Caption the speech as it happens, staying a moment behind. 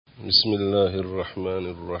بسم الله الرحمن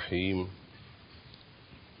الرحيم.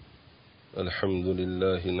 الحمد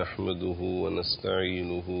لله نحمده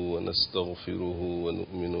ونستعينه ونستغفره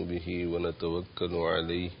ونؤمن به ونتوكل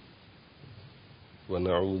عليه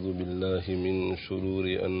ونعوذ بالله من شرور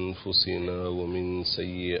أنفسنا ومن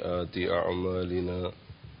سيئات أعمالنا.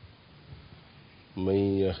 من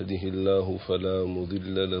يهده الله فلا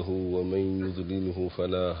مضل له ومن يضلله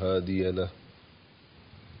فلا هادي له.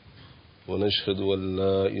 ونشهد أن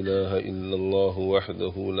لا إله إلا الله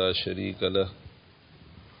وحده لا شريك له.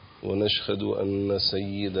 ونشهد أن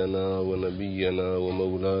سيدنا ونبينا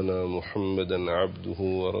ومولانا محمدا عبده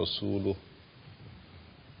ورسوله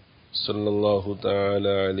صلى الله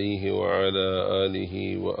تعالى عليه وعلى آله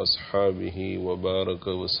وأصحابه وبارك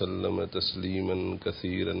وسلم تسليما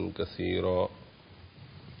كثيرا كثيرا.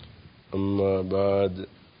 أما بعد،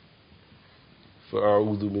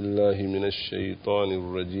 فأعوذ بالله من الشيطان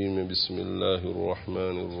الرجيم. بسم الله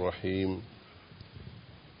الرحمن الرحيم.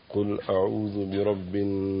 قل أعوذ برب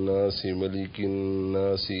الناس ملك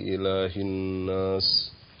الناس إله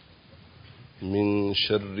الناس من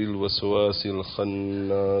شر الوسواس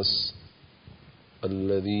الخناس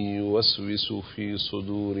الذي يوسوس في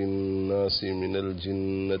صدور الناس من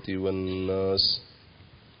الجنة والناس.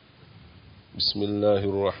 بسم الله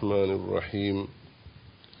الرحمن الرحيم.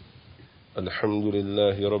 الحمد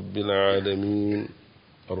لله رب العالمين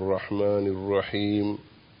الرحمن الرحيم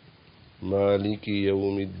مالك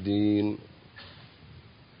يوم الدين.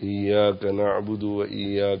 إياك نعبد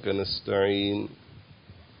وإياك نستعين.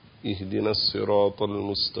 اهدنا الصراط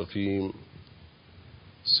المستقيم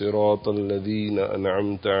صراط الذين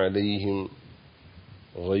أنعمت عليهم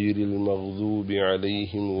غير المغضوب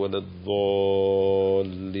عليهم ولا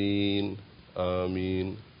الضالين. آمين.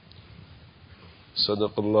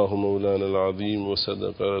 صدق الله مولانا العظيم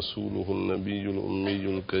وصدق رسوله النبي الأمي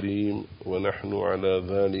الكريم، ونحن على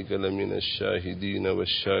ذلك لمن الشاهدين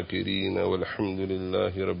والشاكرين، والحمد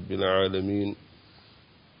لله رب العالمين.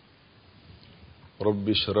 رب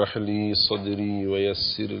اشرح لي صدري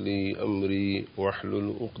ويسر لي أمري واحلل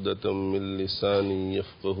عقدة من لساني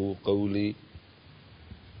يفقه قولي.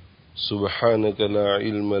 سبحانك لا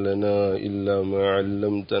علم لنا إلا ما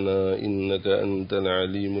علمتنا إنك أنت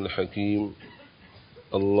العليم الحكيم.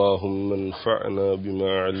 اللهم انفعنا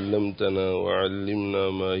بما علمتنا وعلمنا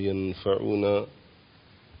ما ينفعنا.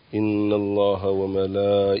 إن الله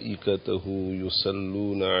وملائكته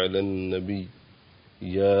يصلون على النبي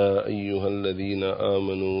يا أيها الذين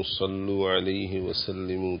آمنوا صلوا عليه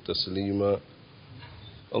وسلموا تسليما.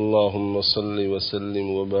 اللهم صل وسلم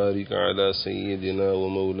وبارك على سيدنا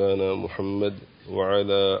ومولانا محمد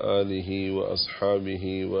وعلى آله وأصحابه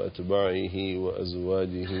وأتباعه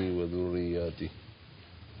وأزواجه وذرياته.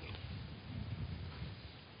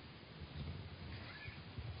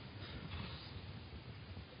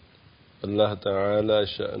 اللہ تعالی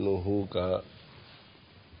شأنہ کا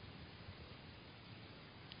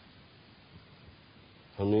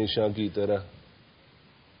ہمیشہ کی طرح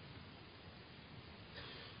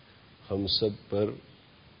ہم سب پر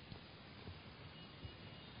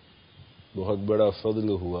بہت بڑا فضل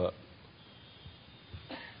ہوا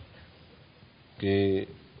کہ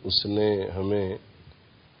اس نے ہمیں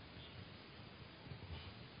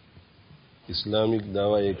اسلامک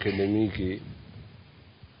دعوی اکیڈمی کی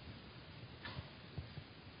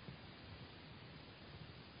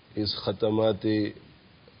اس ختمات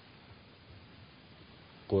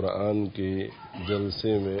قرآن کے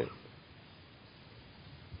جلسے میں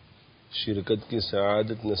شرکت کی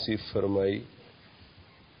سعادت نصیب فرمائی،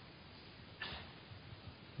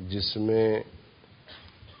 جس میں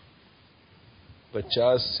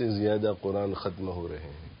 50 سے زیادہ قرآن ختم ہو رہے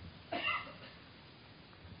ہیں۔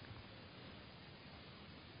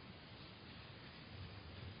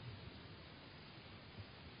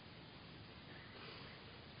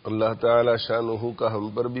 اللہ تعالی شانہ کا ہم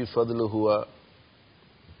پر بھی فضل ہوا،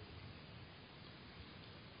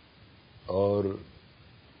 اور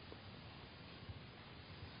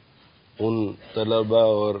ان طلباء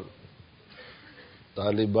اور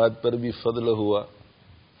طالبات پر بھی فضل ہوا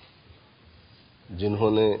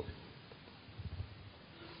جنہوں نے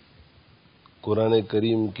قرآن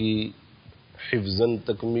کریم کی حفظاً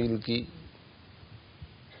تکمیل کی،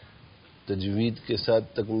 تجوید کے ساتھ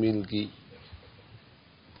تکمیل کی،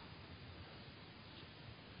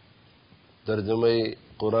 ترجمہ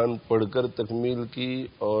قرآن پڑھ کر تکمیل کی،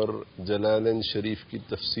 اور جلالین شریف کی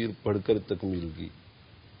تفسیر پڑھ کر تکمیل کی،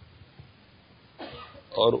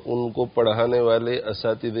 اور ان کو پڑھانے والے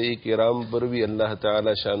اساتذہ کرام پر بھی اللہ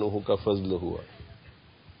تعالی شانہ کا فضل ہوا،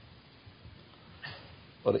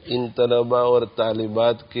 اور ان طلباء اور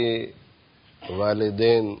طالبات کے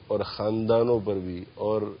والدین اور خاندانوں پر بھی،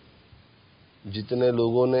 اور جتنے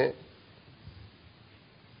لوگوں نے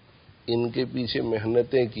ان کے پیچھے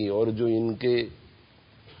محنتیں کی اور جو ان کے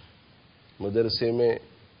مدرسے میں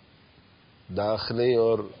داخلے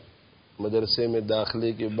اور مدرسے میں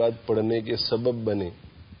داخلے کے بعد پڑھنے کے سبب بنے،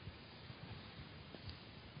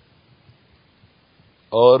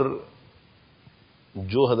 اور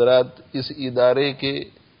جو حضرات اس ادارے کے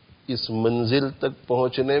اس منزل تک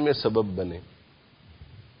پہنچنے میں سبب بنے،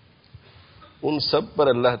 ان سب پر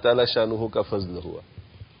اللہ تعالی شانہ کا فضل ہوا۔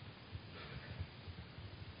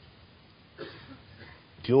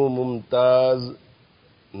 کیوں ممتاز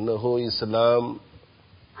نہ ہو اسلام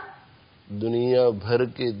دنیا بھر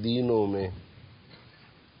کے دینوں میں،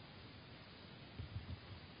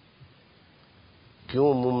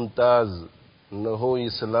 کیوں ممتاز نہ ہو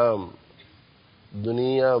اسلام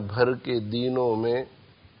دنیا بھر کے دینوں میں،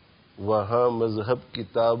 وہاں مذہب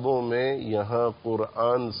کتابوں میں، یہاں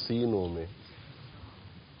قرآن سینوں میں۔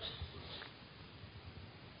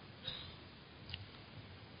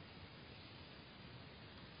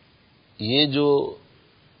 یہ جو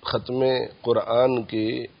ختم قرآن کے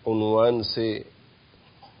عنوان سے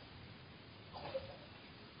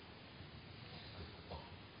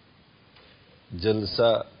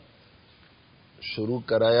جلسہ شروع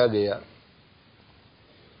کرایا گیا،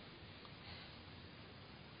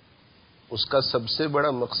 اس کا سب سے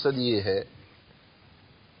بڑا مقصد یہ ہے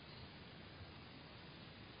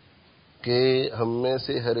کہ ہم میں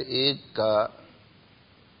سے ہر ایک کا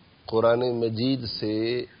قرآن مجید سے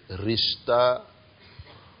رشتہ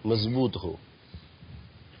مضبوط ہو۔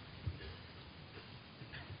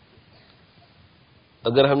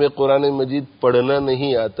 اگر ہمیں قرآن مجید پڑھنا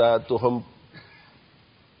نہیں آتا تو ہم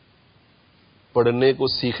پڑھنے کو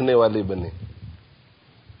سیکھنے والے بنے،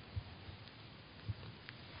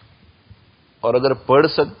 اور اگر پڑھ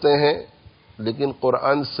سکتے ہیں لیکن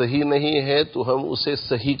قرآن صحیح نہیں ہے تو ہم اسے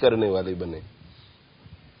صحیح کرنے والے بنے،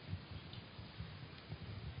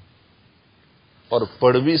 اور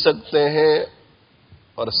پڑھ بھی سکتے ہیں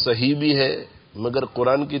اور صحیح بھی ہے مگر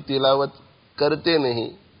قرآن کی تلاوت کرتے نہیں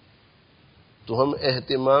تو ہم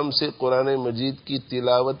اہتمام سے قرآن مجید کی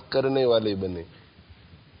تلاوت کرنے والے بنے۔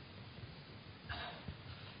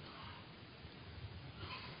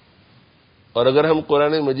 اور اگر ہم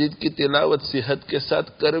قرآن مجید کی تلاوت صحت کے ساتھ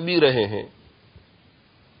کر بھی رہے ہیں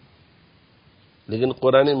لیکن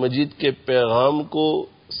قرآن مجید کے پیغام کو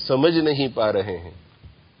سمجھ نہیں پا رہے ہیں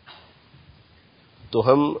تو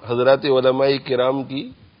ہم حضرات علماء کرام کی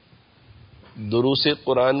دروس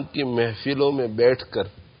قرآن کی محفلوں میں بیٹھ کر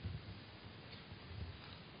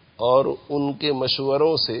اور ان کے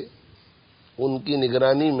مشوروں سے، ان کی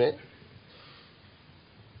نگرانی میں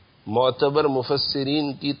معتبر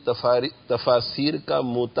مفسرین کی تفاسیر کا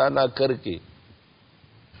مطالعہ کر کے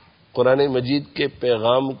قرآن مجید کے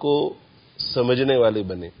پیغام کو سمجھنے والے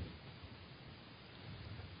بنے۔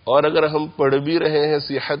 اور اگر ہم پڑھ بھی رہے ہیں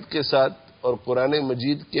صحت کے ساتھ اور قرآن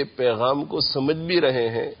مجید کے پیغام کو سمجھ بھی رہے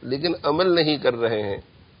ہیں لیکن عمل نہیں کر رہے ہیں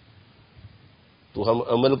تو ہم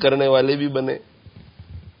عمل کرنے والے بھی بنے۔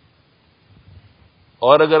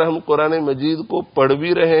 اور اگر ہم قرآن مجید کو پڑھ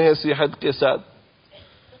بھی رہے ہیں صحت کے ساتھ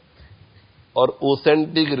اور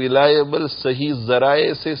اوتھینٹک ریلائبل صحیح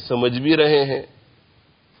ذرائع سے سمجھ بھی رہے ہیں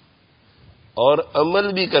اور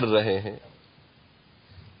عمل بھی کر رہے ہیں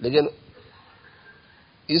لیکن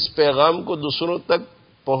اس پیغام کو دوسروں تک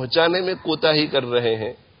پہنچانے میں کوتاہی کر رہے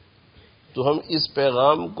ہیں تو ہم اس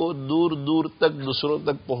پیغام کو دور دور تک دوسروں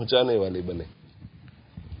تک پہنچانے والے بنے۔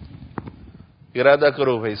 ارادہ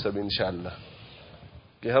کرو بھائی سب انشاءاللہ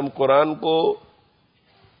کہ ہم قرآن کو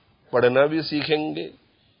پڑھنا بھی سیکھیں گے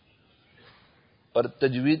اور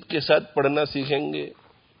تجوید کے ساتھ پڑھنا سیکھیں گے،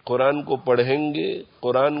 قرآن کو پڑھیں گے،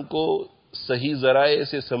 قرآن کو صحیح ذرائع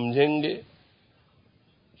سے سمجھیں گے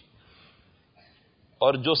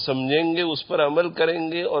اور جو سمجھیں گے اس پر عمل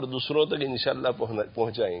کریں گے اور دوسروں تک انشاءاللہ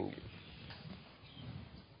پہنچائیں گے۔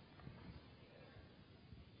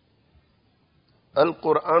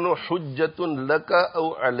 القرآن حجت لک او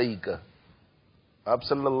علیک، آپ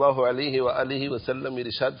صلی اللہ علیہ وآلہ وسلم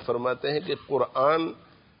ارشاد فرماتے ہیں کہ قرآن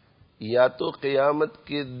یا تو قیامت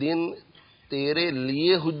کے دن تیرے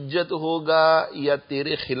لیے حجت ہوگا یا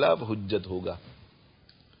تیرے خلاف حجت ہوگا،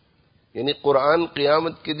 یعنی قرآن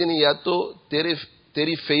قیامت کے دن یا تو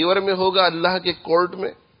تیری فیور میں ہوگا اللہ کے کورٹ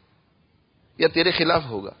میں یا تیرے خلاف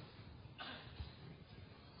ہوگا۔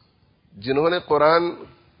 جنہوں نے قرآن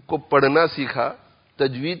کو پڑھنا سیکھا،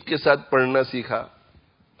 تجوید کے ساتھ پڑھنا سیکھا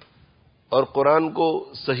اور قرآن کو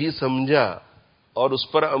صحیح سمجھا اور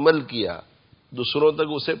اس پر عمل کیا، دوسروں تک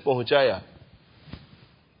اسے پہنچایا،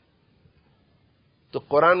 تو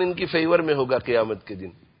قرآن ان کی فیور میں ہوگا قیامت کے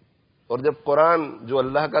دن۔ اور جب قرآن جو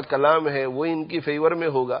اللہ کا کلام ہے وہ ان کی فیور میں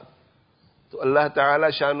ہوگا تو اللہ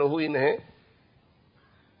تعالی شانہ انہیں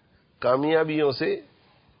کامیابیوں سے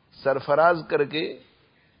سرفراز کر کے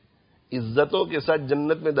عزتوں کے ساتھ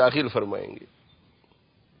جنت میں داخل فرمائیں گے.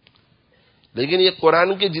 لیکن یہ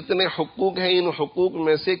قرآن کے جتنے حقوق ہیں، ان حقوق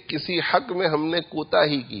میں سے کسی حق میں ہم نے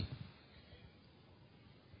کوتاہی کی،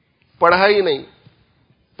 پڑھا ہی نہیں،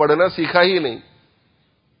 پڑھنا سیکھا ہی نہیں،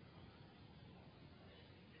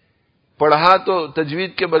 پڑھا تو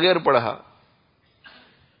تجوید کے بغیر پڑھا،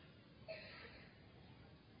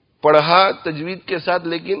 پڑھا تجوید کے ساتھ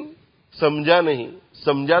لیکن سمجھا نہیں،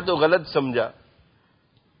 سمجھا تو غلط سمجھا،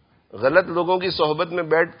 غلط لوگوں کی صحبت میں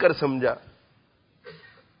بیٹھ کر سمجھا.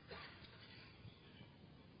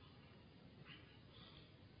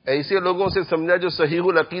 ایسے لوگوں سے سمجھا جو صحیح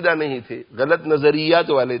العقیدہ نہیں تھے، غلط نظریات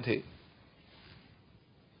والے تھے،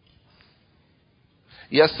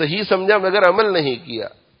 یا صحیح سمجھا مگر عمل نہیں کیا،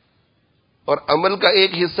 اور عمل کا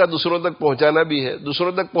ایک حصہ دوسروں تک پہنچانا بھی ہے،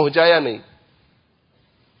 دوسروں تک پہنچایا نہیں.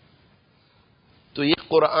 تو یہ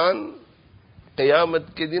قرآن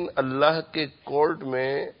قیامت کے دن اللہ کے کورٹ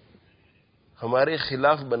میں ہمارے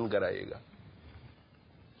خلاف بن کر آئے گا،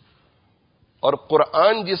 اور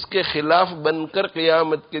قرآن جس کے خلاف بن کر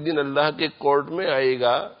قیامت کے دن اللہ کے کورٹ میں آئے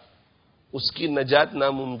گا، اس کی نجات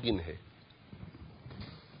ناممکن ہے.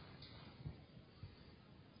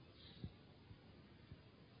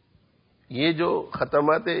 یہ جو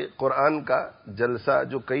ختمات قرآن کا جلسہ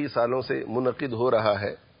جو کئی سالوں سے منعقد ہو رہا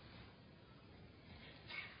ہے،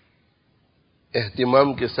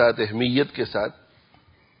 اہتمام کے ساتھ، اہمیت کے ساتھ،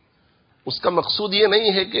 اس کا مقصود یہ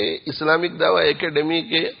نہیں ہے کہ اسلامک دعوی اکیڈمی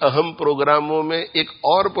کے اہم پروگراموں میں ایک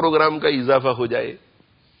اور پروگرام کا اضافہ ہو جائے،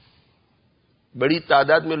 بڑی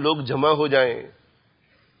تعداد میں لوگ جمع ہو جائیں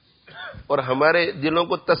اور ہمارے دلوں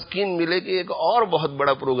کو تسکین ملے کہ ایک اور بہت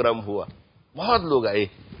بڑا پروگرام ہوا، بہت لوگ آئے.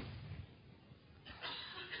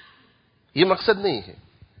 یہ مقصد نہیں ہے،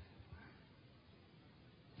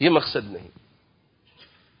 یہ مقصد نہیں.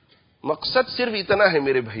 مقصد صرف اتنا ہے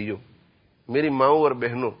میرے بھائیوں، میری ماؤں اور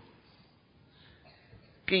بہنوں،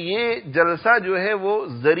 کہ یہ جلسہ جو ہے وہ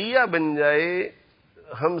ذریعہ بن جائے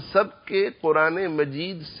ہم سب کے قرآن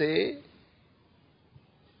مجید سے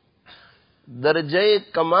درجہ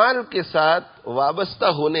کمال کے ساتھ وابستہ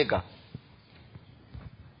ہونے کا،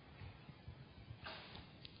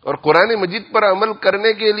 اور قرآن مجید پر عمل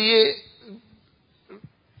کرنے کے لیے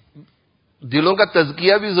دلوں کا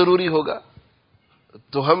تزکیہ بھی ضروری ہوگا.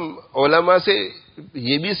 تو ہم علماء سے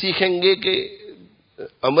یہ بھی سیکھیں گے کہ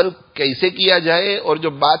عمل کیسے کیا جائے، اور جو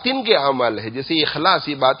باطن کے اعمال ہے، جیسے اخلاص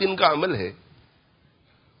یہ باطن کا عمل ہے،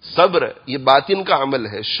 صبر یہ باطن کا عمل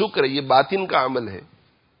ہے، شکر یہ باطن کا عمل ہے،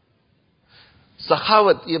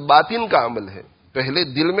 سخاوت یہ باطن کا عمل ہے. پہلے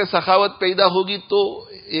دل میں سخاوت پیدا ہوگی تو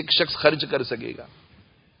ایک شخص خرچ کر سکے گا.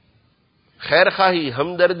 خیر خواہی،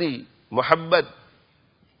 ہمدردی، محبت،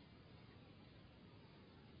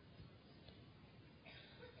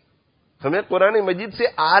 ہمیں قرآن مجید سے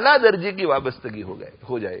اعلیٰ درجے کی وابستگی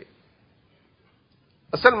ہو جائے.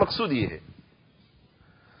 اصل مقصود یہ ہے.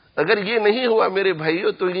 اگر یہ نہیں ہوا میرے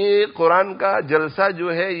بھائیوں تو یہ قرآن کا جلسہ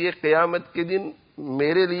جو ہے یہ قیامت کے دن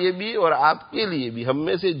میرے لیے بھی اور آپ کے لیے بھی، ہم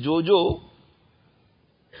میں سے جو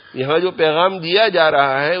یہاں جو پیغام دیا جا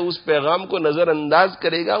رہا ہے اس پیغام کو نظر انداز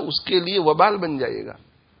کرے گا، اس کے لیے وبال بن جائے گا.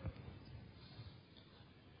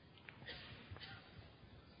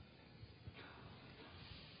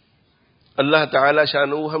 اللہ تعالی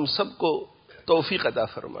شانہ ہم سب کو توفیق عطا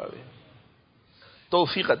فرماوے،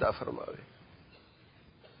 توفیق عطا فرماوے.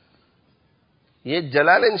 یہ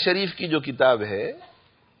جلالین شریف کی جو کتاب ہے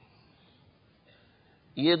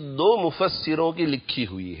یہ دو مفسروں کی لکھی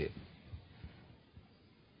ہوئی ہے.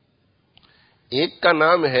 ایک کا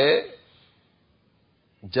نام ہے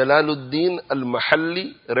جلال الدین المحلی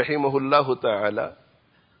رحمہ اللہ تعالی،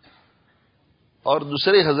 اور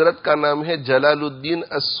دوسرے حضرت کا نام ہے جلال الدین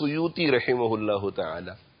السیوطی رحمہ اللہ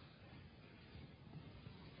تعالی.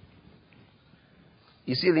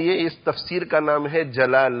 اسی لیے اس تفسیر کا نام ہے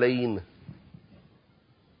جلالین.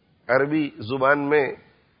 عربی زبان میں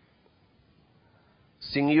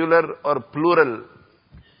سنگولر اور پلورل،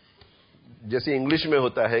 جیسے انگلش میں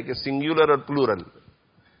ہوتا ہے کہ سنگولر اور پلورل،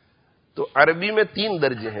 تو عربی میں 3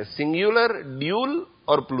 درجے ہیں، سنگولر، ڈیول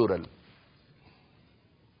اور پلورل.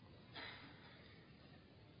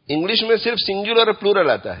 انگلش میں صرف سنگولر اور پلورل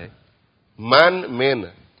آتا ہے، مین مین،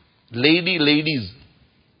 لیڈی لیڈیز.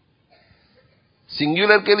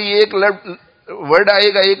 سنگولر کے لیے ایک ورڈ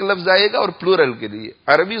آئے گا، ایک لفظ آئے گا، اور پلورل کے لیے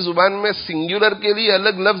عربی زبان میں سنگولر کے لیے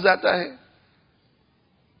الگ لفظ آتا ہے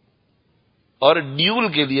اور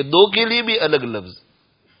ڈیول کے لیے 2 کے لیے بھی الگ لفظ،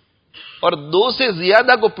 اور 2 سے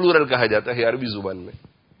زیادہ کو پلورل کہا جاتا ہے عربی زبان میں.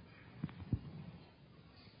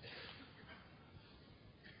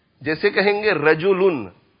 جیسے کہیں گے رجلن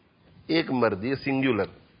ایک مرد، یہ سنگولر،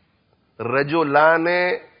 رجلان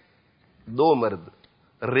دو مرد،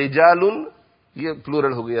 رجالن یہ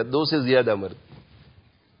پلورل ہو گیا، دو سے زیادہ مرد.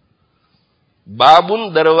 بابن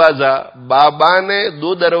دروازہ، بابان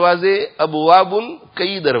دو دروازے، ابوابن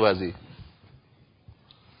کئی دروازے.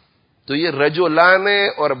 تو یہ رجلان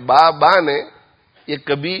اور بابان، یہ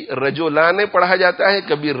کبھی رجلان پڑھا جاتا ہے،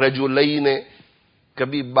 کبھی رجلین،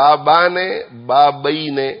 کبھی بابان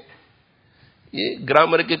بابین. یہ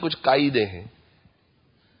گرامر کے کچھ قاعدے ہیں.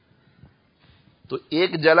 تو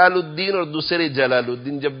ایک جلال الدین اور دوسرے جلال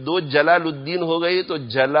الدین، جب دو جلال الدین ہو گئی تو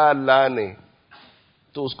جلالان،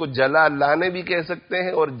 تو اس کو جلالان بھی کہہ سکتے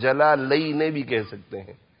ہیں اور جلالین بھی کہہ سکتے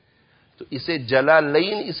ہیں. تو اسے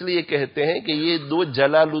جلالین اس لیے کہتے ہیں کہ یہ دو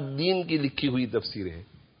جلال الدین کی لکھی ہوئی تفسیر ہے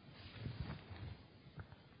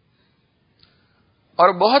اور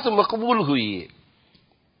بہت مقبول ہوئی ہے.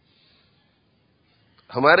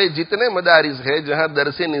 ہمارے جتنے مدارس ہیں جہاں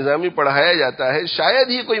درس نظامی پڑھایا جاتا ہے، شاید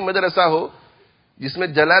ہی کوئی مدرسہ ہو جس میں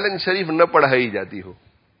جلالین شریف نہ پڑھائی جاتی ہو.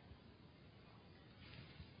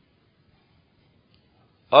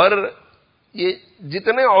 اور یہ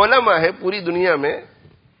جتنے علماء ہیں پوری دنیا میں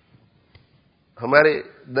ہمارے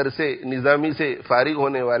درس نظامی سے فارغ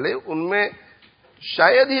ہونے والے، ان میں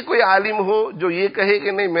شاید ہی کوئی عالم ہو جو یہ کہے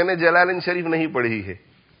کہ نہیں میں نے جلالین شریف نہیں پڑھی ہے.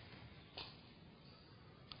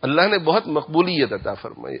 اللہ نے بہت مقبولیت عطا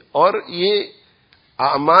فرمائی، اور یہ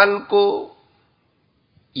اعمال کو،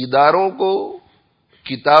 اداروں کو،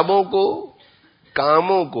 کتابوں کو،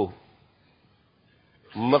 کاموں کو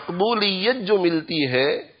مقبولیت جو ملتی ہے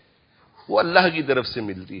وہ اللہ کی طرف سے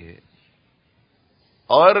ملتی ہے.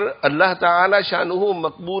 اور اللہ تعالی شانہ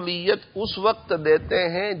مقبولیت اس وقت دیتے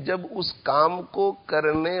ہیں جب اس کام کو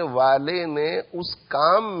کرنے والے نے اس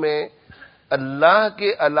کام میں اللہ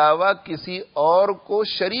کے علاوہ کسی اور کو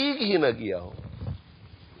شریک ہی نہ کیا ہو.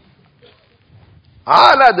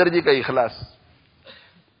 اعلیٰ درجے کا اخلاص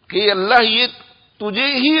کہ اللہ یہ تجھے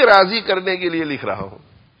ہی راضی کرنے کے لیے لکھ رہا ہوں.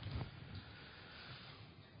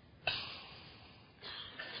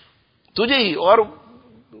 تجھے ہی، اور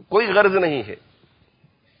کوئی غرض نہیں ہے.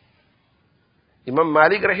 امام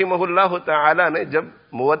مالک رحمہ اللہ تعالی نے جب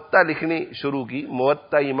موطا لکھنی شروع کی،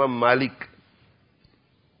 موطا امام مالک،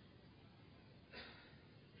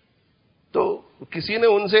 تو کسی نے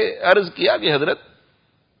ان سے عرض کیا کہ حضرت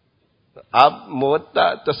آپ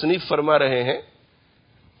موطا تصنیف فرما رہے ہیں،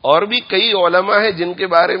 اور بھی کئی علماء ہیں جن کے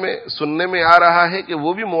بارے میں سننے میں آ رہا ہے کہ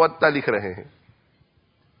وہ بھی موطا لکھ رہے ہیں.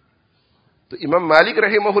 تو امام مالک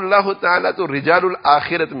رحمہ اللہ تعالی تو رجال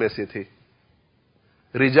الآخرت میں سے تھے،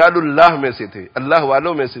 رجال اللہ میں سے تھے، اللہ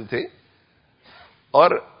والوں میں سے تھے.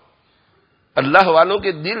 اور اللہ والوں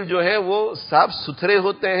کے دل جو ہیں وہ صاف ستھرے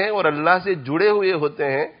ہوتے ہیں اور اللہ سے جڑے ہوئے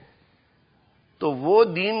ہوتے ہیں. تو وہ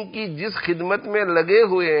دین کی جس خدمت میں لگے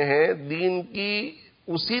ہوئے ہیں، دین کی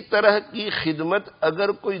اسی طرح کی خدمت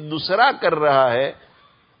اگر کوئی دوسرا کر رہا ہے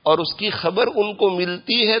اور اس کی خبر ان کو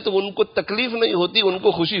ملتی ہے تو ان کو تکلیف نہیں ہوتی، ان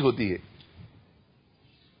کو خوشی ہوتی ہے.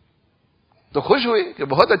 تو خوش ہوئے کہ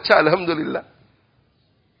بہت اچھا، الحمدللہ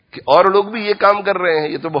کہ اور لوگ بھی یہ کام کر رہے ہیں،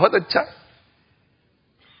 یہ تو بہت اچھا.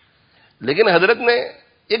 لیکن حضرت نے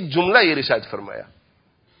ایک جملہ یہ ارشاد فرمایا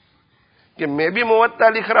کہ میں بھی موطا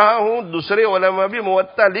لکھ رہا ہوں، دوسرے علماء بھی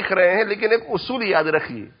موطا لکھ رہے ہیں، لیکن ایک اصول یاد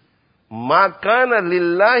رکھیے، ما کان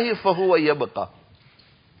للہ فہو یبقی.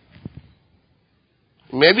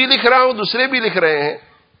 میں بھی لکھ رہا ہوں، دوسرے بھی لکھ رہے ہیں.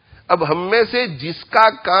 اب ہم میں سے جس کا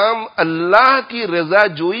کام اللہ کی رضا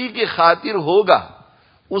جوئی کی خاطر ہوگا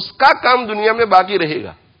اس کا کام دنیا میں باقی رہے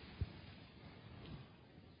گا.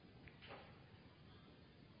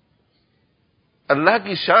 اللہ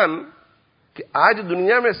کی شان کہ آج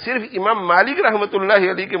دنیا میں صرف امام مالک رحمت اللہ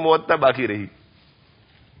علیہ کے موطا باقی رہی.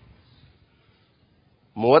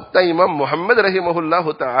 موطا امام محمد رحمہ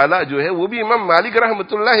اللہ تعالی جو ہے وہ بھی امام مالک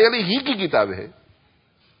رحمت اللہ علیہ ہی کی کتاب ہے.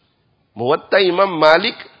 موطا امام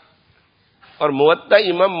مالک اور موطا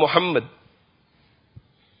امام محمد.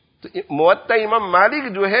 تو موطا امام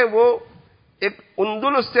مالک جو ہے وہ ایک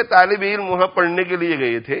اندلس سے طالب علم وہاں پڑھنے کے لیے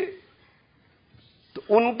گئے تھے، تو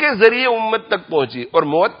ان کے ذریعے امت تک پہنچی. اور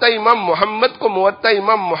موطا امام محمد کو موطا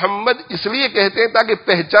امام محمد اس لیے کہتے ہیں تاکہ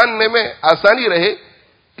پہچاننے میں آسانی رہے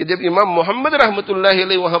کہ جب امام محمد رحمت اللہ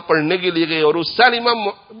علیہ وہاں پڑھنے کے لیے گئے اور اس سال امام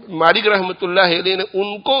مالک رحمت اللہ علیہ نے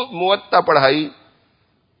ان کو موطا پڑھائی،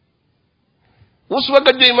 اس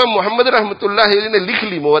وقت جو امام محمد رحمت اللہ علیہ نے لکھ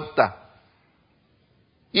لی موطا،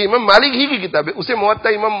 یہ امام مالک ہی کی کتاب ہے، اسے موطا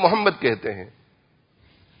امام محمد کہتے ہیں.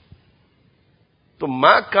 تو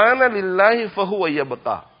ما کان للہ فہو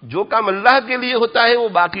یبقی، جو کام اللہ کے لیے ہوتا ہے وہ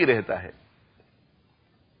باقی رہتا ہے.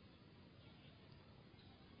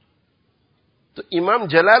 تو تو امام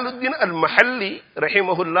جلال الدین المحلی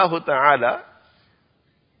رحمہ اللہ تعالی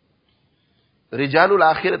رجال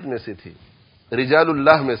الآخرت میں سے تھے، رجال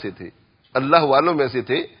اللہ میں سے تھے، اللہ والوں میں سے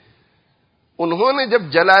تھے. انہوں نے جب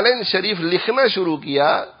جلالین شریف لکھنا شروع کیا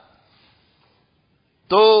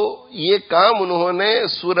تو یہ کام انہوں نے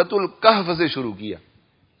سورۃ الکہف سے شروع کیا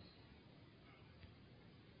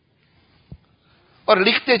اور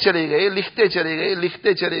لکھتے چلے گئے، لکھتے چلے گئے،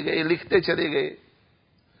 لکھتے چلے گئے، لکھتے چلے گئے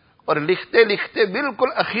اور لکھتے لکھتے بالکل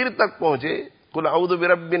اخیر تک پہنچے. قل اعوذ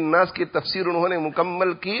برب الناس کی تفسیر انہوں نے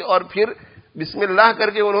مکمل کی اور پھر بسم اللہ کر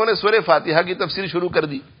کے انہوں نے سورہ فاتحہ کی تفسیر شروع کر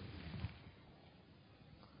دی.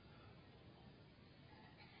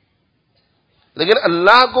 لیکن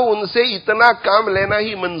اللہ کو ان سے اتنا کام لینا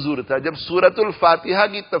ہی منظور تھا. جب سورۃ الفاتحہ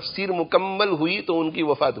کی تفسیر مکمل ہوئی تو ان کی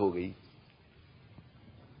وفات ہو گئی.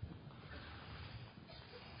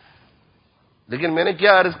 لیکن میں نے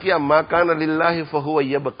کیا عرض کیا، ما کان للہ فہو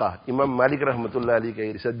یبقی. امام مالک رحمۃ اللہ علیہ کا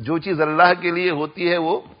ارشاد، جو چیز اللہ کے لیے ہوتی ہے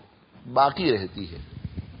وہ باقی رہتی ہے.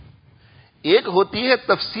 ایک ہوتی ہے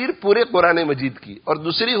تفسیر پورے قرآن مجید کی اور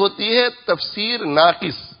دوسری ہوتی ہے تفسیر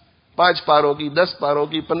ناقص، 5 پاروں کی، 10 پاروں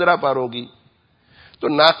کی، 15 پاروں کی. تو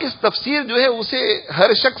ناقص تفسیر جو ہے اسے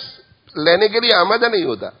ہر شخص لینے کے لیے آمادہ نہیں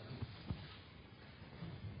ہوتا.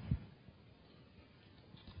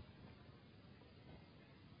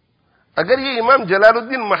 اگر یہ امام جلال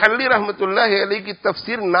الدین محلی رحمۃ اللہ علیہ کی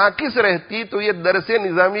تفسیر ناقص رہتی تو یہ درس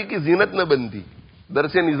نظامی کی زینت نہ بنتی،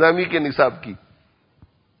 درس نظامی کے نصاب کی.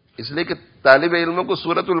 اس لیے کہ طالب علموں کو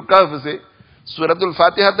سورۃ الکہف سے سورۃ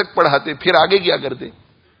الفاتحہ تک پڑھاتے، پھر آگے کیا کرتے.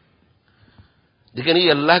 لیکن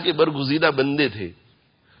یہ اللہ کے برگزیدہ بندے تھے،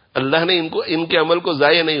 اللہ نے ان کے عمل کو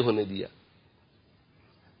ضائع نہیں ہونے دیا.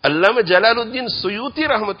 علامہ جلال الدین سیوطی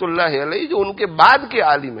رحمۃ اللہ علیہ جو ان کے بعد کے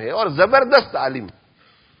عالم ہے اور زبردست عالم،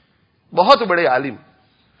 بہت بڑے عالم،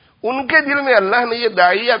 ان کے دل میں اللہ نے یہ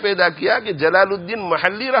داعیہ پیدا کیا کہ جلال الدین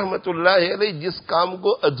محلی رحمۃ اللہ علیہ جس کام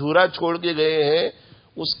کو ادھورا چھوڑ کے گئے ہیں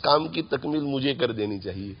اس کام کی تکمیل مجھے کر دینی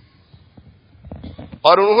چاہیے.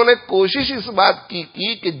 اور انہوں نے کوشش اس بات کی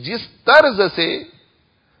کہ جس طرز سے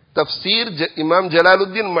تفسیر امام جلال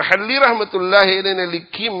الدین محلی رحمۃ اللہ علیہ نے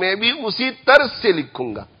لکھی میں بھی اسی طرز سے لکھوں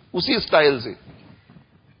گا، اسی سٹائل سے.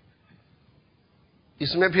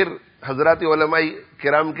 اس میں پھر حضرات علماء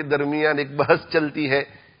کرام کے درمیان ایک بحث چلتی ہے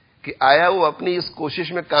کہ آیا وہ اپنی اس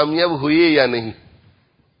کوشش میں کامیاب ہوئے یا نہیں.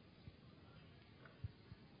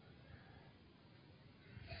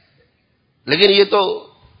 لیکن یہ تو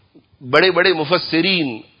بڑے بڑے مفسرین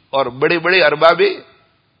اور بڑے بڑے ارباب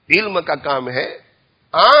علم کا کام ہے.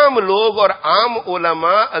 عام لوگ اور عام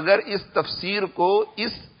علماء اگر اس تفسیر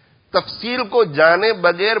کو جانے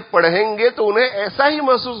بغیر پڑھیں گے تو انہیں ایسا ہی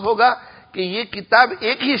محسوس ہوگا کہ یہ کتاب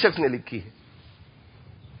ایک ہی شخص نے لکھی ہے.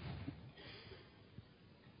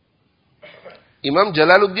 امام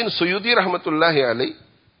جلال الدین سیوطی رحمۃ اللہ علیہ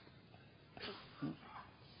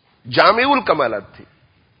جامع الکمالات تھے،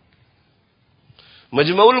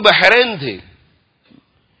 مجمع البحرین تھے،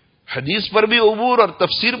 حدیث پر بھی عبور اور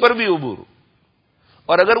تفسیر پر بھی عبور.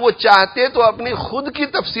 اور اگر وہ چاہتے تو اپنی خود کی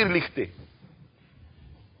تفسیر لکھتے،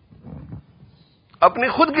 اپنی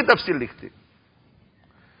خود کی تفسیر لکھتے.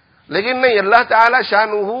 لیکن نہیں، اللہ تعالی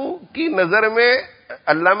شانہ کی نظر میں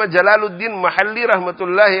علامہ جلال الدین محلی رحمۃ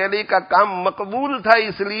اللہ علیہ کا کام مقبول تھا،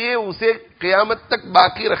 اس لیے اسے قیامت تک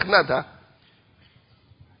باقی رکھنا تھا.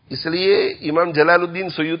 اس لیے امام جلال الدین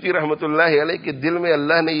سیوطی رحمۃ اللہ علیہ کے دل میں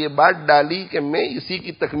اللہ نے یہ بات ڈالی کہ میں اسی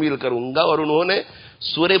کی تکمیل کروں گا. اور انہوں نے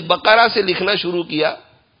سورہ بقرہ سے لکھنا شروع کیا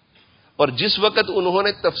اور جس وقت انہوں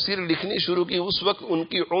نے تفسیر لکھنی شروع کی اس وقت ان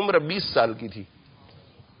کی عمر 20 سال کی تھی.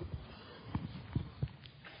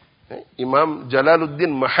 امام جلال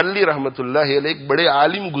الدین محلی رحمۃ اللہ علیہ ایک بڑے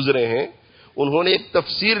عالم گزرے ہیں، انہوں نے ایک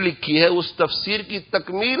تفسیر لکھی ہے. اس تفسیر کی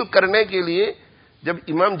تکمیل کرنے کے لیے جب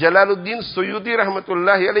امام جلال الدین سیوطی رحمۃ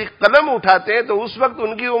اللہ علیہ قلم اٹھاتے ہیں تو اس وقت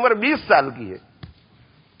ان کی عمر 20 سال کی ہے.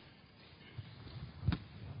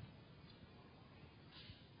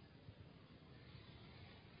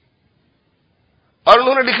 اور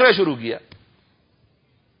انہوں نے لکھنا شروع کیا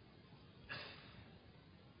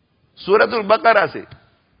سورۃ البقرہ سے.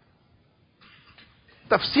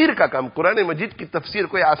 تفسیر کا کام، قرآن مجید کی تفسیر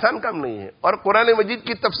کوئی آسان کام نہیں ہے. اور قرآن مجید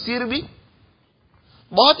کی تفسیر بھی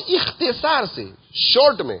بہت اختصار سے،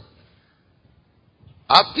 شارٹ میں.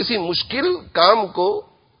 آپ کسی مشکل کام کو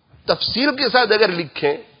تفسیر کے ساتھ اگر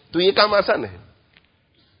لکھیں تو یہ کام آسان ہے.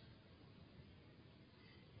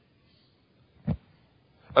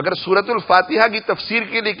 اگر سورۃ الفاتحہ کی تفسیر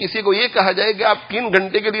کے لیے کسی کو یہ کہا جائے کہ آپ 3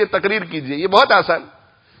 گھنٹے کے لیے تقریر کیجئے، یہ بہت آسان.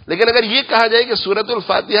 لیکن اگر یہ کہا جائے کہ سورۃ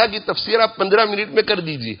الفاتحہ کی تفسیر آپ 15 منٹ میں کر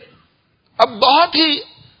دیجئے، اب بہت ہی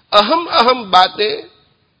اہم باتیں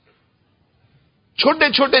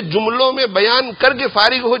چھوٹے چھوٹے جملوں میں بیان کر کے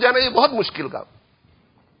فارغ ہو جانا، یہ بہت مشکل کام۔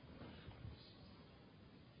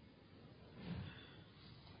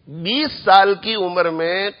 20 سال کی عمر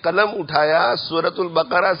میں قلم اٹھایا، سورۃ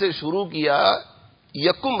البقرہ سے شروع کیا،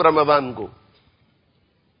 یکم رمضان کو،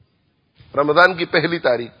 رمضان کی پہلی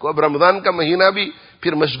تاریخ کو۔ اب رمضان کا مہینہ بھی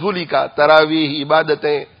پھر مشغولی کا، تراویح،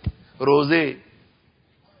 عبادتیں، روزے۔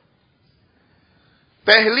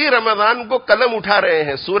 پہلی رمضان کو قلم اٹھا رہے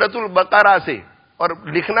ہیں سورۃ البقرہ سے، اور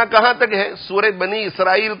لکھنا کہاں تک ہے؟ سورہ بنی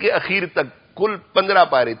اسرائیل کے اخیر تک، کل 15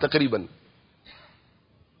 پارے تقریباً۔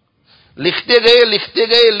 لکھتے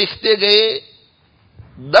گئے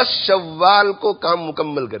 10 شوال کو کام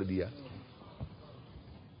مکمل کر دیا۔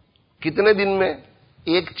 کتنے دن میں؟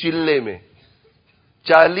 ایک چلے میں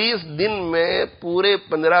 40 دن میں پورے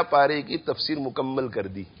 15 پارے کی تفسیر مکمل کر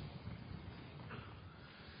دی۔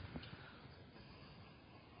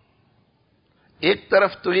 ایک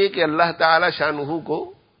طرف تو یہ کہ اللہ تعالی شانہ کو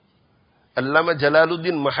علامہ جلال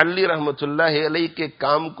الدین محلی رحمۃ اللہ علیہ کے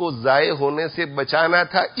کام کو ضائع ہونے سے بچانا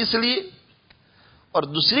تھا، اس لیے، اور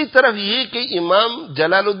دوسری طرف یہ کہ امام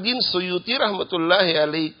جلال الدین سیوطی رحمۃ اللہ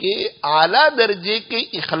علیہ کے اعلیٰ درجے کے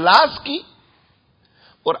اخلاص کی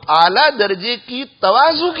اور اعلیٰ درجے کی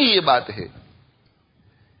تواضع کی یہ بات ہے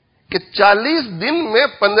کہ 40 دن میں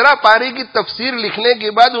 15 پارے کی تفسیر لکھنے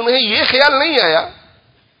کے بعد انہیں یہ خیال نہیں آیا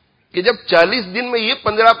کہ جب 40 دن میں یہ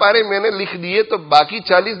 15 پارے میں نے لکھ دیے تو باقی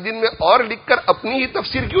 40 دن میں اور لکھ کر اپنی ہی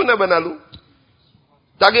تفسیر کیوں نہ بنا لوں،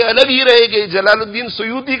 تاکہ الگ ہی رہے کہ جلال الدین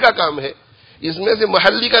سیوطی کا کام ہے، اس میں سے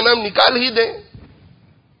محلی کا نام نکال ہی دیں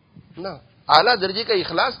نا۔ اعلیٰ درجے کا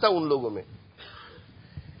اخلاص تھا ان لوگوں میں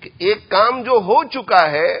کہ ایک کام جو ہو چکا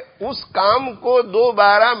ہے اس کام کو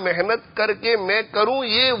دوبارہ محنت کر کے میں کروں،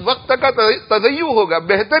 یہ وقت کا تضیع ہوگا،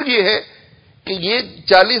 بہتر یہ ہے کہ یہ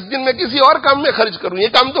 40 دن میں کسی اور کام میں خرچ کروں، یہ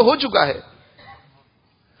کام تو ہو چکا ہے۔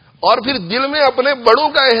 اور پھر دل میں اپنے بڑوں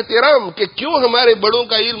کا احترام کہ کیوں ہمارے بڑوں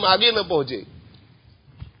کا علم آگے نہ پہنچے۔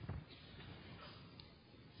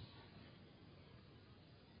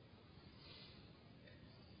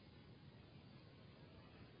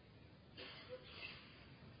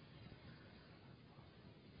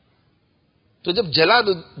 تو جب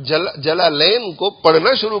جلالین کو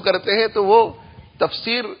پڑھنا شروع کرتے ہیں تو وہ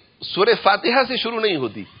تفسیر سورہ فاتحہ سے شروع نہیں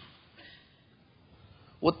ہوتی،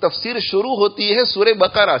 وہ تفسیر شروع ہوتی ہے سورہ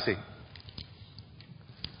بقرہ سے،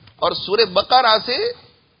 اور سورہ بقرہ سے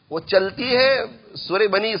وہ چلتی ہے سورہ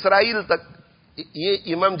بنی اسرائیل تک۔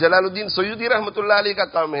 یہ امام جلال الدین سیوطی رحمۃ اللہ علیہ کا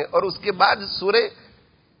کام ہے، اور اس کے بعد سورہ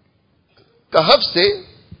کہف سے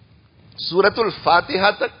سورۃ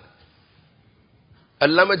الفاتحہ تک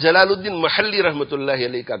علامہ جلال الدین محلی رحمۃ اللہ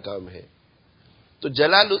علیہ کا کام ہے۔ تو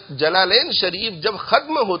جلالین شریف جب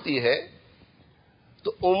ختم ہوتی ہے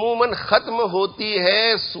تو عموماً ختم ہوتی ہے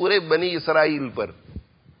سورہ بنی اسرائیل پر،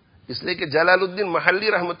 اس لیے کہ جلال الدین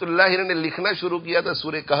محلی رحمۃ اللہ علیہ نے لکھنا شروع کیا تھا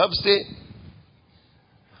سورہ کہف سے،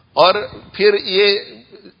 اور پھر یہ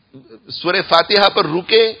سورہ فاتحہ پر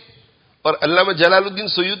رکے، اور علامہ جلال الدین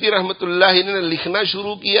سیوطی رحمۃ اللہ علیہ نے لکھنا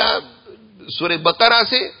شروع کیا سورہ بقرہ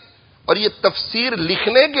سے، اور یہ تفسیر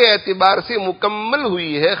لکھنے کے اعتبار سے مکمل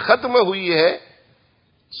ہوئی ہے، ختم ہوئی ہے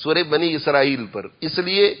سورہ بنی اسرائیل پر۔ اس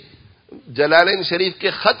لیے جلالین شریف کے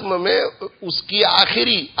ختم میں اس کی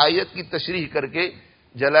آخری آیت کی تشریح کر کے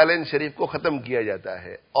جلالین شریف کو ختم کیا جاتا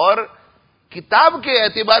ہے، اور کتاب کے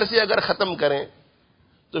اعتبار سے اگر ختم کریں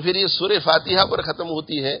تو پھر یہ سورہ فاتحہ پر ختم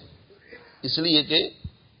ہوتی ہے، اس لیے کہ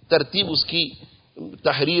ترتیب اس کی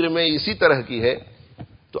تحریر میں اسی طرح کی ہے۔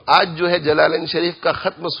 تو آج جو ہے جلالین شریف کا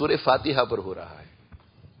ختم سورہ فاتحہ پر ہو رہا ہے۔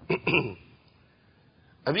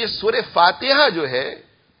 اب یہ سورہ فاتحہ جو ہے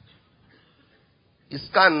اس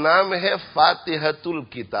کا نام ہے فاتحۃ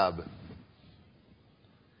الکتاب،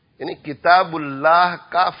 یعنی کتاب اللہ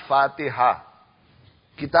کا فاتحہ،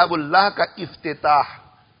 کتاب اللہ کا افتتاح،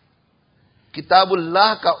 کتاب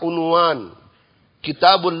اللہ کا عنوان،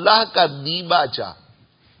 کتاب اللہ کا دیباچہ۔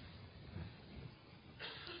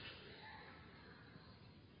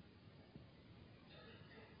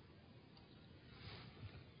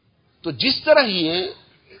 تو جس طرح یہ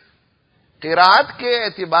قرات کے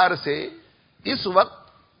اعتبار سے اس وقت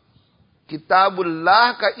کتاب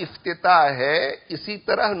اللہ کا افتتاح ہے، اسی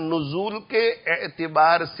طرح نزول کے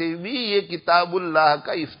اعتبار سے بھی یہ کتاب اللہ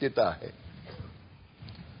کا افتتاح ہے۔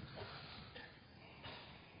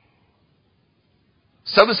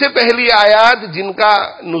 سب سے پہلی آیات جن کا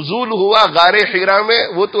نزول ہوا غار حرا میں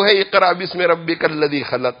وہ تو ہے اقرأ بسم ربک الذی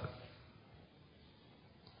خلق۔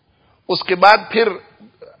 اس کے بعد پھر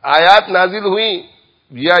آیات نازل ہوئیں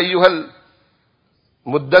یا ایھا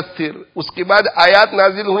المدثر، اس کے بعد آیات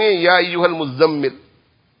نازل ہوئیں یا ایھا المزمل۔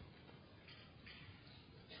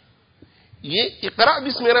 یہ اقرا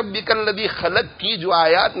بسم ربک الذی خلق کی جو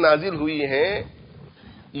آیات نازل ہوئی ہیں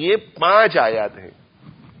یہ 5 آیات ہیں.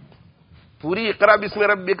 پوری اقرا بسم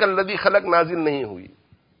ربک الذی خلق نازل نہیں ہوئی.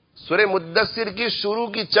 سورہ مدثر کی شروع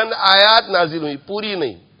کی چند آیات نازل ہوئی، پوری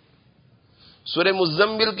نہیں. سورہ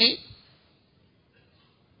مزمل کی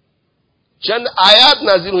چند آیات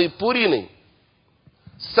نازل ہوئی، پوری نہیں.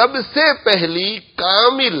 سب سے پہلی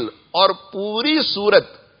کامل اور پوری سورت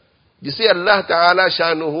جسے اللہ تعالی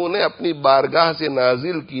شانہ نے اپنی بارگاہ سے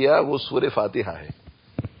نازل کیا وہ سورہ فاتحہ ہے.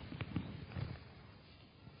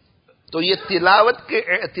 تو یہ تلاوت کے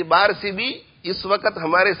اعتبار سے بھی اس وقت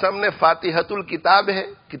ہمارے سامنے فاتحۃ الکتاب ہے،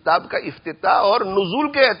 کتاب کا افتتاح، اور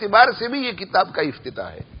نزول کے اعتبار سے بھی یہ کتاب کا افتتاح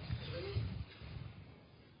ہے.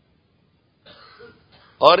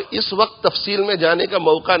 اور اس وقت تفصیل میں جانے کا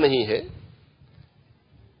موقع نہیں ہے،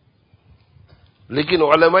 لیکن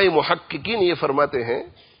علماء محققین یہ فرماتے ہیں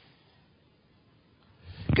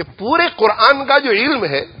کہ پورے قرآن کا جو علم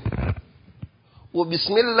ہے وہ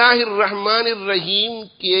بسم اللہ الرحمن الرحیم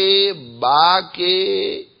کے با کے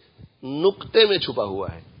نقطے میں چھپا ہوا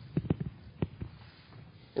ہے.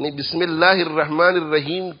 یعنی بسم اللہ الرحمن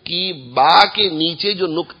الرحیم کی با کے نیچے جو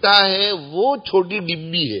نقطہ ہے وہ چھوٹی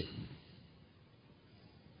ڈبی ہے،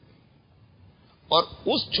 اور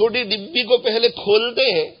اس چھوٹی ڈبی کو پہلے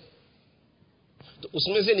کھولتے ہیں تو اس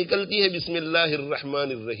میں سے نکلتی ہے بسم اللہ الرحمن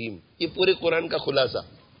الرحیم. یہ پورے قرآن کا خلاصہ.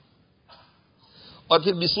 اور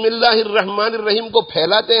پھر بسم اللہ الرحمن الرحیم کو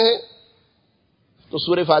پھیلاتے ہیں تو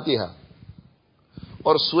سورہ فاتحہ،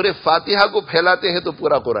 اور سورہ فاتحہ کو پھیلاتے ہیں تو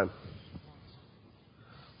پورا قرآن.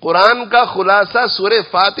 قرآن کا خلاصہ سورہ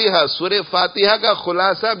فاتحہ، سورہ فاتحہ کا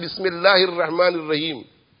خلاصہ بسم اللہ الرحمن الرحیم،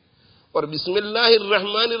 اور بسم اللہ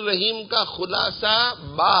الرحمن الرحیم کا خلاصہ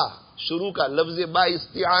با، شروع کا لفظ با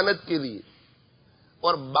استعانت کے لیے،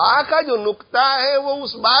 اور با کا جو نقطہ ہے وہ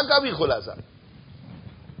اس با کا بھی خلاصہ.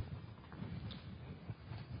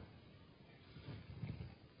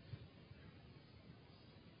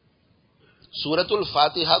 سورۃ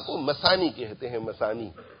الفاتحہ کو مسانی کہتے ہیں، مسانی.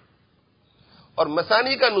 اور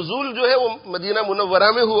مسانی کا نزول جو ہے وہ مدینہ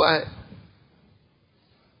منورہ میں ہوا ہے.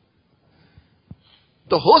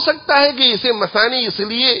 تو ہو سکتا ہے کہ اسے مسانی اس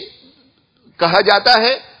لیے کہا جاتا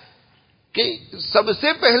ہے کہ سب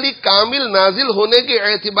سے پہلی کامل نازل ہونے کے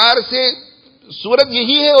اعتبار سے سورت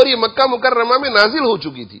یہی ہے، اور یہ مکہ مکرمہ میں نازل ہو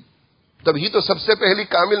چکی تھی، تبھی تو سب سے پہلی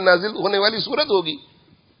کامل نازل ہونے والی سورت ہوگی.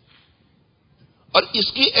 اور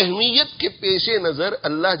اس کی اہمیت کے پیش نظر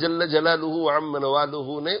اللہ جل جلالہ عم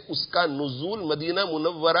نوالہ نے اس کا نزول مدینہ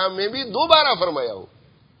منورہ میں بھی 2 بار فرمایا ہو،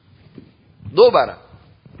 2 بار،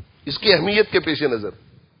 اس کی اہمیت کے پیش نظر.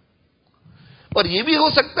 اور یہ بھی ہو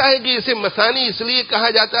سکتا ہے کہ اسے مسانی اس لیے کہا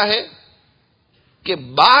جاتا ہے کہ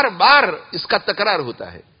بار بار اس کا تکرار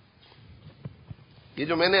ہوتا ہے. یہ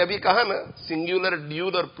جو میں نے ابھی کہا نا سنگولر،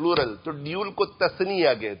 ڈیول اور پلورل، تو ڈیول کو تسنیہ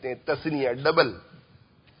کہتے ہیں، تسنیہ ڈبل.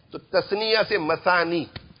 تو تسنیہ سے مسانی،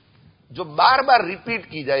 جو بار بار ریپیٹ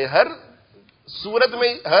کی جائے، ہر سورت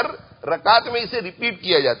میں، ہر رکعت میں اسے ریپیٹ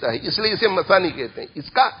کیا جاتا ہے، اس لیے اسے مسانی کہتے ہیں.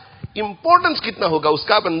 اس کا امپورٹنس کتنا ہوگا اس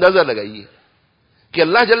کا آپ اندازہ لگائیے کہ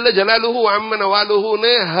اللہ جل جلالہ عم نوالہ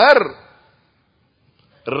نے ہر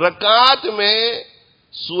رکعت میں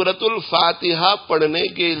سورۃ الفاتحہ پڑھنے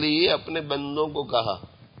کے لیے اپنے بندوں کو کہا.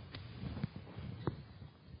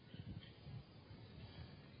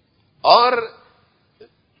 اور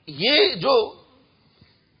یہ جو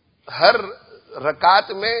ہر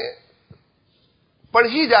رکعت میں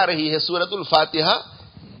پڑھی جا رہی ہے سورۃ الفاتحہ،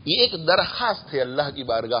 یہ ایک درخواست ہے اللہ کی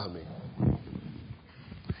بارگاہ میں.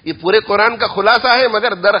 یہ پورے قرآن کا خلاصہ ہے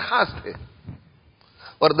مگر درخواست ہے.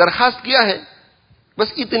 اور درخواست کیا ہے؟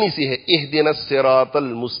 بس اتنی سی ہے، اہدنا الصراط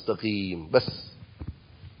المستقیم. بس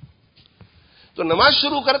تو نماز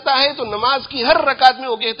شروع کرتا ہے تو نماز کی ہر رکعت میں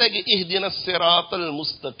وہ کہتا ہے کہ اہدنا الصراط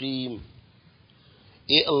المستقیم،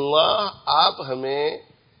 اے اللہ آپ ہمیں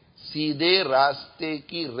سیدھے راستے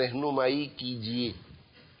کی رہنمائی کیجیے،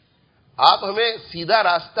 آپ ہمیں سیدھا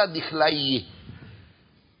راستہ دکھلائیے،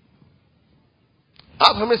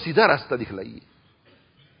 آپ ہمیں سیدھا راستہ دکھلائیے.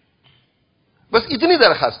 بس اتنی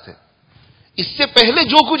درخواست ہے. اس سے پہلے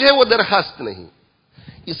جو کچھ ہے وہ درخواست نہیں،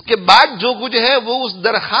 اس کے بعد جو کچھ ہے وہ اس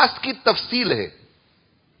درخواست کی تفصیل ہے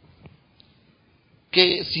کہ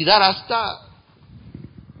سیدھا راستہ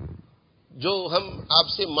جو ہم آپ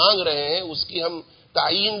سے مانگ رہے ہیں اس کی ہم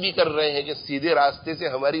تعین بھی کر رہے ہیں کہ سیدھے راستے سے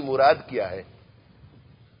ہماری مراد کیا ہے.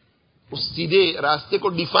 اس سیدھے راستے کو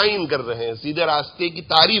ڈیفائن کر رہے ہیں، سیدھے راستے کی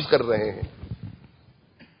تعریف کر رہے ہیں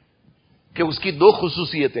کہ اس کی 2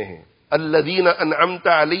 خصوصیتیں ہیں، الذین انعمت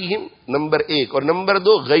علیہم نمبر 1، اور نمبر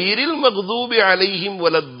 2 غیر المغضوب علیہم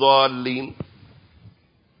ولا الضالین.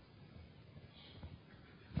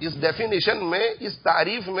 اس ڈیفینیشن میں، اس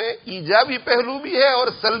تعریف میں ایجابی پہلو بھی ہے اور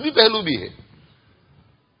سلبی پہلو بھی ہے.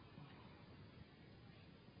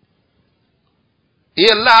 اے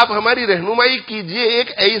اللہ آپ ہماری رہنمائی کیجئے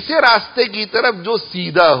ایک ایسے راستے کی طرف جو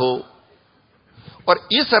سیدھا ہو، اور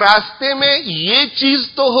اس راستے میں یہ چیز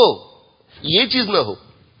تو ہو، یہ چیز نہ ہو.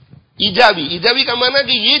 ایجابی کا معنی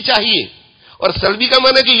کہ یہ چاہیے، اور سلبی کا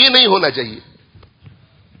معنی کہ یہ نہیں ہونا چاہیے.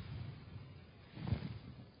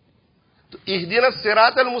 تو اہدنا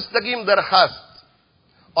الصراط المستقیم درخواست،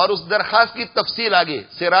 اور اس درخواست کی تفصیل آگے،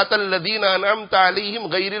 صراط الذین انعمت علیہم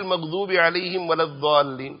غیر المغضوب علیہم ولا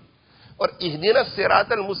الضالین. اور اہدنا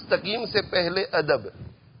الصراط المستقیم سے پہلے ادب،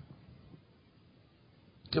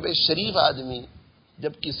 کہ بھئی شریف آدمی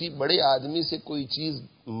جب کسی بڑے آدمی سے کوئی چیز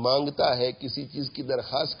مانگتا ہے، کسی چیز کی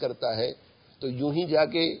درخواست کرتا ہے، تو یوں ہی جا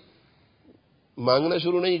کے مانگنا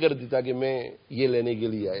شروع نہیں کر دیتا کہ میں یہ لینے کے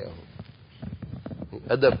لیے آیا ہوں.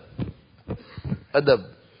 ادب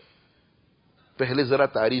پہلے ذرا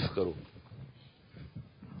تعریف کرو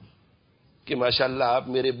کہ ماشاءاللہ آپ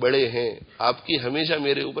میرے بڑے ہیں، آپ کی ہمیشہ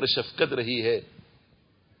میرے اوپر شفقت رہی ہے،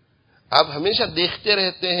 آپ ہمیشہ دیکھتے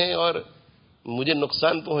رہتے ہیں، اور مجھے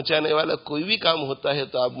نقصان پہنچانے والا کوئی بھی کام ہوتا ہے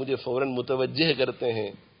تو آپ مجھے فوراً متوجہ کرتے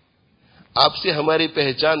ہیں. آپ سے ہماری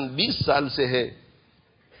پہچان 20 سال سے ہے،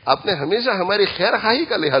 آپ نے ہمیشہ ہماری خیر خواہی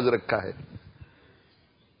کا لحاظ رکھا ہے.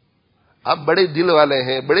 آپ بڑے دل والے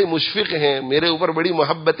ہیں، بڑے مشفق ہیں، میرے اوپر بڑی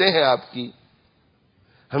محبتیں ہیں آپ کی.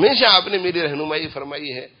 ہمیشہ آپ نے میری رہنمائی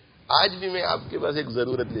فرمائی ہے. آج بھی میں آپ کے پاس ایک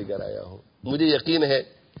ضرورت لے کر آیا ہوں، مجھے یقین ہے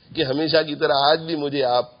کہ ہمیشہ کی طرح آج بھی مجھے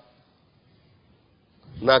آپ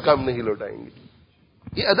ناکام نہیں لوٹائیں گے.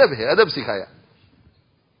 یہ ادب ہے، ادب سکھایا.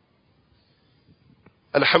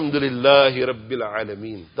 الحمدللہ رب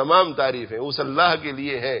العالمین، تمام تعریفیں اس اللہ کے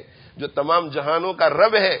لیے ہیں جو تمام جہانوں کا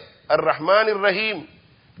رب ہے. الرحمن الرحیم،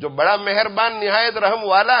 جو بڑا مہربان نہایت رحم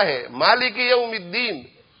والا ہے. مالک یوم الدین،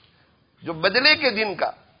 جو بدلے کے دن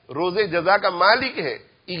کا، روز جزا کا مالک ہے.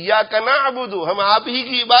 ایاک نعبد، ہم آپ ہی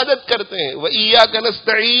کی عبادت کرتے ہیں. وایاک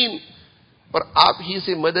نستعین، اور آپ ہی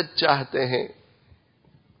سے مدد چاہتے ہیں.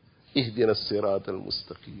 اہدنا الصراط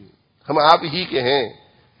المستقیم، ہم آپ ہی کے ہیں.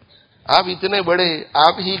 آپ اتنے بڑے،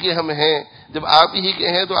 آپ ہی کے ہم ہیں. جب آپ ہی کے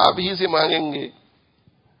ہیں تو آپ ہی سے مانگیں گے.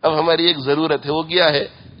 اب ہماری ایک ضرورت ہے، وہ کیا ہے؟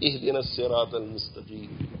 اہدنا الصراط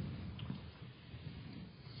المستقیم.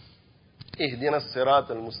 اہدنا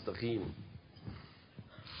الصراط المستقیم.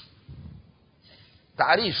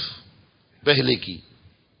 تعریف پہلے کی،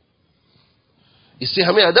 اس سے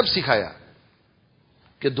ہمیں ادب سکھایا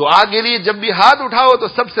کہ دعا کے لیے جب بھی ہاتھ اٹھاؤ تو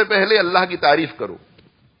سب سے پہلے اللہ کی تعریف کرو.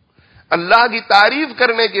 اللہ کی تعریف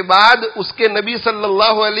کرنے کے بعد اس کے نبی صلی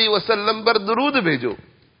اللہ علیہ وسلم پر درود بھیجو،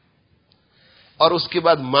 اور اس کے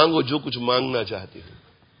بعد مانگو جو کچھ مانگنا چاہتے ہو.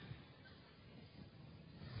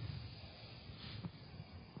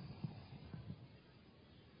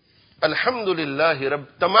 الحمدللہ رب،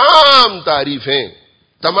 تمام تعریفیں،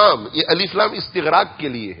 تمام، یہ الف لام استغراق کے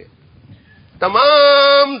لیے ہے.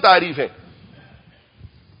 تمام تعریفیں،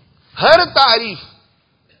 ہر تعریف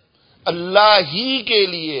اللہ ہی کے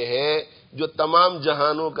لیے ہے جو تمام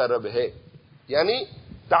جہانوں کا رب ہے. یعنی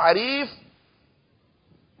تعریف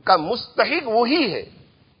کا مستحق وہی ہے،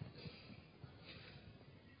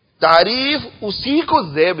 تعریف اسی کو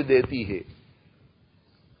زیب دیتی ہے،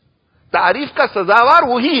 تعریف کا سزاوار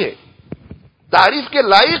وہی ہے، تعریف کے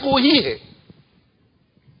لائق وہی ہے،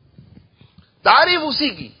 تعریف اسی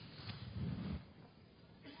کی.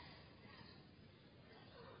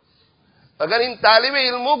 اگر ان طالب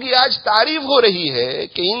علموں کی آج تعریف ہو رہی ہے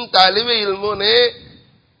کہ ان طالب علموں نے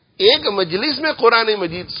ایک مجلس میں قرآن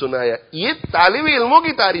مجید سنایا، یہ طالب علموں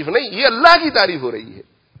کی تعریف نہیں، یہ اللہ کی تعریف ہو رہی ہے.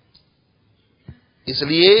 اس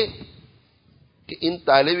لیے کہ ان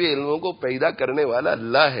طالب علموں کو پیدا کرنے والا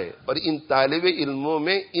اللہ ہے، اور ان طالب علموں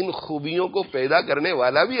میں ان خوبیوں کو پیدا کرنے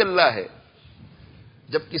والا بھی اللہ ہے.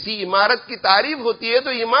 جب کسی عمارت کی تعریف ہوتی ہے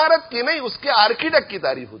تو عمارت کی نہیں، اس کے آرکیٹیکٹ کی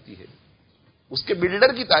تعریف ہوتی ہے، اس کے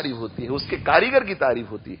بلڈر کی تعریف ہوتی ہے، اس کے کاریگر کی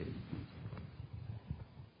تعریف ہوتی ہے.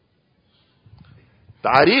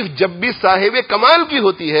 تعریف جب بھی صاحب کمال کی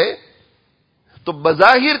ہوتی ہے تو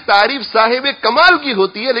بظاہر تعریف صاحب کمال کی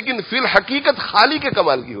ہوتی ہے، لیکن فی الحقیقت خالق کے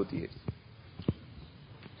کمال کی ہوتی ہے.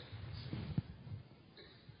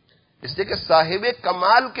 اس لیے کہ صاحب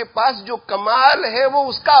کمال کے پاس جو کمال ہے وہ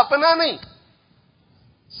اس کا اپنا نہیں،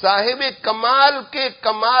 صاحب کمال کے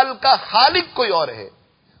کمال کا خالق کوئی اور ہے.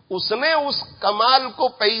 اس نے اس کمال کو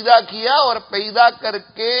پیدا کیا، اور پیدا کر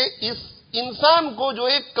کے اس انسان کو جو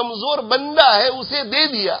ایک کمزور بندہ ہے اسے دے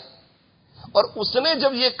دیا. اور اس نے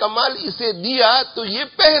جب یہ کمال اسے دیا تو یہ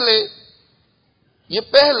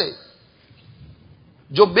پہلے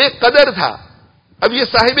جو بے قدر تھا اب یہ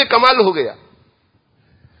صاحب کمال ہو گیا.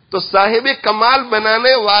 تو صاحب کمال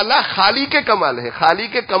بنانے والا خالق کمال ہے.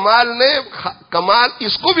 خالق کمال نے کمال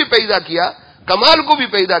اس کو بھی پیدا کیا، کمال کو بھی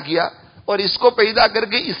پیدا کیا، اور اس کو پیدا کر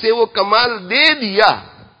کے اسے وہ کمال دے دیا،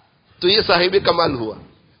 تو یہ صاحب کمال ہوا.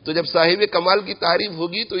 تو جب صاحب کمال کی تعریف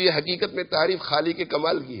ہوگی تو یہ حقیقت میں تعریف خالق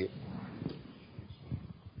کمال کی ہے.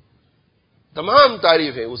 تمام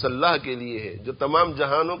تعریفیں اس اللہ کے لیے ہے جو تمام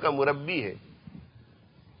جہانوں کا مربی ہے.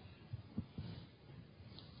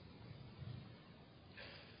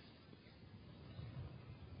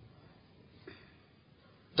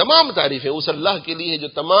 تمام تعریفیں اس اللہ کے لیے ہے جو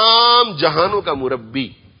تمام جہانوں کا مربی،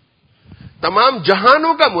 تمام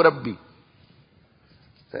جہانوں کا مربی،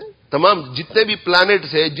 تمام جتنے بھی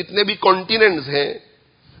پلانٹس ہیں، جتنے بھی کانٹیننٹس ہیں،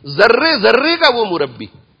 ذرے ذرے کا وہ مربی.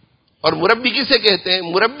 اور مربی کسے کہتے ہیں؟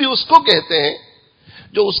 مربی اس کو کہتے ہیں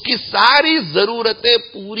جو اس کی ساری ضرورتیں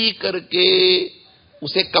پوری کر کے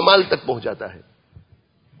اسے کمال تک پہنچاتا ہے.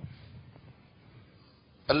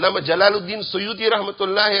 علامہ جلال الدین سیوطی رحمۃ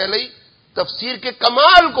اللہ علیہ تفسیر کے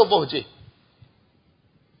کمال کو پہنچے.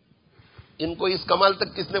 ان کو اس کمال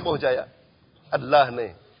تک کس نے پہنچایا؟ اللہ نے.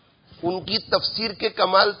 ان کی تفسیر کے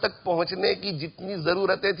کمال تک پہنچنے کی جتنی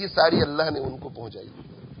ضرورتیں تھی ساری اللہ نے ان کو پہنچائی.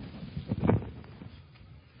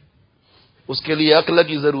 اس کے لیے عقل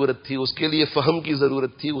کی ضرورت تھی، اس کے لیے فہم کی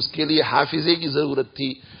ضرورت تھی، اس کے لیے حافظے کی ضرورت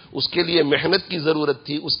تھی، اس کے لیے محنت کی ضرورت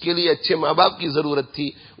تھی، اس کے لیے اچھے ماں باپ کی ضرورت تھی،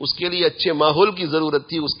 اس کے لیے اچھے ماحول کی ضرورت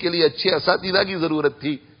تھی، اس کے لیے اچھے اساتذہ کی ضرورت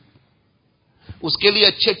تھی، اس کے لیے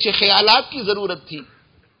اچھے اچھے خیالات کی ضرورت تھی.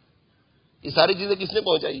 یہ ساری چیزیں کس نے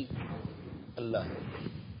پہنچائی؟ اللہ نے.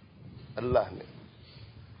 اللہ نے.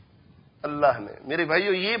 اللہ نے. میرے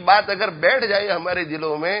بھائیو، یہ بات اگر بیٹھ جائے ہمارے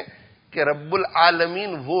دلوں میں کہ رب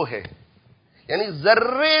العالمین وہ ہے، یعنی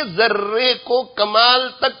ذرے ذرے کو کمال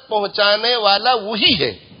تک پہنچانے والا وہی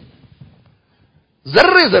ہے.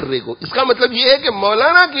 ذرے ذرے کو، اس کا مطلب یہ ہے کہ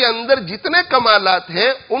مولانا کے اندر جتنے کمالات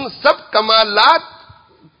ہیں ان سب کمالات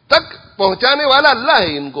تک پہنچانے والا اللہ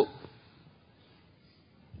ہے ان کو.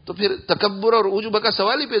 تو پھر تکبر اور عجب کا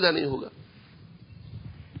سوال ہی پیدا نہیں ہوگا.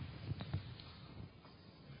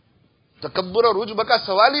 تکبر اور عجب کا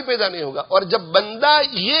سوال ہی پیدا نہیں ہوگا. اور جب بندہ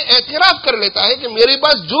یہ اعتراف کر لیتا ہے کہ میرے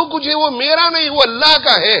پاس جو کچھ ہے وہ میرا نہیں، وہ اللہ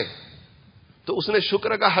کا ہے، تو اس نے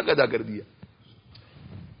شکر کا حق ادا کر دیا.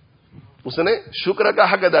 اس نے شکر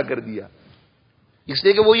کا حق ادا کر دیا، اس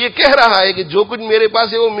لیے کہ وہ یہ کہہ رہا ہے کہ جو کچھ میرے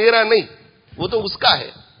پاس ہے وہ میرا نہیں، وہ تو اس کا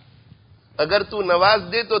ہے. اگر تو نواز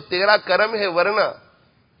دے تو تیرا کرم ہے، ورنہ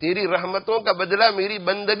تیری رحمتوں کا بدلہ میری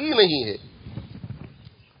بندگی نہیں ہے.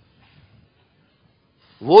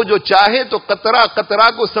 وہ جو چاہے تو قطرہ قطرہ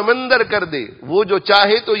کو سمندر کر دے، وہ جو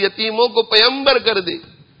چاہے تو یتیموں کو پیمبر کر دے.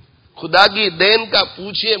 خدا کی دین کا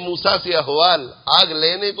پوچھے موسیٰ سے احوال، آگ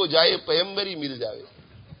لینے کو جائے پیمبر ہی مل جائے.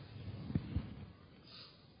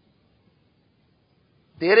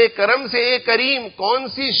 تیرے کرم سے اے کریم کون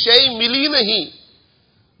سی شے ملی نہیں،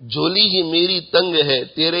 جھولی ہی میری تنگ ہے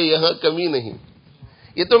تیرے یہاں کمی نہیں.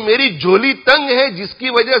 یہ تو میری جھولی تنگ ہے جس کی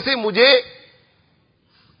وجہ سے مجھے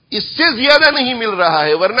اس سے زیادہ نہیں مل رہا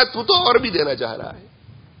ہے، ورنہ تو اور بھی دینا چاہ رہا ہے.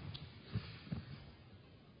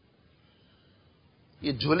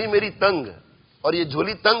 یہ جھولی میری تنگ، اور یہ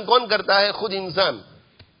جھولی تنگ کون کرتا ہے؟ خود انسان.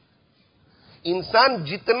 انسان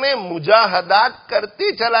جتنے مجاہدات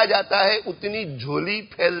کرتے چلا جاتا ہے اتنی جھولی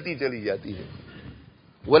پھیلتی چلی جاتی ہے.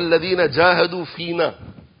 والذین جاہدوا فینا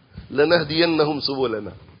لنہدینہم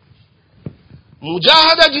سبلنا.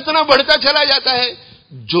 مجاہدہ جتنا بڑھتا چلا جاتا ہے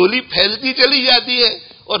جھولی پھیلتی چلی جاتی ہے،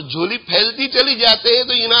 اور جھولی پھیلتی چلی جاتے ہیں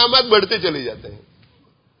تو انعامات بڑھتے چلے جاتے ہیں.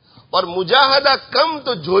 اور مجاہدہ کم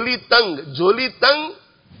تو جھولی تنگ. جھولی تنگ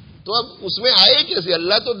تو اب اس میں آئے کیسے؟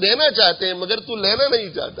 اللہ تو دینا چاہتے ہیں مگر تو لینا نہیں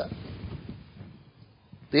چاہتا.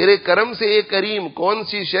 تیرے کرم سے اے کریم کون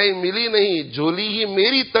سی شے ملی نہیں، جھولی ہی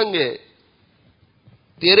میری تنگ ہے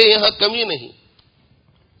تیرے یہاں کمی نہیں.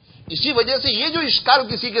 اسی وجہ سے یہ جو اشکال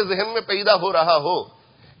کسی کے ذہن میں پیدا ہو رہا ہو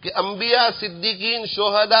کہ انبیاء، صدیقین،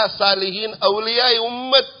 شہداء، صالحین، اولیاء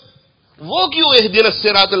امت وہ کیوں اہدنا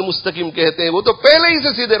الصراط المستقیم کہتے ہیں؟ وہ تو پہلے ہی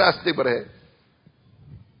سے سیدھے راستے پر ہے.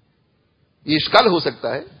 یہ اشکال ہو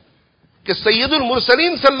سکتا ہے کہ سید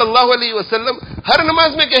المرسلین صلی اللہ علیہ وسلم ہر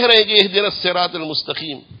نماز میں کہہ رہے ہیں کہ اہدنا الصراط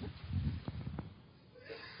المستقیم.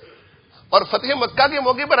 اور فتح مکہ کے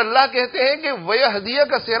موقع پر اللہ کہتے ہیں کہ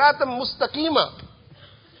وَيَهْدِيَكَ صِرَاطًا مُسْتَقِيمًا،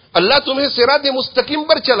 اللہ تمہیں صراط مستقیم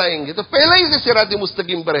پر چلائیں گے. تو پہلے ہی سے صراط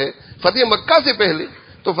مستقیم پر ہے، فتح مکہ سے پہلے.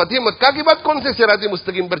 تو فتح مکہ کے بعد کون سے صراط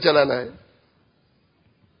مستقیم پر چلانا ہے؟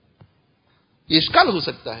 یہ اشکال ہو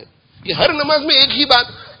سکتا ہے کہ ہر نماز میں ایک ہی بات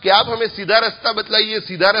کہ آپ ہمیں سیدھا راستہ بتلائیے،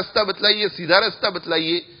 سیدھا راستہ بتلائیے، سیدھا راستہ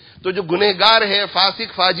بتلائیے. تو جو گنہگار ہے،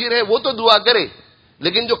 فاسق فاجر ہے، وہ تو دعا کرے،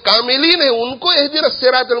 لیکن جو کاملین ہیں ان کو اہدنا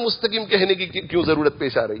الصراط المستقیم کہنے کی کیوں ضرورت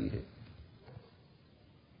پیش آ رہی ہے؟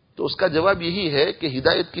 تو اس کا جواب یہی ہے کہ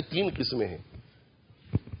ہدایت کی 3 قسمیں ہیں،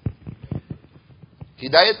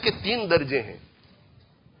 ہدایت کے 3 درجے ہیں۔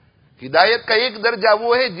 ہدایت کا ایک درجہ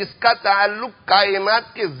وہ ہے جس کا تعلق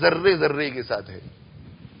کائنات کے ذرے ذرے کے ساتھ ہے۔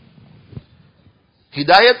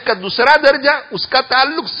 ہدایت کا دوسرا درجہ اس کا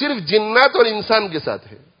تعلق صرف جنات اور انسان کے ساتھ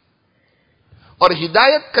ہے، اور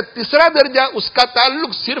ہدایت کا تیسرا درجہ اس کا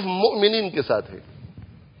تعلق صرف مؤمنین کے ساتھ ہے۔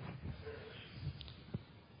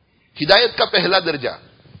 ہدایت کا پہلا درجہ،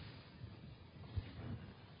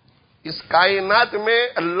 اس کائنات میں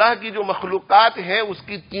اللہ کی جو مخلوقات ہیں اس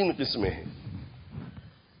کی 3 قسمیں ہیں۔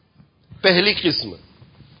 پہلی قسم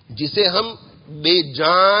جسے ہم بے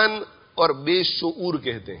جان اور بے شعور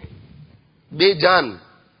کہتے ہیں، بے جان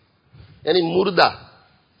یعنی مردہ،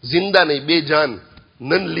 زندہ نہیں، بے جان،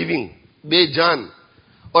 نن لیونگ، بے جان،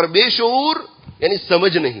 اور بے شعور یعنی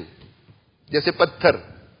سمجھ نہیں، جیسے پتھر،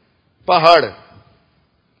 پہاڑ،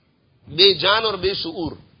 بے جان اور بے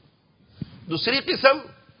شعور۔ دوسری قسم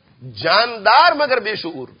جاندار مگر بے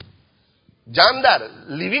شعور، جاندار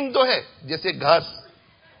لیونگ تو ہے، جیسے گھاس،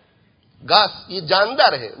 گھاس یہ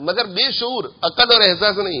جاندار ہے مگر بے شعور، عقل اور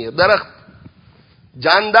احساس نہیں ہے، درخت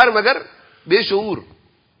جاندار مگر بے شعور۔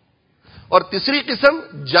 اور تیسری قسم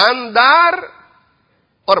جاندار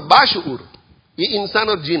اور باشعور، یہ انسان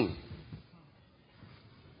اور جن،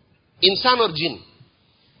 انسان اور جن۔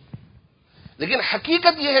 لیکن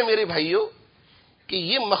حقیقت یہ ہے میرے بھائیوں کہ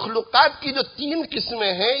یہ مخلوقات کی جو 3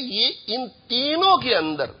 قسمیں ہیں، یہ ان تینوں کے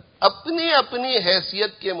اندر اپنی اپنی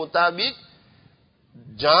حیثیت کے مطابق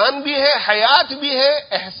جان بھی ہے، حیات بھی ہے،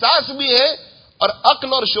 احساس بھی ہے، اور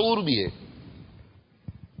عقل اور شعور بھی ہے۔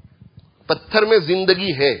 پتھر میں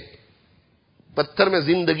زندگی ہے، پتھر میں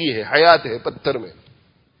زندگی ہے، حیات ہے پتھر میں،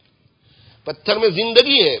 پتھر میں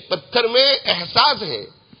زندگی ہے، پتھر میں احساس ہے،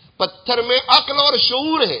 پتھر میں عقل اور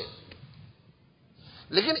شعور ہے۔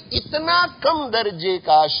 لیکن اتنا کم درجے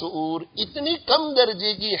کا شعور، اتنی کم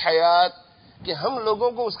درجے کی حیات کہ ہم لوگوں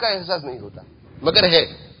کو اس کا احساس نہیں ہوتا، مگر ہے۔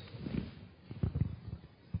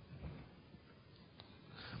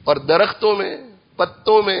 اور درختوں میں،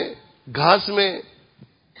 پتوں میں، گھاس میں،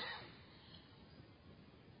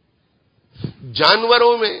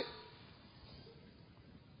 جانوروں میں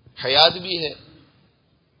حیات بھی ہے،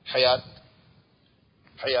 حیات،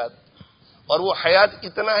 حیات، اور وہ حیات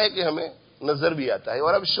اتنا ہے کہ ہمیں نظر بھی آتا ہے،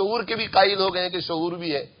 اور اب شعور کے بھی قائل ہو گئے ہیں کہ شعور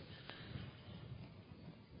بھی ہے،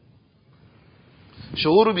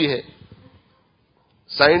 شعور بھی ہے۔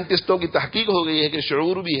 سائنٹسٹوں کی تحقیق ہو گئی ہے کہ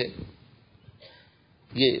شعور بھی ہے۔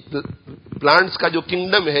 یہ پلانٹس کا جو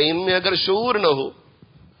کنگڈم ہے، ان میں اگر شعور نہ ہو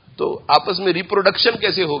تو آپس میں ریپروڈکشن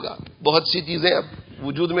کیسے ہوگا؟ بہت سی چیزیں اب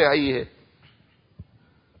وجود میں آئی ہے،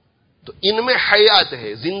 تو ان میں حیات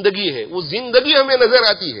ہے، زندگی ہے، وہ زندگی ہمیں نظر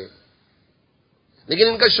آتی ہے لیکن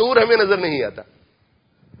ان کا شعور ہمیں نظر نہیں آتا۔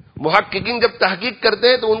 محققین جب تحقیق کرتے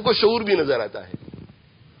ہیں تو ان کو شعور بھی نظر آتا ہے۔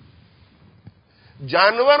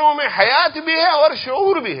 جانوروں میں حیات بھی ہے اور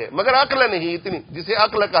شعور بھی ہے، مگر عقل نہیں اتنی جسے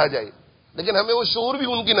عقل کہا جائے، لیکن ہمیں وہ شعور بھی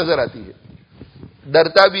ان کی نظر آتی ہے۔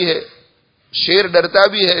 ڈرتا بھی ہے، شیر ڈرتا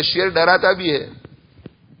بھی ہے، شیر ڈراتا بھی ہے۔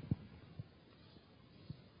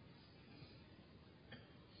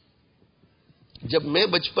 جب میں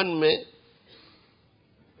بچپن میں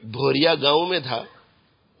بھوریا گاؤں میں تھا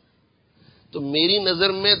تو میری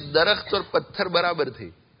نظر میں درخت اور پتھر برابر تھے،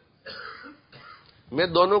 میں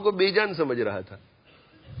دونوں کو بے جان سمجھ رہا تھا،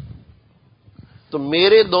 تو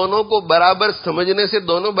میرے دونوں کو برابر سمجھنے سے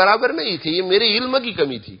دونوں برابر نہیں تھے، یہ میرے علم کی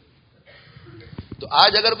کمی تھی۔ تو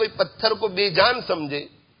آج اگر کوئی پتھر کو بے جان سمجھے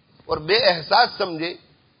اور بے احساس سمجھے،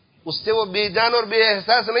 اس سے وہ بے جان اور بے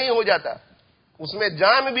احساس نہیں ہو جاتا، اس میں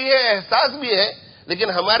جان بھی ہے، احساس بھی ہے، لیکن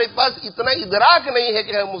ہمارے پاس اتنا ادراک نہیں ہے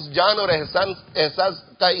کہ ہم اس جان اور احساس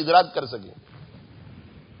کا ادراک کر سکیں۔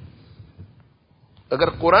 اگر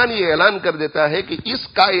قرآن یہ اعلان کر دیتا ہے کہ اس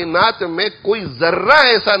کائنات میں کوئی ذرہ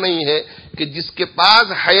ایسا نہیں ہے کہ جس کے پاس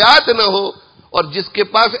حیات نہ ہو اور جس کے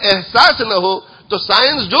پاس احساس نہ ہو، تو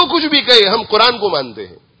سائنس جو کچھ بھی کہے ہم قرآن کو مانتے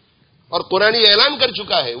ہیں، اور قرآن یہ اعلان کر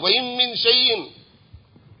چکا ہے وَإِن مِّن شَيْءٍ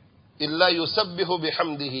إِلَّا يُسَبِّحُ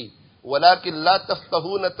بِحَمْدِهِ وَلَٰكِن لَّا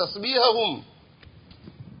تَفْقَهُونَ تَسْبِيحَهُمْ۔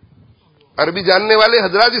 عربی جاننے والے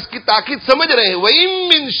حضرات اس کی تاکید سمجھ رہے ہیں۔ وَإِن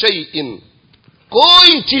مِّن شَيْءٍ،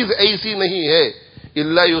 کوئی چیز ایسی نہیں ہے،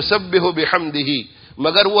 إِلَّا يُسَبِّحُ بِحَمْدِهِ،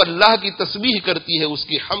 مگر وہ اللہ کی تسبیح کرتی ہے اس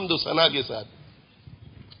کی حمد و ثنا کے ساتھ۔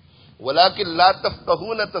 وَلَٰكِن لَّا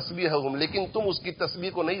تَفْقَهُونَ تَسْبِيحَهُمْ، لیکن تم اس کی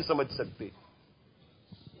تسبیح کو نہیں سمجھ سکتے۔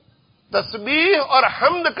 تسبیح اور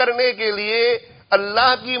حمد کرنے کے لیے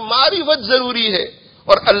اللہ کی معرفت ضروری ہے،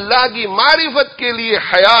 اور اللہ کی معرفت کے لیے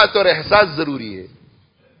حیات اور احساس ضروری ہے۔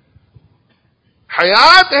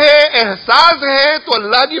 حیات ہے، احساس ہے تو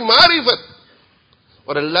اللہ کی معرفت،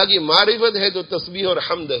 اور اللہ کی معرفت ہے تو تسبیح اور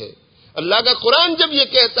حمد ہے. اللہ کا قرآن جب یہ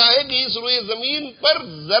کہتا ہے کہ اس روئے زمین پر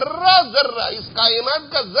ذرہ ذرہ، اس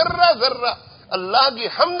کائنات کا ذرہ ذرہ اللہ کی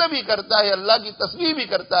حمد بھی کرتا ہے، اللہ کی تسبیح بھی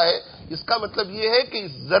کرتا ہے، اس کا مطلب یہ ہے کہ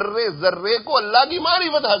اس ذرے ذرے کو اللہ کی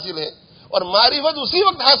معرفت حاصل ہے. اور معرفت اسی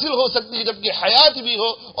وقت حاصل ہو سکتی ہے جبکہ حیات بھی ہو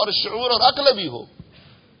اور شعور اور عقل بھی ہو.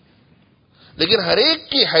 لیکن ہر ایک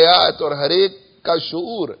کی حیات اور ہر ایک کا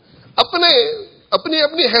شعور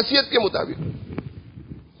اپنی حیثیت کے مطابق.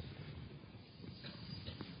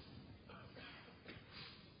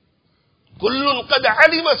 کل قد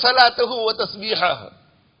علم صلاتہ و تسبیحہ.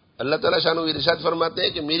 اللہ تعالیٰ شان و ارشاد فرماتے ہیں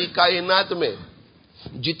کہ میری کائنات میں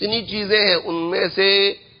جتنی چیزیں ہیں ان میں سے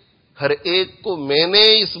ہر ایک کو میں نے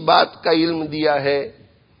اس بات کا علم دیا ہے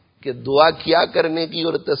کہ دعا کیا کرنے کی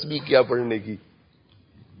اور تسبیح کیا پڑھنے کی.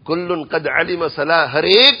 کل قد علم صلاۃ، ہر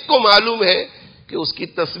ایک کو معلوم ہے کہ اس کی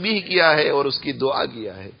تسبیح کیا ہے اور اس کی دعا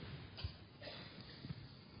کیا ہے.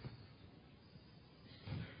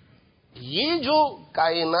 یہ جو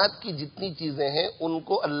کائنات کی جتنی چیزیں ہیں ان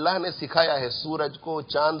کو اللہ نے سکھایا ہے، سورج کو،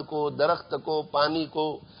 چاند کو، درخت کو، پانی کو،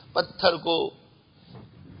 پتھر کو،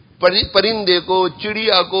 پرندے کو،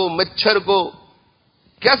 چڑیا کو، مچھر کو.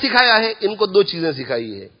 کیا سکھایا ہے؟ ان کو دو چیزیں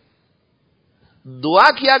سکھائی ہے، دعا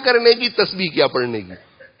کیا کرنے کی، تسبیح کیا پڑھنے کی.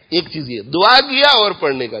 ایک چیز یہ دعا کیا اور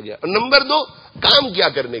پڑھنے کا کیا. اور نمبر دو کام کیا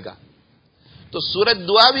کرنے کا. تو سورج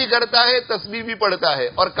دعا بھی کرتا ہے، تسبیح بھی پڑھتا ہے،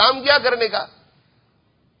 اور کام کیا کرنے کا؟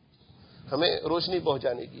 ہمیں روشنی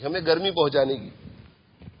پہنچانے کی، ہمیں گرمی پہنچانے کی.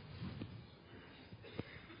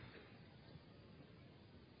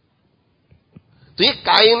 تو یہ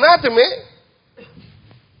کائنات میں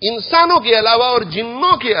انسانوں کے علاوہ اور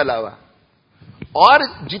جنوں کے علاوہ اور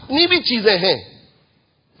جتنی بھی چیزیں ہیں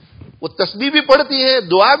وہ تسبیح بھی پڑھتی ہے،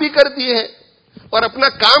 دعا بھی کرتی ہے اور اپنا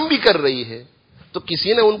کام بھی کر رہی ہے. تو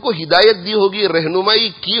کسی نے ان کو ہدایت دی ہوگی، رہنمائی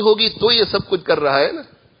کی ہوگی تو یہ سب کچھ کر رہا ہے نا.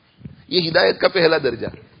 یہ ہدایت کا پہلا درجہ.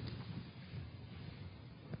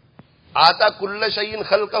 آتا کل شیء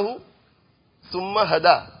خلقہ ثم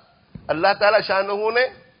ہدا. اللہ تعالی شانہ نے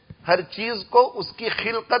ہر چیز کو اس کی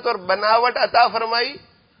خلقت اور بناوٹ عطا فرمائی،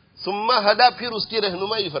 ثم ہدا، پھر اس کی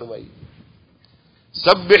رہنمائی فرمائی.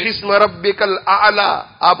 سبح اسم ربک الاعلی،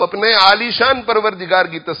 آپ اپنے عالی شان پروردگار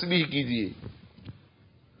کی تسبیح کیجیے.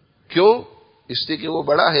 کیوں؟ اس لیے کہ وہ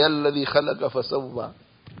بڑا ہے. الذی خلق فسوی،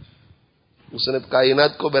 اس نے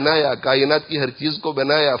کائنات کو بنایا، کائنات کی ہر چیز کو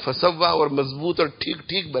بنایا، فسوی، اور مضبوط اور ٹھیک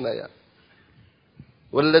ٹھیک بنایا.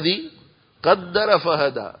 والذی قدر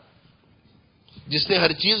فہدی، جس نے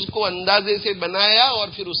ہر چیز کو اندازے سے بنایا اور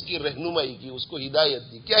پھر اس کی رہنمائی کی، اس کو ہدایت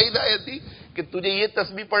دی. کیا ہدایت دی؟ کہ تجھے یہ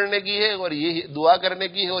تسبیح پڑھنے کی ہے اور یہ دعا کرنے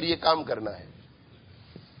کی ہے اور یہ کام کرنا ہے.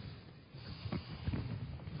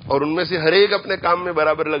 اور ان میں سے ہر ایک اپنے کام میں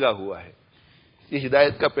برابر لگا ہوا ہے. یہ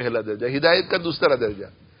ہدایت کا پہلا درجہ. ہدایت کا دوسرا درجہ،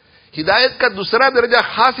 ہدایت کا دوسرا درجہ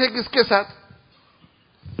خاص ہے کس کے ساتھ؟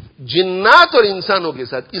 جنات اور انسانوں کے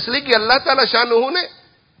ساتھ. اس لیے کہ اللہ تعالی شانہ نے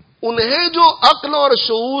انہیں جو عقل اور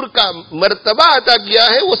شعور کا مرتبہ عطا کیا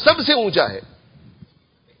ہے وہ سب سے اونچا ہے.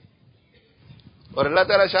 اور اللہ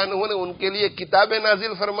تعالی شانہ نے ان کے لیے کتابیں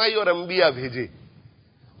نازل فرمائی اور انبیاء بھیجے.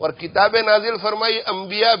 اور کتابیں نازل فرمائی،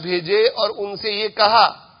 انبیاء بھیجے، اور ان سے یہ کہا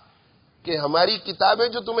کہ ہماری کتابیں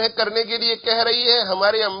جو تمہیں کرنے کے لیے کہہ رہی ہے،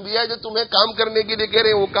 ہمارے انبیاء جو تمہیں کام کرنے کے لیے کہہ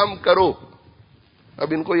رہے ہیں وہ کام کرو. اب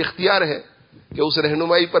ان کو اختیار ہے کہ اس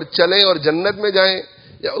رہنمائی پر چلیں اور جنت میں جائیں،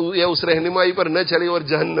 یا اس رہنمائی پر نہ چلیں اور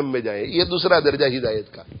جہنم میں جائیں. یہ دوسرا درجہ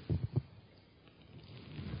ہدایت کا.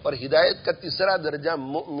 اور ہدایت کا تیسرا درجہ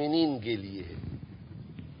مؤمنین کے لیے ہے.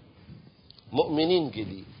 مؤمنین کے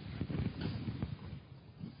لیے،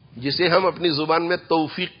 جسے ہم اپنی زبان میں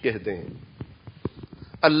توفیق کہتے ہیں.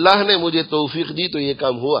 اللہ نے مجھے توفیق دی تو یہ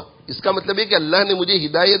کام ہوا. اس کا مطلب ہے کہ اللہ نے مجھے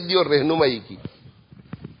ہدایت دی اور رہنمائی کی.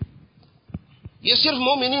 یہ صرف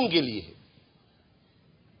مومنین کے لیے ہے.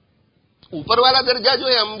 اوپر والا درجہ جو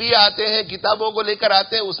ہے، انبیاء آتے ہیں، کتابوں کو لے کر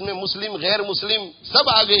آتے ہیں، اس میں مسلم، غیر مسلم سب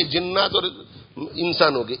آ گئے، جنات اور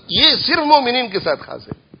انسانوں کے. یہ صرف مومنین کے ساتھ خاص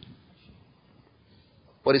ہے.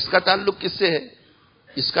 اور اس کا تعلق کس سے ہے؟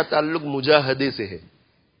 اس کا تعلق مجاہدے سے ہے.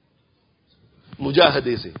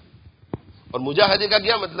 مجاہدے سے. اور مجاہدے کا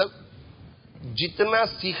کیا مطلب؟ جتنا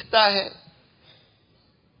سیکھتا ہے،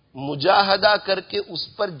 مجاہدہ کر کے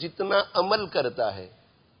اس پر جتنا عمل کرتا ہے،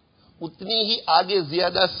 اتنی ہی آگے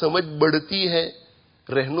زیادہ سمجھ بڑھتی ہے،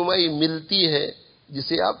 رہنمائی ملتی ہے،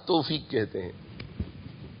 جسے آپ توفیق کہتے ہیں.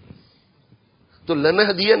 تو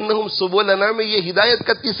لنہدینہم سبلنا میں یہ ہدایت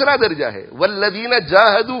کا تیسرا درجہ ہے. والذین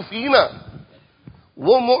جاہدوا فینا،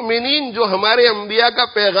 وہ مؤمنین جو ہمارے انبیاء کا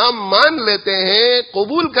پیغام مان لیتے ہیں،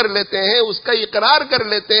 قبول کر لیتے ہیں، اس کا اقرار کر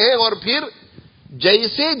لیتے ہیں، اور پھر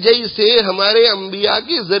جیسے جیسے ہمارے انبیاء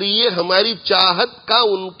کے ذریعے ہماری چاہت کا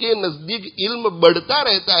ان کے نزدیک علم بڑھتا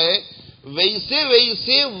رہتا ہے، ویسے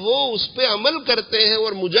ویسے وہ اس پہ عمل کرتے ہیں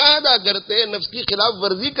اور مجاہدہ کرتے ہیں، نفس کی خلاف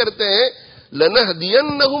ورزی کرتے ہیں.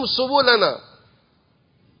 لَنَهْدِيَنَّهُمْ سُبُلَنَا،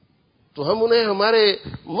 تو ہم انہیں ہمارے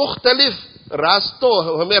مختلف راستوں،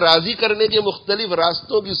 ہمیں راضی کرنے کے مختلف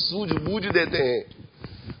راستوں کی سوجھ بوجھ دیتے ہیں،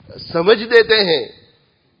 سمجھ دیتے ہیں.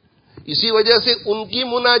 اسی وجہ سے ان کی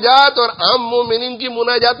مناجات اور عام مومنین کی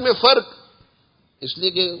مناجات میں فرق، اس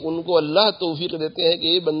لیے کہ ان کو اللہ توفیق دیتے ہیں کہ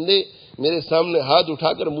یہ بندے میرے سامنے ہاتھ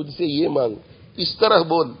اٹھا کر مجھ سے یہ مانگ، اس طرح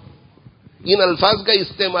بول، ان الفاظ کا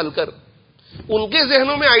استعمال کر. ان کے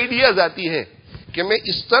ذہنوں میں آئیڈیاز آتی ہے کہ میں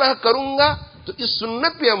اس طرح کروں گا تو اس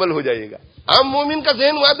سنت پہ عمل ہو جائے گا. عام مومن کا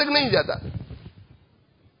ذہن وہاں تک نہیں جاتا.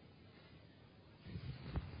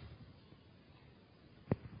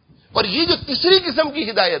 اور یہ جو تیسری قسم کی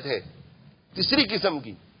ہدایت ہے، تیسری قسم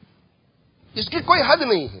کی، اس کی کوئی حد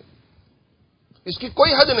نہیں ہے، اس کی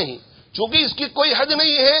کوئی حد نہیں. چونکہ اس کی کوئی حد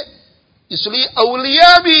نہیں ہے، اس لیے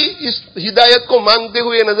اولیاء بھی اس ہدایت کو مانگتے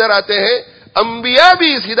ہوئے نظر آتے ہیں، انبیاء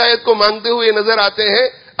بھی اس ہدایت کو مانگتے ہوئے نظر آتے ہیں.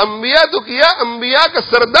 انبیاء تو کیا، انبیاء کا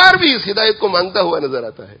سردار بھی اس ہدایت کو مانگتا ہوا نظر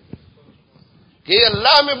آتا ہے کہ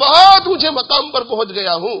اللہ میں بہت اونچے مقام پر پہنچ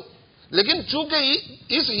گیا ہوں، لیکن چونکہ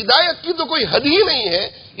اس ہدایت کی تو کوئی حد ہی نہیں ہے،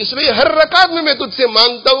 اس لیے ہر رکعت میں تجھ سے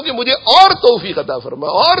مانگتا ہوں کہ مجھے اور توفیق عطا فرما،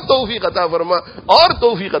 اور توفیق عطا فرما، اور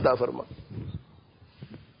توفیق عطا فرما.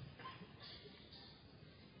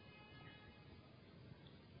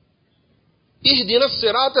 اہدنا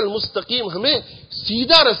الصراط المستقیم، ہمیں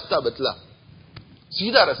سیدھا رستہ بتلا،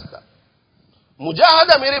 سیدھا رستہ.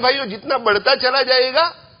 مجاہدہ میرے بھائیو جتنا بڑھتا چلا جائے گا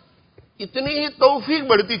اتنی ہی توفیق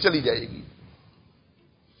بڑھتی چلی جائے گی.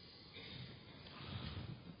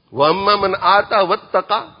 وَأَمَّا مَنْ آتَى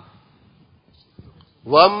وَاتَّقَى،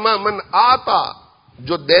 وَأَمَّا مَنْ آتَى،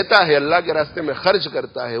 جو دیتا ہے، اللہ کے راستے میں خرچ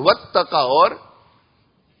کرتا ہے، وَاتَّقَى،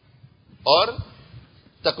 اور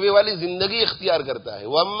تقوی والی زندگی اختیار کرتا ہے.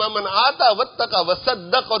 وَأَمَّا مَنْ آتَى وَاتَّقَى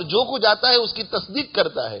وَصَدَّقَ، اور جو کچھ آتا ہے اس کی تصدیق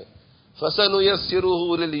کرتا ہے،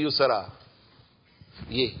 فَسَنُيَسِّرُهُ لِلْيُسْرَىٰ،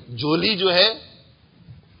 یہ جھولی جو ہے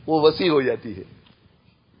وہ وسیع ہو جاتی ہے.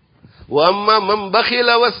 وَأَمَّا مَنْ بَخِلَ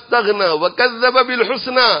وَاسْتَغْنَىٰ وَكَذَّبَ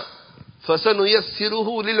بِالْحُسْنَىٰ فَسَنُيَسِّرُهُ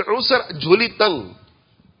لِلْعُسْرَىٰ، جھولی تنگ.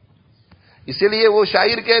 اسی لیے وہ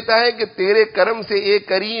شاعر کہتا ہے کہ تیرے کرم سے اے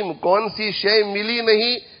کریم کون سی شے ملی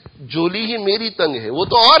نہیں، جھولی ہی میری تنگ ہے. وہ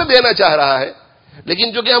تو اور دینا چاہ رہا ہے،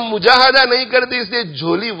 لیکن جو کہ ہم مجاہدہ نہیں کرتے اس لیے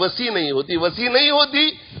جھولی وسیع نہیں ہوتی. وسیع نہیں ہوتی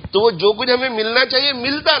تو وہ جو کچھ ہمیں ملنا چاہیے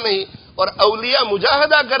ملتا نہیں. اور اولیاء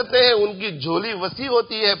مجاہدہ کرتے ہیں، ان کی جھولی وسیع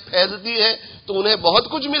ہوتی ہے، پھیلتی ہے، تو انہیں بہت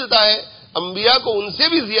کچھ ملتا ہے، انبیاء کو ان سے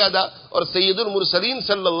بھی زیادہ. اور سید المرسلین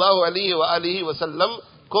صلی اللہ علیہ وآلہ وسلم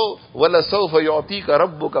کو وَلَسَوْفَ يُعْطِيكَ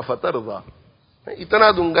رَبُّكَ فَتَرْضَىٰ،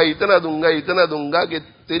 اتنا دوں گا، اتنا دوں گا، اتنا دوں گا کہ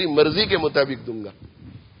تیری مرضی کے مطابق دوں گا.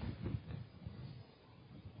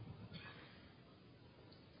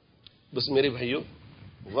 بس میرے بھائیوں،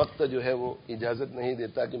 وقت جو ہے وہ اجازت نہیں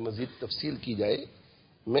دیتا کہ مزید تفصیل کی جائے.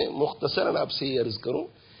 میں مختصراً آپ سے یہ عرض کروں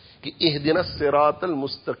کہ اہدنا الصراط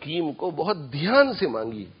المستقیم کو بہت دھیان سے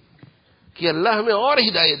مانگیے کہ اللہ ہمیں اور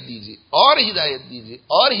ہدایت دیجیے، اور ہدایت دیجیے،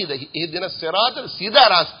 اور اہدنا الصراط، سیدھا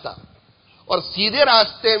راستہ. اور سیدھے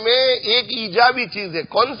راستے میں ایک ایجابی چیز ہے.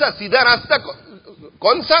 کون سا سیدھا راستہ؟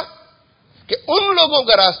 کون سا؟ کہ ان لوگوں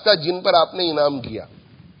کا راستہ جن پر آپ نے انعام کیا،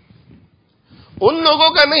 ان لوگوں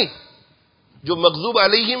کا نہیں جو مغضوب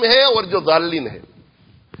علیہم ہے اور جو ضالین ہے.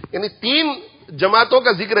 یعنی تین جماعتوں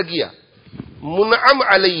کا ذکر کیا: منعم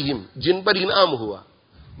علیہم جن پر انعام ہوا،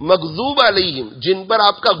 مغضوب علیہم جن پر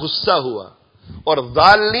آپ کا غصہ ہوا، اور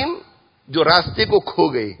ضالین جو راستے کو کھو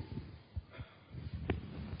گئے.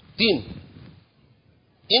 تین،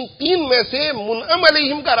 ان تین میں سے منعم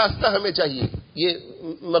علیہم کا راستہ ہمیں چاہیے، یہ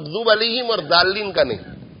مغضوب علیہم اور ضالین کا نہیں.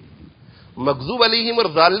 مغضوب علیہم اور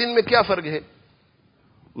ضالین میں کیا فرق ہے؟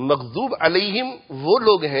 مغضوب علیہم وہ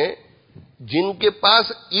لوگ ہیں جن کے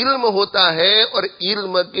پاس علم ہوتا ہے اور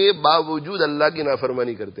علم کے باوجود اللہ کی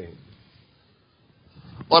نافرمانی کرتے ہیں،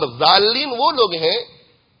 اور ضالین وہ لوگ ہیں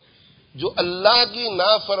جو اللہ کی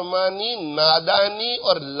نافرمانی نادانی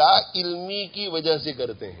اور لا علمی کی وجہ سے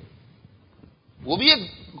کرتے ہیں. وہ بھی ایک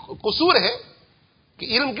قصور ہے کہ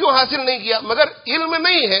علم کیوں حاصل نہیں کیا، مگر علم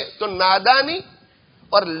نہیں ہے تو نادانی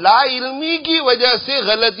اور لا علمی کی وجہ سے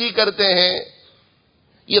غلطی کرتے ہیں،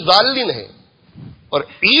 یہ ضالین ہے. اور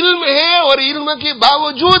علم ہے اور علم کے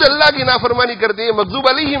باوجود اللہ کی نافرمانی کرتے ہیں، مغضوب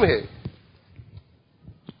علیہم ہے.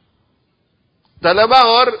 طلبہ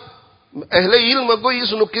اور اہل علم کو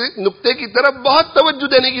اس نقطے کی طرف بہت توجہ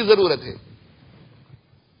دینے کی ضرورت ہے.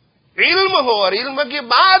 علم ہو اور علم کے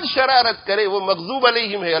بعد شرارت کرے وہ مغضوب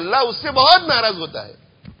علیہم ہے، اللہ اس سے بہت ناراض ہوتا ہے.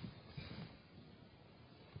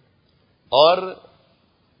 اور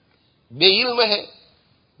بے علم ہے،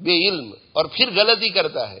 بے علم اور پھر غلطی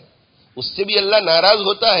کرتا ہے، اس سے بھی اللہ ناراض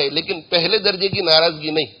ہوتا ہے، لیکن پہلے درجے کی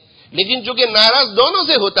ناراضگی نہیں. لیکن چونکہ ناراض دونوں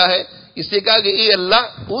سے ہوتا ہے، اس سے کہا کہ اے اللہ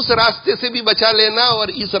اس راستے سے بھی بچا لینا اور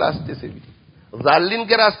اس راستے سے بھی، ضالین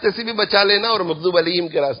کے راستے سے بھی بچا لینا اور مغضوب علیہم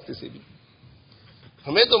کے راستے سے بھی.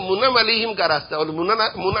 ہمیں تو منعم علیہم کا راستہ، اور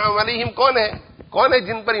منعم علیہم کون ہے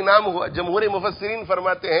جن پر انعام ہوا؟ جمہور مفسرین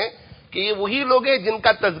فرماتے ہیں کہ یہ وہی لوگ ہیں جن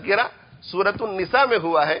کا تذکرہ سورۃ النساء میں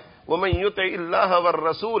ہوا ہے. وَمَن يُطِعِ اللَّهَ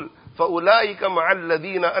وَالرَّسُولَ فَأُولَٰئِكَ مَعَ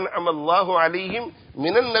الَّذِينَ أَنْعَمَ اللَّهُ عَلَيْهِمْ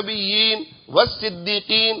مِنَ النَّبِيِّينَ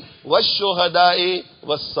وَالصِّدِّيقِينَ وَالشُّهَدَاءِ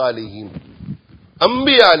وَالصَّالِحِينَ،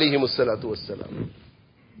 انبیاء علیہم الصلوۃ والسلام.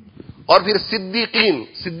 اور پھر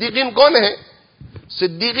صدیقین کون ہیں؟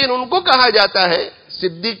 صدیقین ان کو کہا جاتا ہے،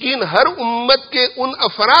 صدیقین ہر امت کے ان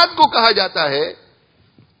افراد کو کہا جاتا ہے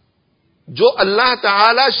جو اللہ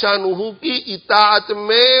تعالی شانہ کی اطاعت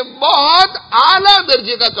میں بہت اعلیٰ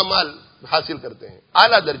درجے کا کمال حاصل کرتے ہیں،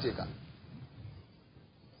 اعلیٰ درجے کا.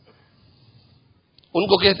 ان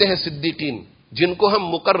کو کہتے ہیں صدیقین، جن کو ہم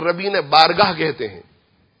مقربین بارگاہ کہتے ہیں.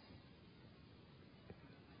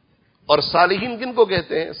 اور صالحین کن کو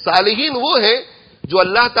کہتے ہیں؟ صالحین وہ ہیں جو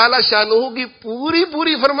اللہ تعالی شانہ کی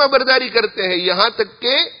پوری فرما برداری کرتے ہیں، یہاں تک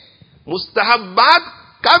کہ مستحبات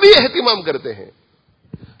کا بھی اہتمام کرتے ہیں.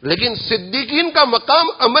 لیکن صدیقین کا مقام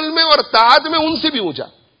عمل میں اور طاعت میں ان سے بھی اونچا.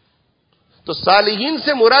 تو صالحین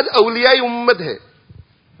سے مراد اولیاء امت ہے،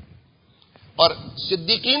 اور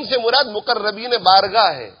صدیقین سے مراد مقربین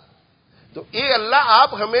بارگاہ ہے. تو اے اللہ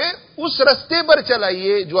آپ ہمیں اس راستے پر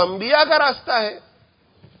چلائیے جو انبیاء کا راستہ ہے،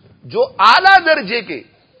 جو اعلیٰ درجے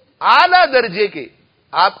کے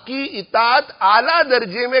آپ کی اطاعت اعلیٰ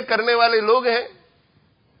درجے میں کرنے والے لوگ ہیں،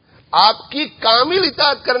 آپ کی کامل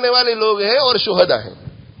اطاعت کرنے والے لوگ ہیں اور شہداء ہیں.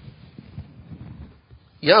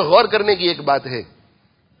 یہاں غور کرنے کی ایک بات ہے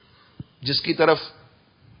جس کی طرف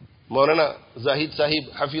مولانا زاہد صاحب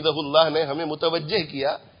حفظہ اللہ نے ہمیں متوجہ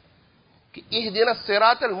کیا کہ اہدنا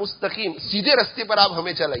الصراط المستقیم، سیدھے راستے پر آپ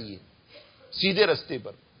ہمیں چلائیے. سیدھے راستے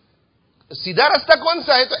پر، سیدھا راستہ کون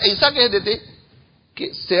سا ہے؟ تو ایسا کہہ دیتے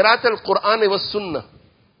کہ صراط القرآن والسنہ،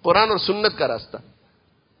 قرآن اور سنت کا راستہ.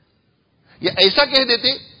 یا ایسا کہہ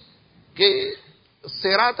دیتے کہ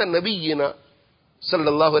صراط نبینا صلی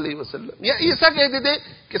اللہ علیہ وسلم، یا ایسا کہہ دیتے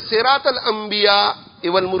کہ صراط الانبیاء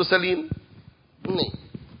والمرسلین. نہیں،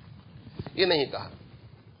 یہ نہیں کہا.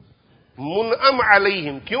 منعم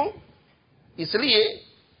علیہم. کیوں؟ اس لیے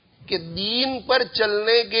کہ دین پر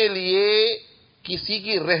چلنے کے لیے کسی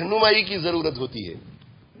کی رہنمائی کی ضرورت ہوتی ہے.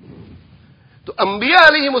 تو انبیاء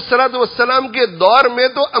علیہم الصلوۃ والسلام کے دور میں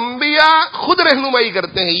تو انبیاء خود رہنمائی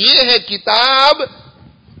کرتے ہیں. یہ ہے کتاب،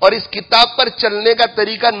 اور اس کتاب پر چلنے کا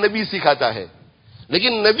طریقہ نبی سکھاتا ہے.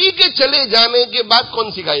 لیکن نبی کے چلے جانے کے بعد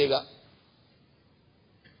کون سکھائے گا؟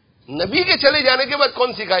 نبی کے چلے جانے کے بعد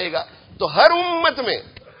کون سکھائے گا؟ تو ہر امت میں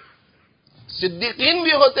صدیقین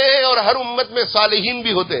بھی ہوتے ہیں اور ہر امت میں صالحین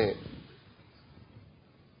بھی ہوتے ہیں،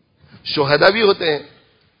 شہداء بھی ہوتے ہیں.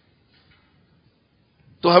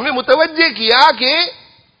 تو ہمیں متوجہ کیا کہ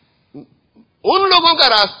ان لوگوں کا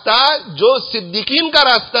راستہ جو صدیقین کا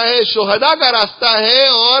راستہ ہے، شہداء کا راستہ ہے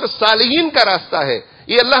اور صالحین کا راستہ ہے.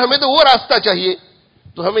 یہ اللہ ہمیں تو وہ راستہ چاہیے.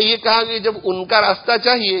 تو ہمیں یہ کہا کہ جب ان کا راستہ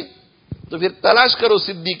چاہیے تو پھر تلاش کرو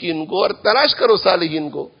صدیقین کو اور تلاش کرو صالحین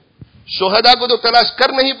کو. شہداء کو تو تلاش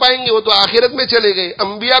کر نہیں پائیں گے، وہ تو آخرت میں چلے گئے.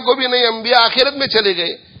 انبیاء کو بھی نہیں، انبیاء آخرت میں چلے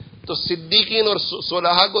گئے. تو صدیقین اور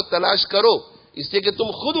صلحاء کو تلاش کرو، اس سے کہ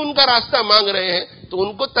تم خود ان کا راستہ مانگ رہے ہیں تو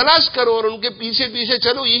ان کو تلاش کرو اور ان کے پیچھے پیچھے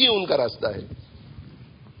چلو. یہی ان کا راستہ ہے،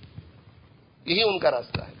 یہی ان کا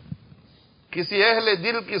راستہ ہے. کسی اہل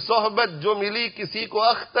دل کی صحبت جو ملی کسی کو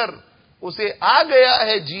اختر، اسے آ گیا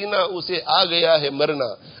ہے جینا، اسے آ گیا ہے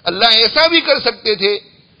مرنا. اللہ ایسا بھی کر سکتے تھے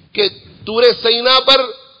کہ طور سینا پر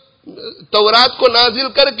تورات کو نازل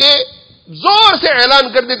کر کے زور سے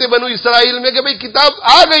اعلان کر دیتے بنو اسرائیل میں کہ بھئی کتاب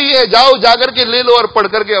آ گئی ہے، جاؤ جا کر کے لے لو اور پڑھ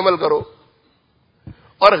کر کے عمل کرو.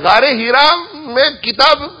 اور غار حرا میں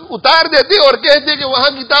کتاب اتار دیتے اور کہتے کہ وہاں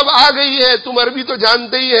کتاب آ گئی ہے، تم عربی تو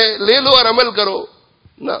جانتے ہی ہے، لے لو اور عمل کرو.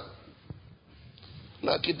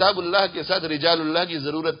 نہ کتاب اللہ کے ساتھ رجال اللہ کی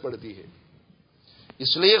ضرورت پڑتی ہے.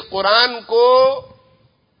 اس لیے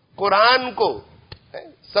قرآن کو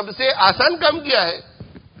سب سے آسان کام کیا ہے؟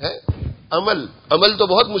 عمل تو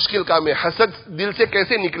بہت مشکل کام ہے. حسد دل سے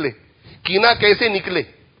کیسے نکلے، کینہ کیسے نکلے،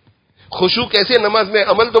 خشوع کیسے نماز میں،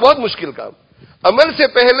 عمل تو بہت مشکل کام. عمل سے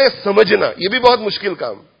پہلے سمجھنا، یہ بھی بہت مشکل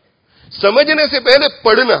کام. سمجھنے سے پہلے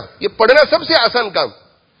پڑھنا، یہ پڑھنا سب سے آسان کام.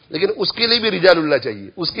 لیکن اس کے لیے بھی رجال اللہ چاہیے،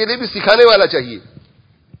 اس کے لیے بھی سکھانے والا چاہیے.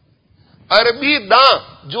 عربی داں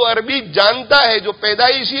جو عربی جانتا ہے، جو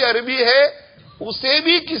پیدائشی عربی ہے، اسے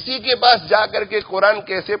بھی کسی کے پاس جا کر کے قرآن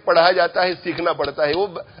کیسے پڑھا جاتا ہے سیکھنا پڑتا ہے. وہ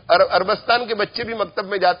عربستان کے بچے بھی مکتب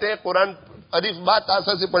میں جاتے ہیں, قرآن الف با تا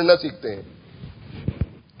سا سے پڑھنا سیکھتے ہیں.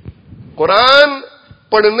 قرآن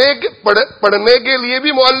پڑھنے کے لیے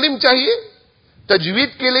بھی معلم چاہیے,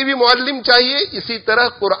 تجوید کے لیے بھی معلم چاہیے. اسی طرح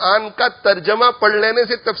قرآن کا ترجمہ پڑھ لینے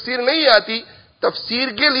سے تفسیر نہیں آتی, تفسیر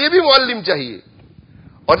کے لیے بھی معلم چاہیے.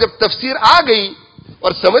 اور جب تفسیر آ گئی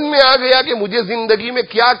اور سمجھ میں آ گیا کہ مجھے زندگی میں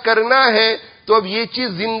کیا کرنا ہے, تو اب یہ چیز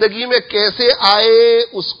زندگی میں کیسے آئے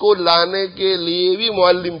اس کو لانے کے لیے بھی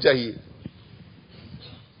معلم چاہیے.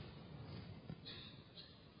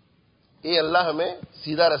 اے اللہ ہمیں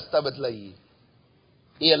سیدھا رستہ بتلائیے,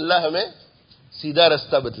 اے اللہ ہمیں سیدھا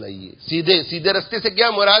رستہ بتلائیے. سیدھے رستے سے کیا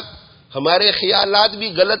مراد؟ ہمارے خیالات بھی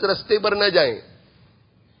غلط رستے پر نہ جائیں.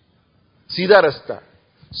 سیدھا رستہ,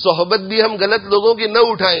 صحبت بھی ہم غلط لوگوں کی نہ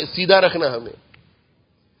اٹھائیں, سیدھا رکھنا ہمیں.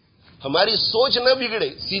 ہماری سوچ نہ بگڑے,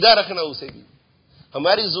 سیدھا رکھنا اسے بھی.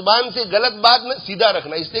 ہماری زبان سے غلط بات نہ, سیدھا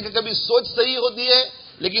رکھنا. اس لیے کہ کبھی سوچ صحیح ہوتی ہے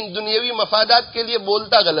لیکن دنیاوی مفادات کے لیے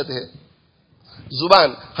بولتا غلط ہے. زبان,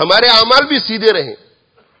 ہمارے اعمال بھی سیدھے رہیں.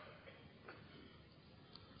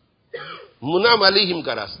 منعم علیہم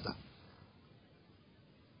کا راستہ,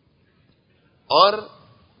 اور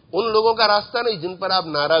ان لوگوں کا راستہ نہیں جن پر آپ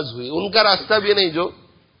ناراض ہوئے, ان کا راستہ بھی نہیں جو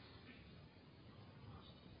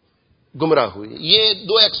گمراہ ہوئے. یہ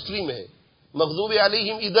دو ایکسٹریم ہے. مغضوب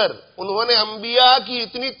علیہم ادھر انہوں نے انبیاء کی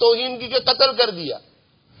اتنی توہین کی کہ قتل کر دیا,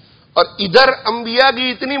 اور ادھر انبیاء کی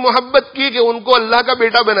اتنی محبت کی کہ ان کو اللہ کا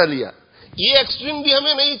بیٹا بنا لیا. یہ ایکسٹریم بھی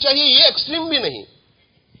ہمیں نہیں چاہیے, یہ ایکسٹریم بھی نہیں.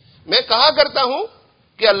 میں کہا کرتا ہوں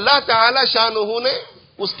کہ اللہ تعالی شانہ نے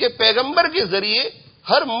اس کے پیغمبر کے ذریعے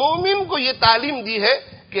ہر مومن کو یہ تعلیم دی ہے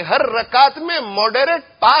کہ ہر رکعت میں ماڈریٹ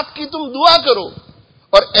پاتھ کی تم دعا کرو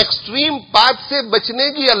اور ایکسٹریم پاتھ سے بچنے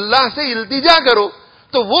کی اللہ سے التجا کرو.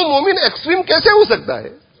 تو وہ مومن ایکسٹریم کیسے ہو سکتا ہے؟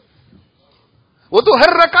 وہ تو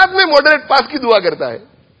ہر رکعت میں ماڈریٹ پاتھ کی دعا کرتا ہے.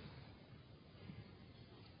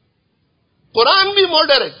 قرآن بھی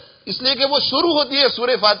ماڈریٹ, اس لیے کہ وہ شروع ہوتا ہے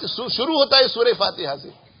سورہ فاتحہ سے.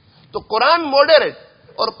 تو قرآن ماڈریٹ,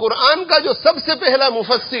 اور قرآن کا جو سب سے پہلا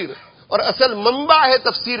مفسر اور اصل منبع ہے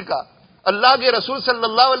تفسیر کا, اللہ کے رسول صلی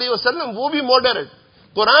اللہ علیہ وسلم, وہ بھی ماڈریٹ.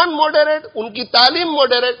 قرآن ماڈریٹ, ان کی تعلیم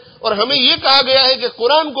ماڈریٹ, اور ہمیں یہ کہا گیا ہے کہ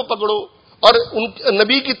قرآن کو پکڑو اور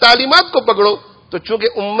نبی کی تعلیمات کو پکڑو. تو چونکہ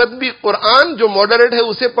امت بھی قرآن جو ماڈریٹ ہے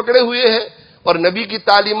اسے پکڑے ہوئے ہے, اور نبی کی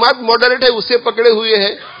تعلیمات ماڈریٹ ہے اسے پکڑے ہوئے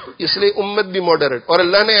ہے, اس لیے امت بھی ماڈریٹ. اور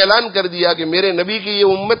اللہ نے اعلان کر دیا کہ میرے نبی کی یہ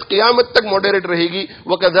امت قیامت تک ماڈریٹ رہے گی.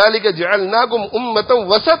 وَكَذَلِكَ جَعَلْنَاكُمْ أُمَّةً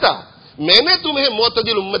وَسَطًا, میں نے تمہیں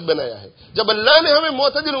معتدل امت بنایا ہے. جب اللہ نے ہمیں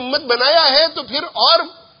معتدل امت بنایا ہے تو پھر اور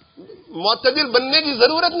معتدل بننے کی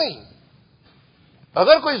ضرورت نہیں.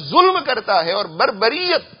 اگر کوئی ظلم کرتا ہے اور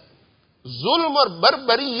ظلم اور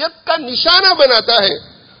بربریت کا نشانہ بناتا ہے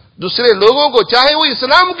دوسرے لوگوں کو, چاہے وہ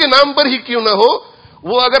اسلام کے نام پر ہی کیوں نہ ہو,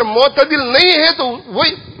 وہ اگر معتدل نہیں ہے تو وہ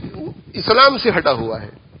اسلام سے ہٹا ہوا ہے.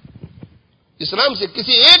 اسلام سے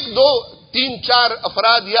کسی 1 2 3 4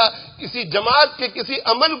 افراد یا کسی جماعت کے کسی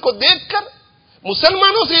عمل کو دیکھ کر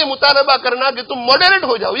مسلمانوں سے یہ مطالبہ کرنا کہ تم ماڈریٹ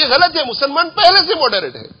ہو جاؤ, یہ غلط ہے. مسلمان پہلے سے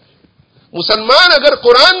ماڈریٹ ہے. مسلمان اگر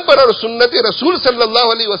قرآن پر اور سنت رسول صلی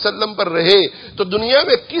اللہ علیہ وسلم پر رہے تو دنیا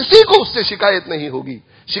میں کسی کو اس سے شکایت نہیں ہوگی.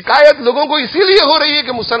 شکایت لوگوں کو اسی لیے ہو رہی ہے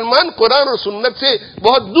کہ مسلمان قرآن اور سنت سے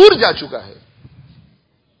بہت دور جا چکا ہے.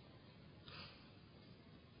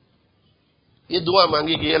 یہ دعا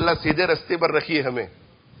مانگی کہ اللہ سیدھے رستے پر رکھیے ہمیں,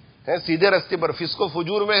 سیدھے رستے پر. فسق و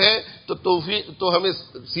فجور میں ہے تو ہمیں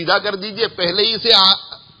سیدھا کر دیجئے. پہلے ہی سے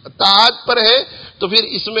طاعت پر ہے تو پھر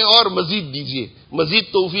اس میں اور مزید دیجئے, مزید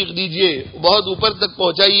توفیق دیجئے, بہت اوپر تک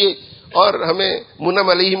پہنچائیے, اور ہمیں منعم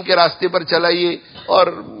علیہم کے راستے پر چلائیے, اور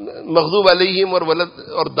مغضوب علیہم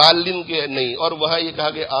اور دالین کے نہیں. اور وہاں یہ کہا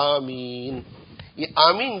کہ آمین. یہ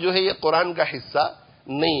آمین جو ہے یہ قرآن کا حصہ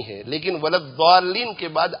نہیں ہے, لیکن ولضالین کے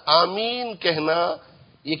بعد آمین کہنا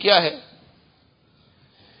یہ کیا ہے؟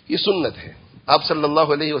 یہ سنت ہے. آپ صلی اللہ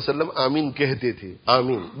علیہ وسلم آمین کہتے تھے.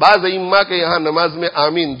 آمین بعض ائمہ کے یہاں نماز میں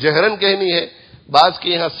آمین جہرن کہنی ہے, بعض کے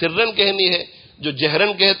یہاں سرن کہنی ہے. جو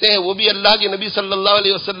جہرن کہتے ہیں وہ بھی اللہ کے نبی صلی اللہ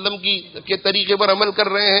علیہ وسلم کے طریقے پر عمل کر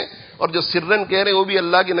رہے ہیں, اور جو سرن کہہ رہے ہیں وہ بھی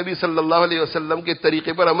اللہ کے نبی صلی اللہ علیہ وسلم کے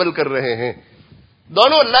طریقے پر عمل کر رہے ہیں.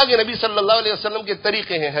 دونوں اللہ کے نبی صلی اللہ علیہ وسلم کے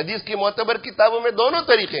طریقے ہیں. حدیث کی معتبر کتابوں میں دونوں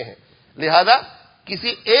طریقے ہیں. لہذا کسی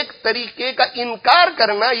ایک طریقے کا انکار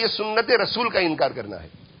کرنا یہ سنت رسول کا انکار کرنا ہے.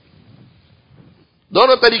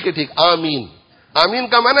 دونوں طریقے ٹھیک. آمین, آمین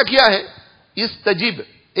کا معنی کیا ہے؟ استجب,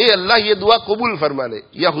 اے اللہ یہ دعا قبول فرما لے.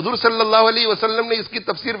 یا حضور صلی اللہ علیہ وسلم نے اس کی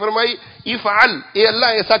تفسیر فرمائی افعل, اے اللہ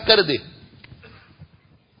ایسا کر دے.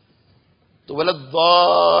 تو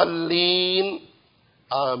ولضالین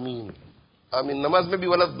آمین. آمین. نماز میں بھی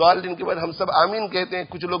ولضالین کے بعد ہم سب آمین کہتے ہیں.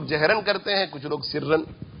 کچھ لوگ جہرن کرتے ہیں, کچھ لوگ سرن.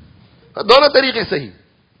 دونوں طریقے صحیح.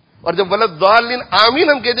 اور جب ولضالین آمین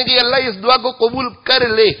ہم کہتے ہیں کہ اللہ اس دعا کو قبول کر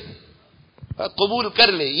لے, قبول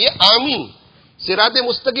کر لے. یہ آمین صراط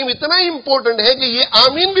مستقیم اتنا امپورٹنٹ ہے کہ یہ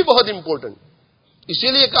آمین بھی بہت امپورٹنٹ.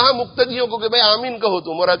 اسی لیے کہا مقتدیوں کو کہ بھائی آمین کہو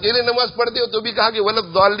تم, اور اکیلے نماز پڑھتے ہو تو بھی کہا کہ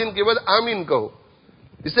ولضالین کے بعد آمین کہو,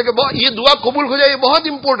 اس سے کہ یہ دعا قبول ہو جائے, یہ بہت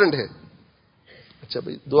امپورٹنٹ ہے. اچھا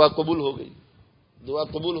بھائی, دعا قبول ہو گئی, دعا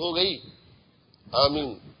قبول ہو گئی,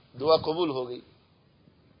 آمین, دعا قبول ہو گئی,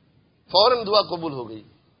 فوراً دعا قبول ہو گئی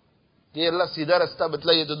کہ اللہ سیدھا راستہ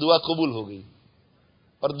بتلائیے, تو دعا قبول ہو گئی.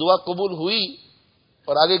 اور دعا قبول ہوئی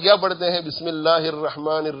اور آگے کیا پڑھتے ہیں؟ بسم اللہ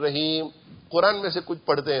الرحمن الرحیم. قرآن میں سے کچھ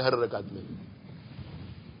پڑھتے ہیں ہر رکعت میں.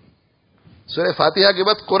 سورہ فاتحہ کے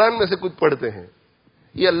بعد قرآن میں سے کچھ پڑھتے ہیں.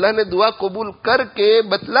 یہ اللہ نے دعا قبول کر کے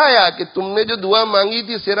بتلایا کہ تم نے جو دعا مانگی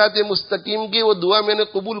تھی صراط مستقیم کی, وہ دعا میں نے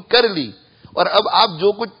قبول کر لی, اور اب آپ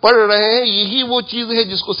جو کچھ پڑھ رہے ہیں یہی وہ چیز ہے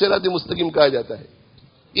جس کو صراط مستقیم کہا جاتا ہے.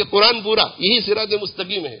 یہ قرآن پورا یہی صراط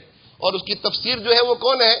مستقیم ہے. اور اس کی تفسیر جو ہے وہ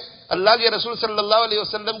کون ہے؟ اللہ کے رسول صلی اللہ علیہ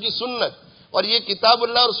وسلم کی سنت. اور یہ کتاب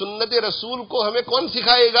اللہ اور سنت رسول کو ہمیں کون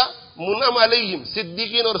سکھائے گا؟ منعم علیہم,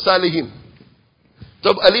 صدیقین اور صالحین. تو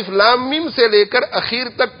اب الف لام میم سے لے کر اخیر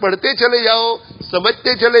تک پڑھتے چلے جاؤ,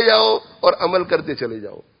 سمجھتے چلے جاؤ اور عمل کرتے چلے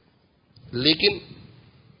جاؤ. لیکن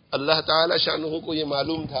اللہ تعالی شانہ کو یہ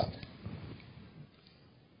معلوم تھا,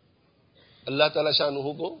 اللہ تعالی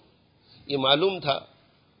شانہ کو یہ معلوم تھا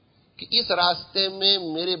کہ اس راستے میں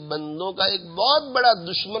میرے بندوں کا ایک بہت بڑا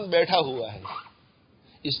دشمن بیٹھا ہوا ہے.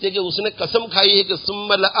 اس لیے کہ اس نے قسم کھائی ہے کہ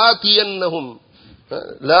ثم لآتینہم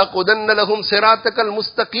لاقعدن لہم صراطک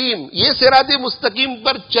المستقیم. یہ صراط مستقیم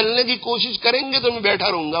پر چلنے کی کوشش کریں گے تو میں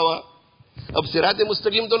بیٹھا رہوں گا وہاں. اب صراط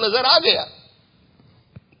مستقیم تو نظر آ گیا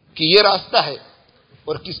کہ یہ راستہ ہے,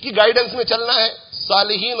 اور کس کی گائیڈنس میں چلنا ہے؟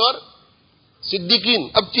 صالحین اور صدیقین.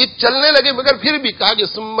 اب یہ چلنے لگے, مگر پھر بھی کہا کہ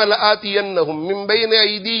ثم لآتینہم من بین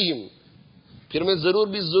ایدیہم, پھر میں ضرور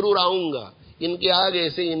بھی ضرور آؤں گا ان کے آگے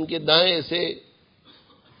سے, ان کے دائیں سے,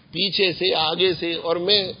 پیچھے سے, آگے سے, اور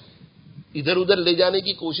میں ادھر ادھر لے جانے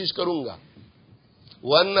کی کوشش کروں گا.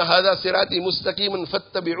 وَأَنَّ هَذَا صِرَاطِي مُسْتَقِيمًا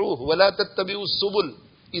فَاتَّبِعُوهُ وَلَا تَتَّبِعُوا السُّبُلَ.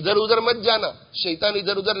 ادھر ادھر مت جانا, شیطان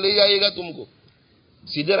ادھر ادھر لے جائے گا تم کو,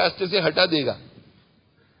 سیدھے راستے سے ہٹا دے گا.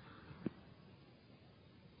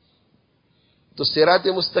 تو صراط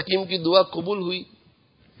مستقیم کی دعا قبول ہوئی.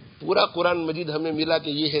 پورا قرآن مجید ہمیں ملا کہ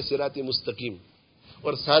یہ ہے صراط مستقیم,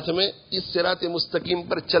 اور ساتھ میں اس صراط مستقیم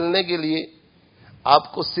پر چلنے کے لیے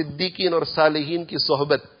آپ کو صدیقین اور صالحین کی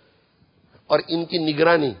صحبت اور ان کی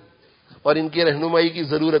نگرانی اور ان کی رہنمائی کی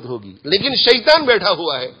ضرورت ہوگی. لیکن شیطان بیٹھا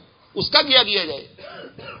ہوا ہے, اس کا کیا کیا جائے؟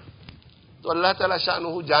 تو اللہ تعالی شانہ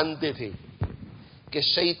جانتے تھے کہ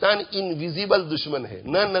شیطان انویزیبل دشمن ہے,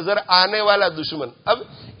 نہ نظر آنے والا دشمن. اب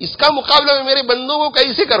اس کا مقابلہ میں میرے بندوں کو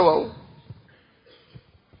کیسے کرواؤں؟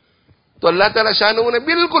 تو اللہ تعالی شانہ نے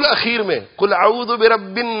بالکل اخیر میں قل اعوذ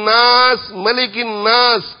برب الناس ملک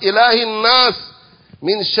الناس الہ الناس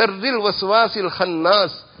من شر الوسواس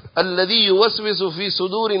الخناس الذی یوسوس فی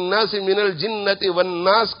صدور الناس من الجنۃ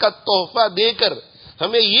والناس کا تحفہ دے کر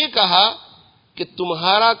ہمیں یہ کہا کہ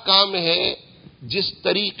تمہارا کام ہے جس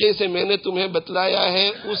طریقے سے میں نے تمہیں بتلایا ہے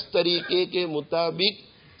اس طریقے کے مطابق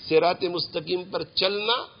صراط مستقیم پر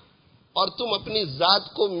چلنا, اور تم اپنی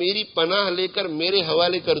ذات کو میری پناہ لے کر میرے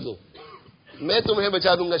حوالے کر دو, میں تمہیں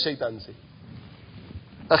بچا دوں گا شیطان سے.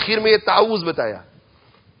 اخیر میں یہ تعوذ بتایا,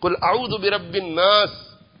 قل اعوذ برب الناس.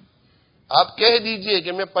 آپ کہہ دیجئے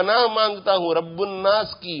کہ میں پناہ مانگتا ہوں رب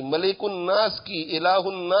الناس کی, ملک الناس کی, الہ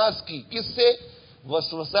الناس کی. کس سے؟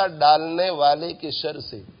 وسوسہ ڈالنے والے کے شر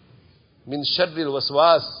سے. من شر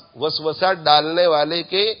الوسواس, وسوسہ ڈالنے والے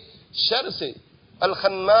کے شر سے.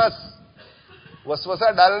 الخناس,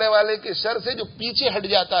 وسوسہ ڈالنے والے کے شر سے جو پیچھے ہٹ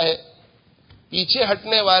جاتا ہے, پیچھے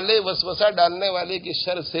ہٹنے والے وسوسہ ڈالنے والے کے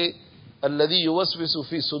شر سے. الذی یوسوس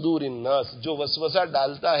فی صدور الناس, جو وسوسہ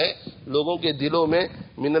ڈالتا ہے لوگوں کے دلوں میں,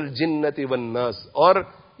 من الجنۃ والناس. اور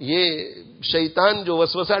یہ شیطان جو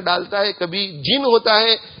وسوسہ ڈالتا ہے, کبھی جن ہوتا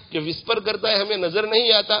ہے کہ وسپر کرتا ہے, ہمیں نظر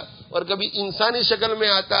نہیں آتا, اور کبھی انسانی شکل میں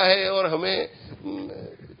آتا ہے اور ہمیں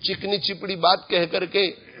چکنی چپڑی بات کہہ کر کے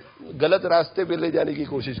غلط راستے پہ لے جانے کی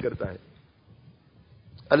کوشش کرتا ہے.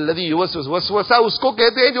 الذی یوسوس, وسوسہ اس کو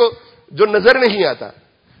کہتے ہیں جو نظر نہیں آتا.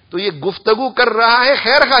 تو یہ گفتگو کر رہا ہے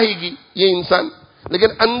خیر خواہی کی یہ انسان, لیکن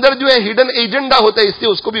اندر جو ہے ہڈن ایجنڈا ہوتا ہے, اس سے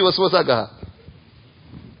اس کو بھی وسوسہ کہا.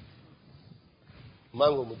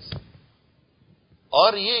 مانگو مجھ سے.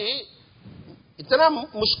 اور یہ اتنا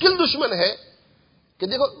مشکل دشمن ہے کہ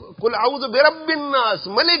دیکھو, قل اعوذ برب الناس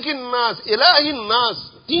ملک الناس الہ الناس,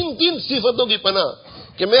 تین صفتوں کی پناہ,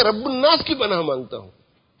 کہ میں رب الناس کی پناہ مانگتا ہوں.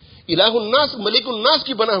 الہ الناس، ملک الناس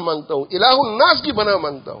کی پناہ مانگتا ہوں، الہ الناس کی پناہ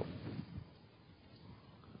مانگتا ہوں.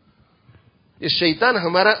 یہ شیطان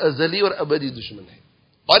ہمارا ازلی اور ابدی دشمن ہے،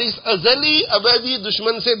 اور اس ازلی ابدی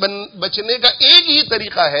دشمن سے بچنے کا ایک ہی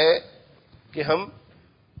طریقہ ہے کہ ہم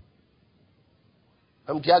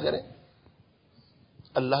کیا کریں؟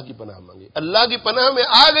 اللہ کی پناہ مانگے. اللہ کی پناہ میں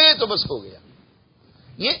آ گئے تو بس ہو گیا.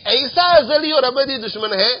 یہ ایسا ازلی اور ابدی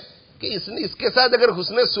دشمن ہے کہ اس کے ساتھ اگر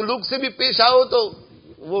حسن سلوک سے بھی پیش آؤ تو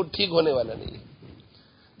وہ ٹھیک ہونے والا نہیں ہے.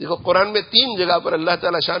 دیکھو قرآن میں 3 جگہ پر اللہ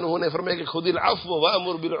تعالی شانہ نے فرمایا کہ خذ العفو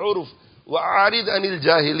وامر بالعرف واعرض عن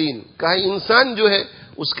الجاہلین. کہا انسان جو ہے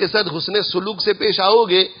اس کے ساتھ حسن سلوک سے پیش آؤ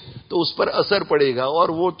گے تو اس پر اثر پڑے گا اور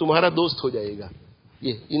وہ تمہارا دوست ہو جائے گا.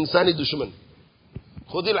 یہ انسانی دشمن.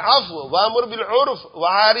 خذ العفو وامر بالعرف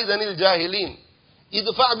واعرض عن الجاہلین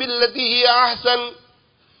ادفع باللتی ہی احسن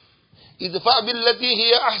ادفع باللتی ہی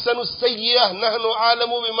احسن السیئہ نحن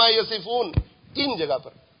عالم بما یصفون. 3 جگہ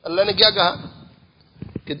پر اللہ نے کیا کہا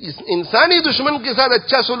کہ اس انسانی دشمن کے ساتھ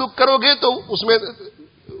اچھا سلوک کرو گے تو اس میں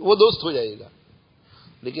وہ دوست ہو جائے گا.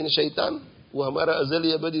 لیکن شیطان وہ ہمارا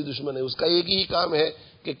ازلی ابدی دشمن ہے. اس کا ایک ہی کام ہے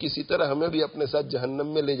کہ کسی طرح ہمیں بھی اپنے ساتھ جہنم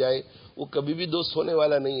میں لے جائے. وہ کبھی بھی دوست ہونے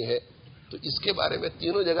والا نہیں ہے. تو اس کے بارے میں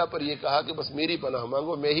 3 جگہ پر یہ کہا کہ بس میری پناہ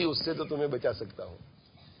مانگو، میں ہی اس سے تو تمہیں بچا سکتا ہوں.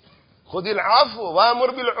 خذ العفو وامر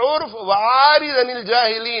بالعرف واعرض عن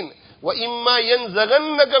الجاہلین واما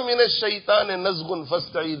ينزغنك من الشیطان نزغ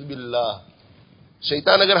فاستعذ باللہ.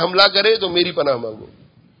 شیطان اگر حملہ کرے تو میری پناہ مانگو.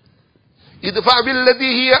 ادفع باللتی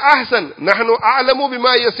ہی احسن نحن اعلم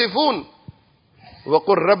بما یصفون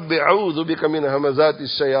وقل رب اعوذ بک من همزات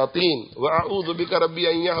الشیاطین واعوذ بک رب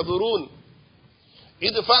ان یحضرون.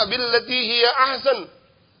 ادفع باللتی ہی احسن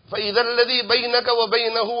فاذا الذی بینک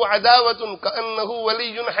وبینہ عداوة کأنہ ولی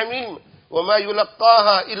حمیم وما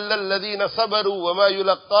يلقاها الا الذین صبروا وما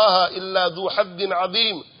يلقاها الا ذو حظ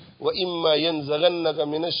عظیم وَإِمَّا يَنزَغَنَّكَ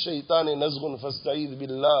مِنَ الشَّيْطَانِ نَزْغٌ فَاسْتَعِذْ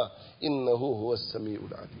بِاللَّهِ إِنَّهُ هُوَ السَّمِيعُ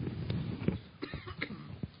الْعَلِيمُ.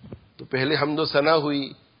 تو پہلے حمد و ثنا ہوئی،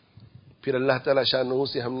 پھر اللہ تعالی شانہ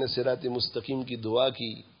سے ہم نے صراط مستقیم کی دعا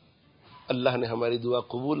کی. اللہ نے ہماری دعا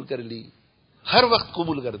قبول کر لی. ہر وقت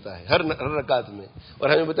قبول کرتا ہے، ہر رکعت میں. اور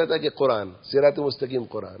ہمیں بتاتا ہے کہ قرآن صراط مستقیم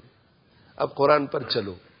قرآن. اب قرآن پر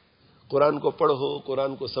چلو، قرآن کو پڑھو،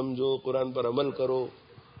 قرآن کو سمجھو، قرآن پر عمل کرو.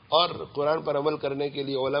 اور قرآن پر عمل کرنے کے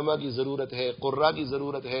لیے علماء کی ضرورت ہے، قراء کی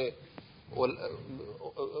ضرورت ہے،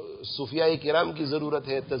 صوفیاء کرام کی ضرورت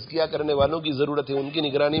ہے، تزکیہ کرنے والوں کی ضرورت ہے. ان کی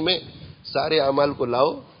نگرانی میں سارے اعمال کو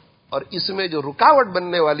لاؤ. اور اس میں جو رکاوٹ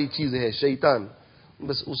بننے والی چیز ہے شیطان،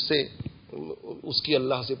 بس اس کی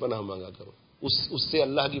اللہ سے پناہ مانگا کرو، اس سے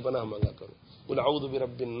اللہ کی پناہ مانگا کرو. قل اعوذ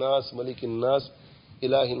برب الناس ملک الناس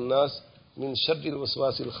الہ الناس من شر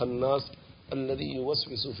الوسواس الخناس الذی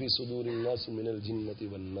یوسوس فی صدور الناس من الجنۃ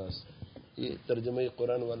والناس. یہ ترجمہ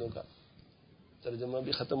قرآن والوں کا ترجمہ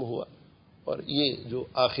بھی ختم ہوا. اور یہ جو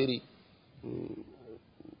آخری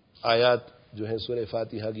آیات جو ہیں سورہ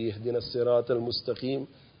فاتحہ کی، اہدنا الصراط المستقیم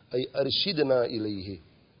ای ارشدنا الیہ،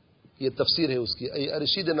 یہ تفسیر ہے اس کی. ای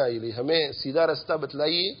ارشدنا الیہ، ہمیں سیدھا راستہ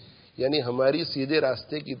بتلائیے، یعنی ہماری سیدھے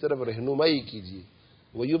راستے کی طرف رہنمائی کیجیے.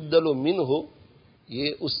 ویبدل منہ، یہ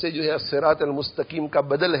اس سے جو ہے صراط المستقیم کا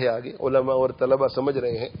بدل ہے. آگے علماء اور طلبہ سمجھ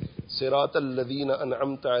رہے ہیں صراط الذین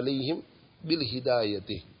انعمت علیہم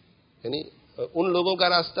بالہدایت، یعنی ان لوگوں کا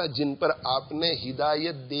راستہ جن پر آپ نے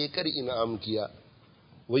ہدایت دے کر انعام کیا.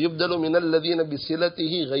 ویبدل من الذین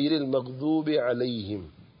بصلتہ غیر المغضوب علیہم،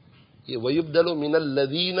 یہ ویبدل من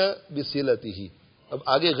الذین بصلتہ. اب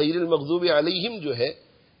آگے غیر المغضوب علیہم جو ہے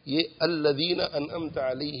یہ الذین انعمت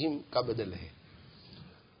علیہم کا بدل ہے.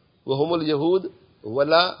 وہم الیہود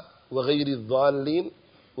ولا وغیر الضالین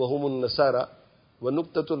وهم النصارى.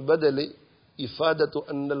 ونقطة البدل افادة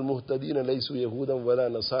ان المهتدين ليسوا يهودا ولا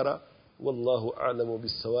نصارى والله اعلم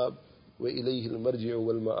بالصواب واليه المرجع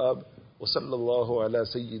والمآب. وصلى الله على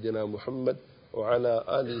سيدنا محمد وعلى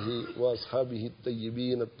آله واصحابه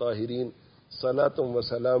الطيبين الطاهرين صلاة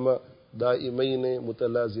وسلاما دائمين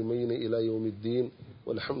متلازمين الى يوم الدين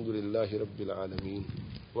والحمد لله رب العالمين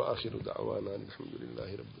وآخر دعوانا الحمد لله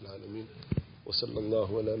رب العالمين. وصلى الله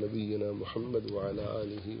على نبينا محمد وعلى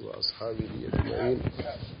آله وأصحابه أجمعين.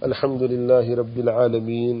 الحمد لله رب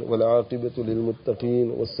العالمين والعاقبة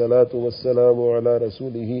للمتقين والصلاة والسلام على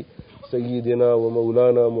رسوله سيدنا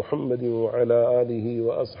ومولانا محمد وعلى آله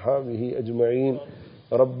وأصحابه أجمعين.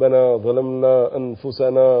 ربنا ظلمنا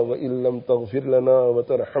أنفسنا وإن لم تغفر لنا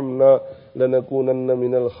وترحمنا لنكونن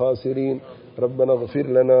من الخاسرين. ربنا اغفر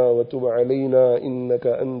لنا وتب علينا إنك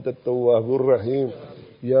أنت التواب الرحيم.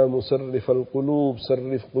 يا مصرف القلوب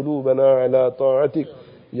صرف قلوبنا على طاعتك.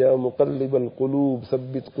 يا مقلب القلوب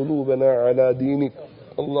ثبت قلوبنا على دينك.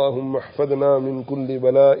 اللهم احفظنا من كل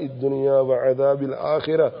بلاء الدنيا وعذاب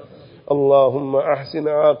الآخرة. اللهم أحسن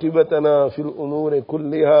عاقبتنا في الأمور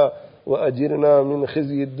كلها وأجرنا من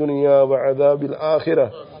خزي الدنيا وعذاب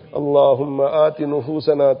الآخرة. اللهم آت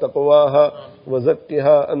نفوسنا تقواها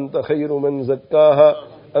وزكها أنت خير من زكاها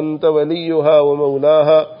أنت وليها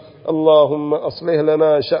ومولاها. اللهم أصلح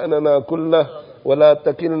لنا شأننا كله ولا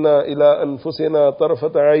تكلنا إلى أنفسنا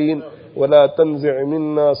طرفة عين ولا تنزع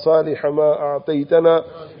منا صالح ما أعطيتنا.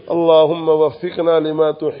 اللهم وفقنا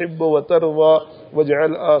لما تحب وترضى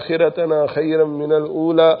واجعل آخرتنا خيرا من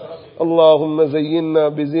الأولى. اللهم زينا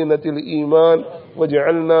بزينة الإيمان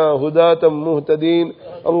واجعلنا هداة مهتدين.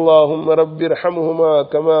 اللهم رب ارحمهما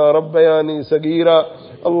كما ربياني صغيرا.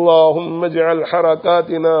 اللهم اجعل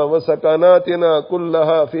حركاتنا وسكناتنا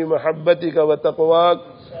كلها في محبتك وتقواك.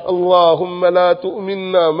 اللهم لا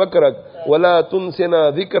تؤمنا مكرك ولا تنسنا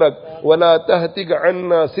ذكرك ولا تهتك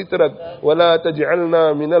عنا سترك ولا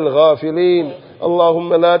تجعلنا من الغافلين.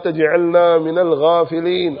 اللهم لا تجعلنا من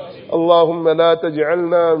الغافلين. اللهم لا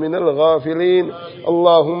تجعلنا من الغافلين.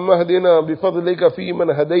 اللهم اهدنا بفضلك فيمن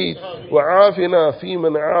هديت وعافنا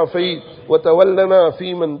فيمن عافيت وتولنا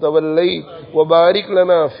فيمن توليت وبارك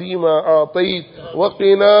لنا فيما أعطيت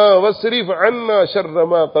وقنا واصرف عنا شر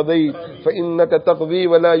ما قضيت فإنك تقضي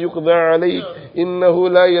ولا يقضى عليك إنه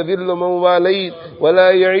لا يذل من واليت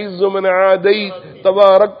ولا يعز من عاديت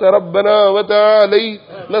تباركت ربنا وتعاليت.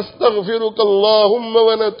 نستغفرك اللهم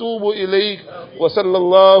ونتوب إليك. وصلى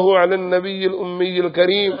الله على النبي الأمي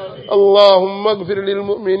الكريم. اللهم اغفر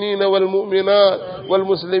للمؤمنين والمؤمنات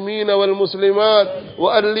والمسلمين والمسلمات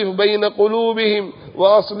وألف بين قلوبهم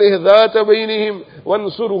وأصلح ذات بينهم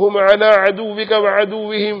وانصرهم على عدوك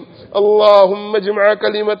وعدوهم. اللهم اجمع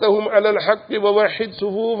كلمتهم على الحق ووحد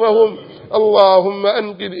صفوفهم. اللهم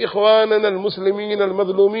أنقذ إخواننا المسلمين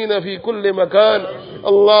المظلومين في كل مكان.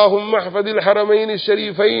 اللهم احفظ الحرمين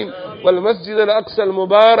الشريفين والمسجد الأقصى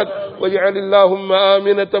المبارك واجعل اللهم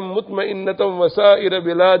آمنة مطمئنة وسائر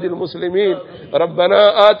بلاد المسلمين.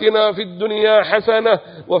 ربنا آتنا في الدنيا حسنة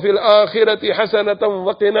وفي الآخرة حسنة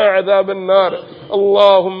وقنا عذاب النار.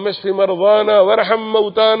 اللهم اشف مرضانا وارحم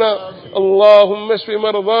موتانا. اللهم اشف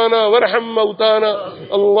مرضانا وارحم موتانا.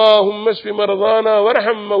 اللهم اشف مرضانا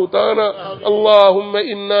وارحم موتانا. اللهم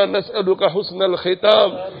إنا نسألك حسن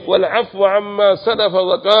الختام والعفو عما سلف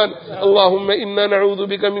وكان. اللهم إنا نعوذ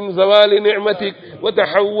بك من زوال نعمتك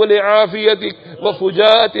وتحول عافيتك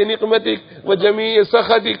وفجاءة نقمتك وجميع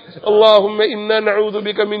سخطك. اللهم إنا نعوذ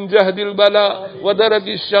بك من جهد البلاء ودرك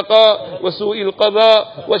الشقاء وسوء القضاء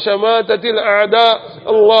وشماتة الأعداء.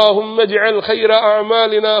 اللهم اجعل خير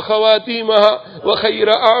أعمالنا خواتيمها وخير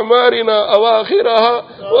أعمارنا أواخرها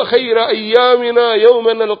وخير أيامنا يوم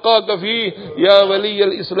نلقاك فيه يا ولي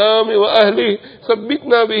الإسلام وأهله.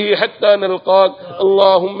 ثبتنا به حتى نلقاك.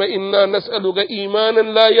 اللهم إنا نسألك إيمانا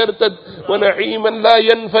لا يرتد ونعيما لا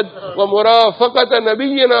ينفد ومرافقة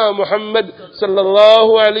نبينا محمد صلى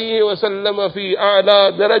الله عليه وسلم في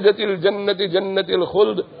أعلى درجة الجنة جنة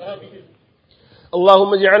الخلد.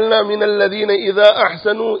 اللهم اجعلنا من الذين إذا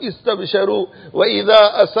أحسنوا استبشروا وإذا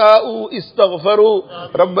أساءوا استغفروا.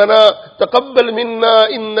 ربنا تقبل منا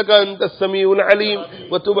إنك أنت السميع العليم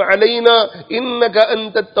وتب علينا إنك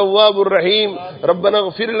أنت التواب الرحيم. ربنا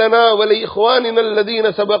اغفر لنا ولإخواننا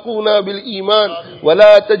الذين سبقونا بالإيمان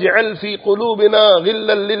ولا تجعل في قلوبنا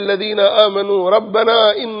غلا للذين آمنوا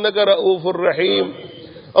ربنا إنك رؤوف رحيم.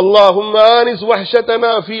 اللهم آنس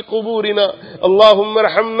وحشتنا في قبورنا. اللهم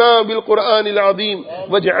ارحمنا بالقرآن العظيم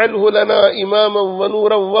واجعله لنا إماما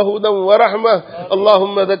ونورا وهدى ورحمة.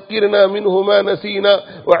 اللهم ذكرنا منه ما نسينا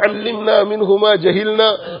وعلمنا منه ما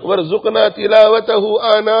جهلنا وارزقنا تلاوته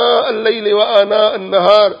آناء الليل وآناء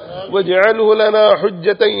النهار واجعله لنا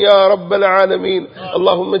حجة يا رب العالمين.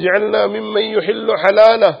 اللهم اجعلنا ممن يحل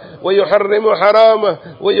حلاله ويحرم حرامه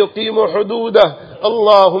ويقيم حدوده.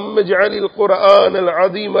 اللهم اجعل القرآن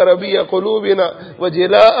العظيم ربيع قلوبنا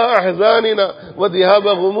وجلاء أحزاننا وذهاب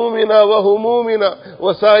غمومنا وهمومنا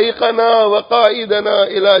وسائقنا وقائدنا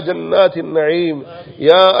إلى جنات النعيم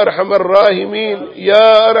يا أرحم الراحمين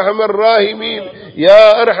يا أرحم الراحمين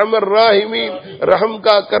یا ارحم الراحمین. رحم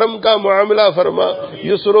کا کرم کا معاملہ فرما,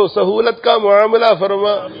 یسر و سہولت کا معاملہ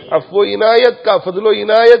فرما, عفو و عنایت کا فضل و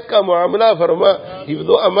عنایت کا معاملہ فرما, حفظ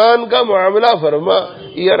و امان کا معاملہ فرما.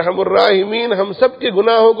 یا ارحم الراحمین, ہم سب کے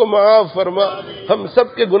گناہوں کو معاف فرما, ہم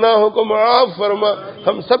سب کے گناہوں کو معاف فرما.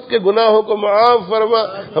 ہم سب کے گناہوں کو معاف فرما،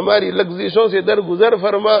 ہماری لغزشوں سے درگزر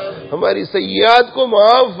فرما، ہماری سیئات کو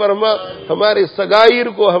معاف فرما، ہمارے صغائر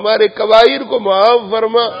کو، ہمارے کبائر کو معاف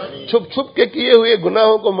فرما، چھپ چھپ کے کیے ہوئے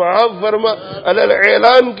گناہوں کو معاف فرما،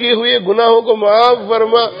 اعلان کیے ہوئے گناہوں کو معاف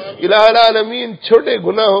فرما، الہ العالمین چھوٹے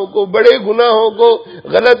گناہوں کو، بڑے گناہوں کو،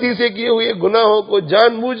 غلطی سے کیے ہوئے گناہوں کو،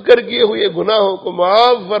 جان بوجھ کر کیے ہوئے گناہوں کو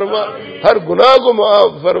معاف فرما، ہر گناہ کو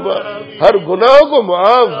معاف فرما، ہر گناہ کو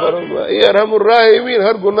معاف فرما، اے ارحم الراحمین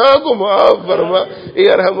ہر گناہ کو معاف فرما، اے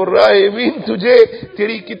ارحم الراحمین تجھے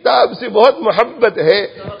تیری کتاب سے بہت محبت ہے،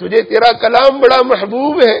 تجھے تیرا کلام بڑا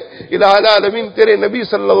محبوب ہے، الہ العالمین تیرے نبی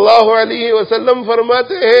صلی اللہ علیہ وسلم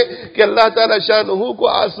فرماتے ہیں کہ اللہ تعالی شانہ کو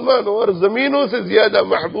آسمانوں اور زمینوں سے زیادہ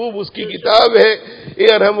محبوب اس کی کتاب ہے۔ اے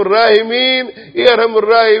ارحم الراحمین، اے ارحم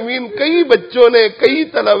الراحمین کئی بچوں نے، کئی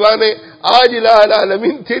طلباء نے آج الہ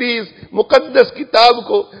العالمین تیری اس مقدس کتاب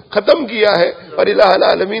کو ختم کیا ہے، اور الہ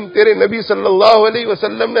العالمین تیرے نبی صلی اللہ علیہ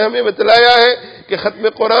وسلم نے ہمیں بتلایا ہے کہ ختم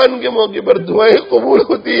قرآن کے موقع پر دعائیں قبول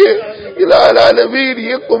ہوتی ہے۔ الہ العالمین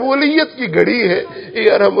یہ قبولیت کی گھڑی ہے، اے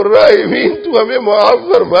ارحم الراحمین تو ہمیں معاف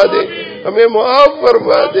فرما دے، ہمیں معاف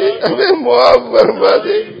فرما دے، ہمیں معاف فرما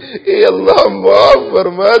دے، اے اللہ معاف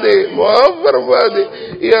فرما دے، معاف فرما دے،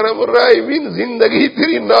 اے ارحم الراحمین زندگی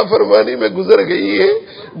تیری نافرمانی میں گزر گئی ہے،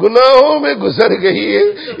 گناہوں میں گزر گئی ہے،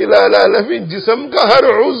 الہ العالمین جسم کا ہر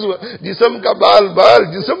عضو، جسم کا بال بال،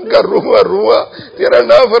 جسم کا رواں رواں تیرا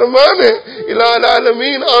نافرمان ہے، الہ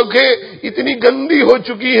العالمین آنکھیں اتنی گندی ہو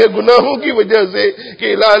چکی ہے گناہوں کی وجہ سے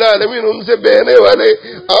کہ الہ العالمین ان سے بہنے والے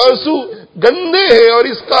آنسو گندے ہیں اور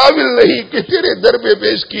اس قابل نہیں کہ تیرے در پہ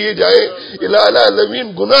پیش کیے جائیں، الہ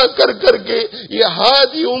العالمین گناہ کر کر کے یہ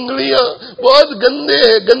ہاتھ، یہ انگلیاں بہت گندے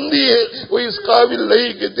ہیں، گندی ہے، وہ اس قابل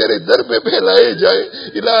نہیں کہ تیرے در پہ پھیلائے جائیں،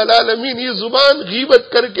 الہ العالمین یہ زبان غیبت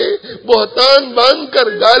کر کے، بہتان باندھ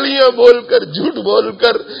کر، گالیاں بول کر، جھوٹ بول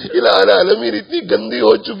کر الہ العالمین اتنی گندی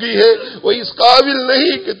ہو چکی ہے، وہ اس قابل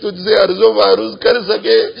نہیں کہ تجھ سے عرض و معروض کر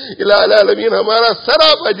سکے، الہ العالمین ہمارا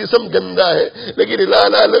سراپا جسم گندا ہے، لیکن الہ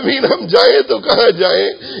العالمین ہم جائیں تو کہاں جائیں،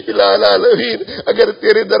 الہ العالمین اگر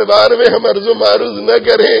تیرے دربار میں ہم عرض و معروض نہ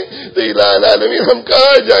کریں تو الہ العالمین ہم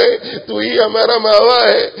کہاں جائیں، تو ہی ہمارا ماوا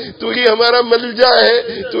ہے، تو ہی ہمارا ملجا ہے،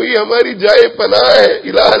 تو ہی ہماری جائے پناہ ہے،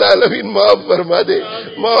 الہ العالمین معاف فرما دے،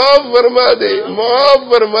 معاف فرما دے، معاف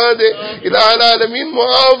فرما دے، الہ العالمین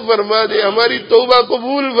معاف فرما دے، ہماری توبہ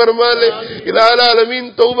قبول فرما لے، الہ العالمین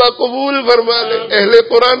توبہ قبول فرما لے، اہل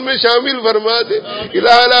قرآن میں شامل فرما دے،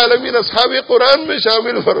 الہ العالمین اصحاب قرآن میں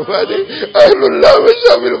شامل فرما دے، اہل اللہ میں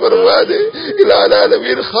شامل فرما دے، الہ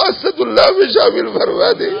العالمین خاصت اللہ میں شامل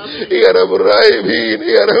فرما دے، اے ارحم الراحمین،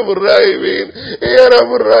 اے ارحم الراحمین، اے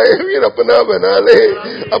ارحم الراحمین اپنا بنا لے،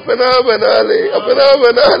 اپنا بنا لے، اپنا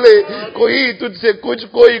بنا لے، کوئی تجھ سے کچھ،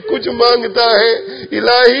 کوئی کچھ مانگتا ہے،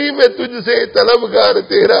 الہی میں تجھ سے طلبگار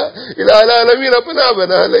تیرا، الہ العالمین اپنا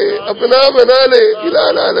بنا لے، اپنا بنا لے، الہ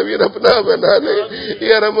العالمین اپنا بنا لے،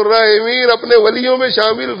 اے ارحم الراحمین اپنے ولیوں میں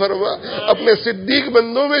شامل فرما، اپنے صدیق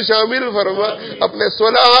بندوں میں شامل فرما، اپنے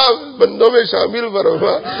صلاح بندوں میں شامل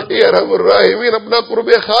فرما، اے ارحم الراحمین اپنا قرب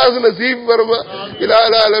خاص نصیب فرما، الہ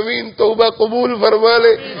العالمین توبہ قبول فرما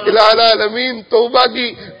لے، الہ العالمین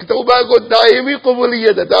توبہ کو دائمی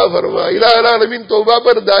قبولیت عطا فرما، الہ العالمین توبہ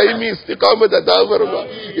پر دائمی استقامت عطا فرما،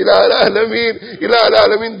 الہ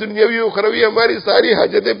العالمین دنیاوی اخروی ہماری ساری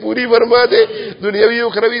حاجتیں پوری فرما دے، دنیاوی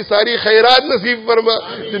اخروی ساری خیرات نصیب فرما،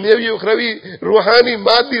 دنیاوی اخروی روحانی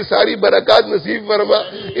مادی ساری برکات نصیب فرما،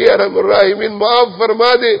 اے ارحم الراحمین معاف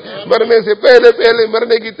فرما دے، مرنے سے پہلے پہلے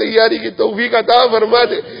مرنے کی تیاری کی توفیق عطا فرما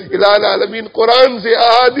دے، الہ العالمین قرآن سے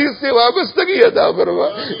احادیث سے وابستگی عطا فرما،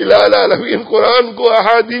 الہ العالمین قرآن کو،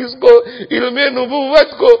 احادیث کو، علم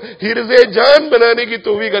نبوت کو حرز جان بنانے کی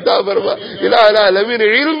توفیق عطا فرما، الہ العالمین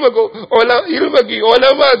علم کو، علم کی،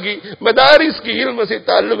 علماء کی، مدارس کی، علم سے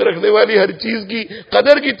تعلق رکھنے والی ہر چیز کی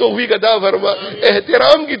قدر کی توفیق عطا فرما،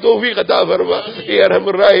 احترام کی توفیق عطا فرما، اے ارحم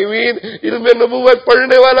الراحمین علم نبوت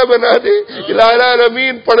پڑھنے والا بنا دے، الہ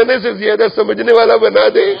العالمین پڑھنے سے زیادہ سمجھنے والا بنا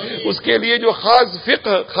دے، اس کے لیے جو خاص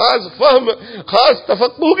فقہ، خاص فہم، خاص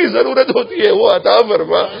تفقہ کی ضرورت ہوتی ہے وہ عطا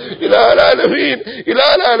فرما، الہ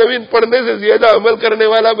العالمین پڑھنے سے زیادہ عمل کرنے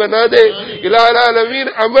والا بنا دے، الہ العالمین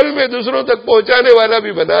عمل میں دوسروں تک پہنچانے والا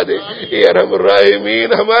بھی بنا دے، اے ارحم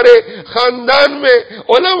الراحمین ہمارے خاندان میں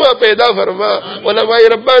علماء پیدا فرما، علماء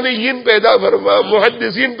ربانیین پیدا فرما،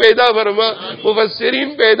 محدثین پیدا فرما، مفسرین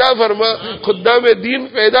پیدا فرما، خدام دین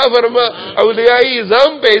پیدا فرما، اولیاء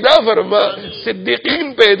اعظام پیدا فرما،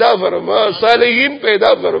 صدیقین پیدا فرما، صالحین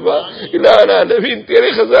پیدا فرما الہ العالمین،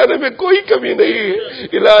 تیرے خزانے میں کوئی کمی نہیں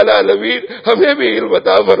ہے الہ العالمین، ہمیں بھی علم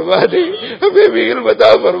عطا فرما دے، ہمیں بھی علم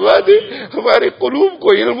عطا فرما دے، ہمارے قلوب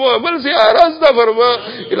کو علم و عمل سے آراستہ فرما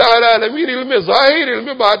الہ العالمین، علم ظاہر علم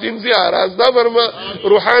باطن سے آراستہ فرما،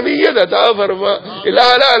 روحانیت عطا فرما الہ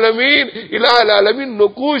العالمین، الہ العالمین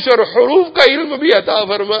نقوش اور حروف کا علم بھی عطا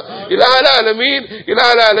فرما الہ العالمین، الہ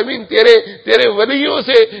العالمین تیرے ولیوں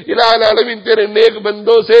سے الہ العالمین، تیرے نیک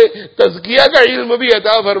بندوں سے تزکیہ کا علم بھی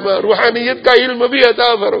عطا فرما، روحانیت کا علم بھی عطا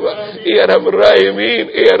فرما، اے ارحم الراحمین،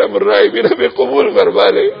 اے ارحم الراحمین، ہمیں قبول فرما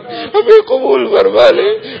لے، ہمیں قبول فرما لے،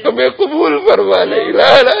 ہمیں قبول فرما لے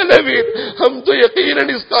الہ العالمین، ہم تو یقیناً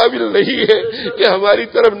اس قابل نہیں ہے کہ ہماری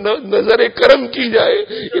طرف نظر کرم کی جائے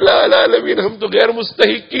الہ العالمین، ہم تو غیر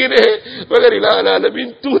مستحقین ہیں، مگر الہ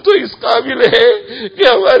العالمین تو اس قابل ہے کہ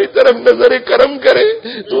ہماری طرف نظر کرم کرے،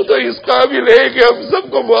 تو اس قابل ہے کہ ہم سب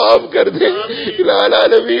کو معاف کر دے الہ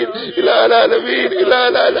العالمین، الہ العالمین، الہ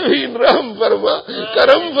العالمین، رحم فرما،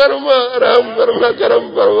 کرم فرما، رحم فرما، کرم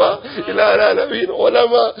فرما الہ العالمین،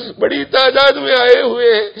 علماء بڑی تعداد میں آئے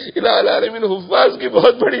ہوئے ہیں الہ العالمین، حفاظ کی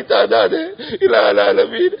بہت بڑی تعداد ہے الہ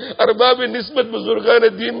العالمین، ارباب نسبت بزرگان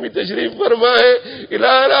دین بھی تشریف فرما ہے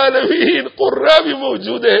الہ العالمین، قرہ بھی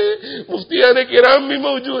موجود ہے، مفتیان کرام بھی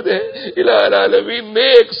موجود ہے الہ العالمین،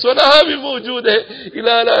 نیک صلحاء بھی موجود ہے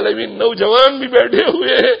الہ العالمین، نوجوان بھی بیٹھے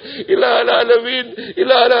ہوئے ہیں الہ العالمین،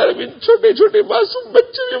 الہ العالمین، چھوٹے چھوٹے معصوم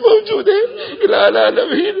بچے بھی موجود ہیں الہ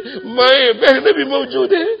العالمین، مائیں بہنیں بھی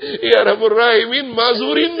موجود ہیں اے ارحم الراحمین،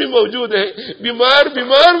 معذورین بھی موجود ہیں، بیمار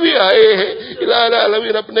بھی آئے ہیں الہ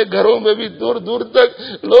العالمین، اپنے گھروں میں بھی دور دور تک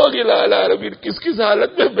لوگ الہ العالمین کس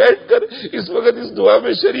حالت میں بیٹھ کر اس وقت اس دعا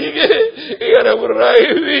میں شریک ہے اے ارحم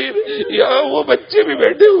الراحمین، یہاں وہ بچے بھی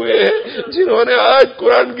بیٹھے ہوئے ہیں جنہوں نے آج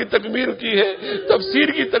قرآن کی تکمیل کی ہے،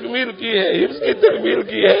 تفسیر کی تکمیل کی ہے، حفظ کی تکمیل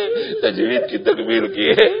کی ہے، تجوید کی تکمیل کی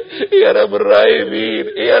ہے اے ارحم الراحمین،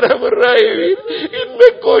 اے ارحم الراحمین، ان میں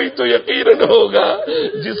کوئی تو یقیناً ہوگا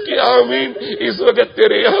جس کی آمین اس وقت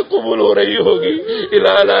تیرے یہاں قبول ہو رہی ہوگی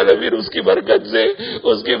الہ العالمین، اس کی برکت سے،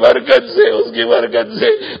 اس کی برکت سے، اس کی برکت سے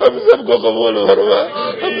ہم سب کو قبول فرما،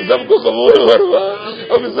 ہم سب کو قبول فرما،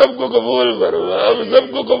 ہم سب کو قبول فرما، ہم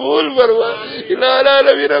سب کو قبول فرما الہ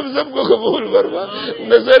العالمین، ہم سب کو قبول فرما،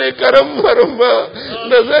 نظر کرم فرما،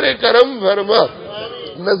 نظر کرم فرما،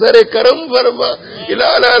 نظر کرم فرما الہ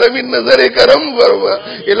العالمین، نظر کرم فرما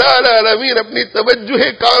الہ العالمین، اپنی توجہ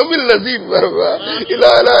کامل نصیب فرما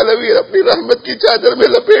الہ العالمین، اپنی رحمت کی چادر میں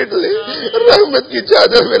لپیٹ لے، رحمت کی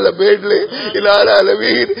چادر میں لپیٹ لے الہ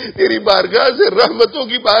العالمین، تیری بارگاہ سے رحمتوں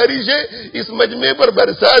کی بارشیں اس مجمع پر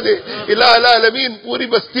برسا دے الہ العالمین، پوری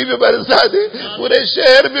بستی میں برسا دے، پورے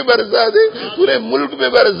شہر میں برسا دے، پورے ملک میں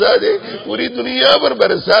برسا دے، پوری دنیا پر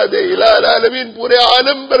برسا دے الہ العالمین، پورے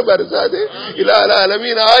عالم پر برسا دے الہ العالمین،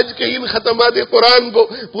 آج کے ان ختمات قرآن کو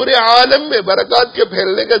پورے عالم میں برکات کے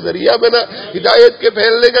پھیلنے کا ذریعہ بنا، ہدایت کے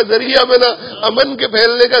پھیلنے کا ذریعہ بنا، امن کے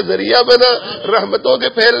پھیلنے کا ذریعہ بنا، رحمتوں کے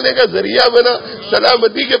پھیلنے کا ذریعہ بنا،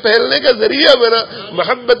 سلامتی کے پھیلنے کا ذریعہ بنا،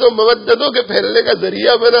 محبت و مودتوں کے پھیلنے کا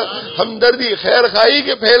ذریعہ بنا، ہمدردی خیر خواہی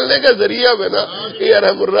کے پھیلنے کا ذریعہ بنا اے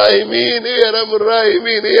ارحم الراحمین، اے ارحم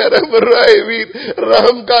الراحمین، اے ارحم الراحمین،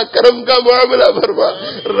 رحم کا کرم کا معاملہ فرما،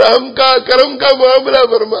 رحم کا کرم کا معاملہ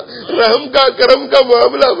فرما، رحم کا کرم کا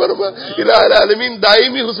معاملہ فرما الہ العالمین،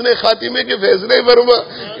 دائمی حسن خاتمے کے فیصلے فرما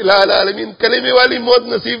الہ العالمین، کلمے والی موت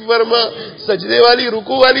نصیب فرما، سجدے والی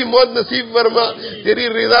رکوع والی موت نصیب فرما، تیری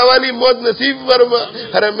رضا والی موت نصیب فرما،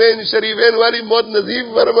 حرمین شریفین والی موت نصیب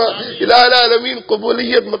فرما الہ العالمین،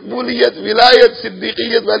 قبولیت مقبولیت ولایت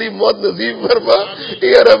صدیقیت والی موت نصیب فرما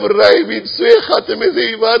اے ارحم الراحمین، سوئے خاتمے سے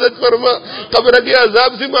عبادت فرما، قبر کے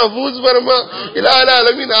عذاب سے محفوظ فرما الہ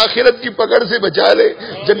العالمین، آخرت کی پکڑ سے بچا لے،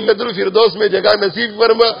 جنت الفردوس میں جگہ نصیب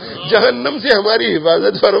فرما، جہنم سے ہماری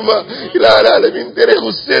حفاظت فرما الہ العالمین، تیرے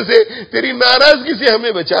غصے سے تیری ناراضگی سے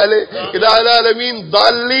ہمیں بچا لے الہ العالمین،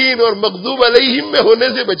 ضالین اور مغضوب علیہم میں ہونے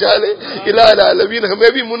سے بچا لے الہ العالمین، ہمیں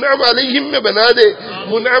بھی منعم علیہم میں بنا دے،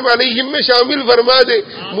 منعم علیہم میں شامل فرما دے،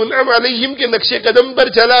 منعم علیہم کے نقش قدم پر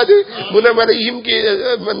چلا دے، منعم علیہم کے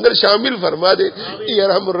اندر شامل فرما دے اے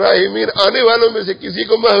ارحم الراحمین، آنے والوں میں سے کسی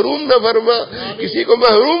کو محروم نہ فرما، کسی کو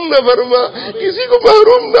محروم نہ فرما، کسی کو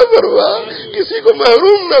محروم نہ فرما، کسی کو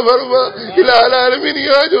محروم نہ فرما الہ العالمین،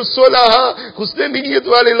 یہاں جو صلحاء حسن نیت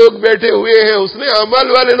والے لوگ بیٹھے ہوئے ہیں، حسن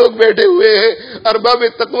اعمال والے لوگ بیٹھے ہوئے ہیں، ارباب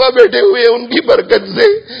تقویٰ بیٹھے ہوئے ہیں، ان کی برکت سے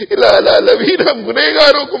الہ العالمین ہم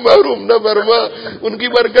گنہگاروں کو محروم نہ فرما، ان کی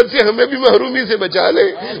برکت سے ہمیں بھی محرومی سے بچا لے،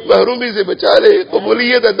 محرومی سے بچا لے،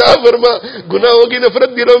 قبولیت عطا فرما، گناہوں کی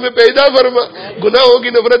نفرت دلوں میں پیدا فرما، گناہوں کی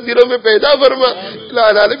نفرت دلوں میں پیدا فرما، الہ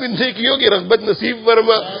العالمین نیکیوں کی رغبت نصیب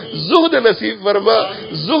فرما، زہد نصیب فرما،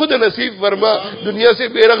 زہد نصیب فرما، دنیا سے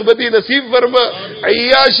بے رغبتی نصیب فرما،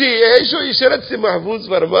 عیاشی عیش و عشرت سے محفوظ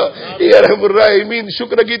فرما، اے ارحم الراحمین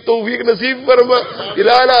شکر کی توفیق نصیب فرما،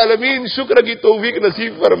 الہ العالمین شکر کی توفیق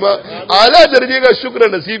نصیب فرما، اعلیٰ درجے کا شکر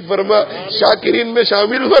نصیب فرما، شاکرین میں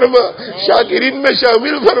شامل فرما، شاکرین میں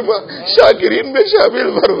شامل فرما، شاکرین میں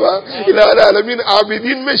شامل فرما، الہ العالمین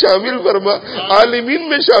عابدین میں شامل فرما، عالمین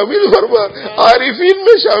میں شامل فرما، عارفین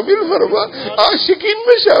میں شامل فرما، عاشقین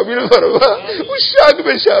میں شامل فرما، عشاق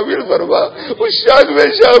میں شامل فرما، عشاق میں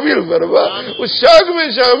شامل فرما، عشاق میں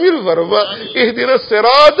شامل فرما، اہدنا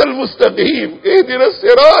الصراط المستقیم، اہدنا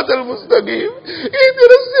الصراط المستقیم،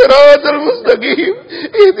 اہدنا الصراط المستقیم،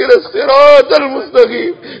 اہدنا الصراط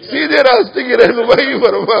المستقیم، سیدھے راستے کی رہنمائی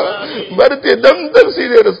فرما، مرتے دم تک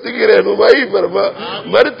سیدھے راستے کی رہنمائی فرما،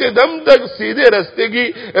 مرتے دم تک سیدھے راستے کی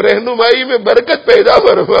رہنمائی میں برکت پیدا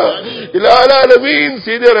فرما، الہ العالمین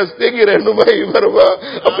سیدھے راستے کی رہنمائی فرما،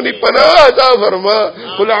 اپنی پناہ عطا فرما،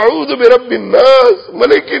 قل اعوذ برب الناس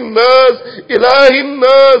ملک الناس الہ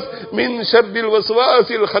الناس من شر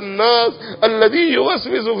الوسواس الخناس الذي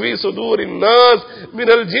يوسوس في صدور الناس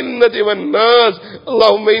من الجنة والناس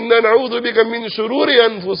اللهم إنا نعوذ بك من شرور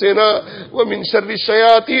أنفسنا ومن شر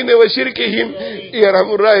الشياطين وشركهم اے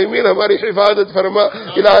ارحم الراحمین ہماری حفاظت فرما،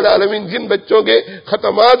 الہ العالمین جن بچوں کے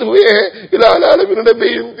ختمات ہوئے ہیں الہ العالمین انہیں بے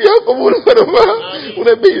انتہا قبول فرما،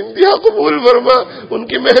 انہیں بے انتہا قبول فرما، ان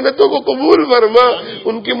کی محنتوں کو قبول فرما،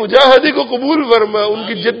 ان کی مجاہدے کو قبول فرما، ان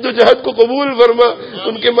کی جد و جہد کو قبول فرما،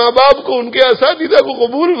 ان کے ماں باپ کو، ان کے اساتذہ کو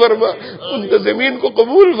قبول فرما، منتظمین کو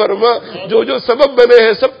قبول فرما، جو سبب بنے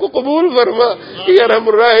ہیں سب کو قبول فرما، اے ارحم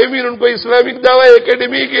الراحمین ان کو اسلامک دعوی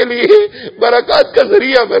اکیڈمی کے لیے برکات کا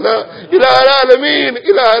ذریعہ بنا، الہ العالمین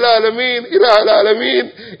الہ العالمین الہ العالمین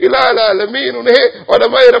الہ العالمین انہیں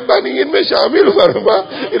علماء ربانیین میں شامل فرما،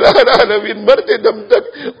 الہ العالمین مرتے دم تک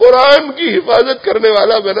قرآن کی حفاظت کرنے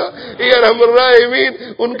والا بنا، اے ارحم الراحمین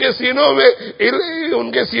ان کے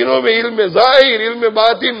سینوں میں علم ظاہر علم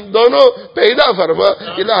باطن دونوں پیدا فرما،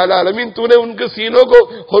 الہ العالمین تو نے ان کے سینوں کو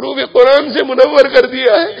حروف قرآن سے منور کر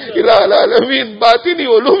دیا ہے، الہ العالمین باطنی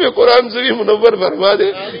علوم قرآن سے بھی منور فرما دے،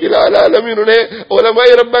 الہ العالمین انہیں علماء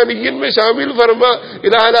ربانیین میں شامل فرما،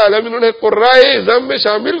 الہ العالمین انہیں قرائے اعظام میں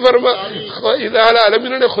شامل فرما، الہ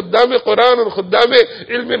العالمین انہیں خدام قرآن اور خدام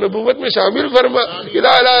علم نبوت میں شامل فرما،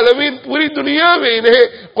 الہ العالمین پوری دنیا میں انہیں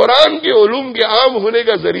قرآن کے علوم کے عام ہونے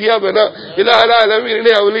کا ذریعہ بنا، الہ العالمین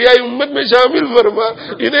انہیں اولیاء امت میں شامل فرما،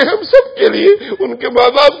 انہیں ہم سب کے لیے ان کے ماں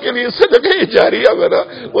باپ کے لیے صدقہ جاریہ بنا،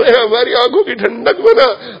 انہیں ہماری آنکھوں کی ٹھنڈک بنا،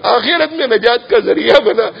 آخرت میں نجات کا ذریعہ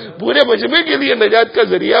بنا، پورے مجمع کے لیے نجات کا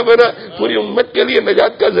ذریعہ بنا، پوری امت کے لیے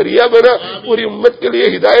نجات کا ذریعہ بنا، پوری امت کے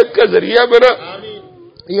لیے ہدایت کا ذریعہ بنا،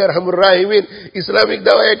 یا ارحم الراحمین اسلامک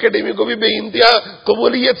دعوی اکیڈمی کو بھی بے انتہا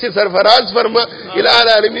قبولیت سے سرفراز فرما، الہ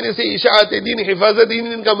العالمین سے اشاعت دین حفاظت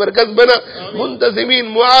دین کا مرکز بنا، منتظمین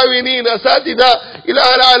معاونین اساتذہ الہ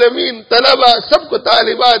العالمین طلبہ سب کو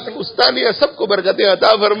طالبات استانیہ سب کو برکتیں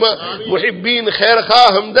عطا فرما، محبین خیر خواہ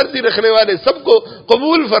ہمدردی رکھنے والے سب کو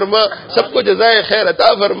قبول فرما، سب کو جزائے خیر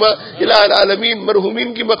عطا فرما، الہ العالمین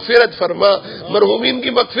مرحومین کی مغفرت فرما، مرحومین کی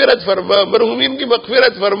مغفرت فرما، مرحومین کی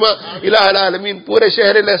مغفرت فرما، الہ العالمین پورے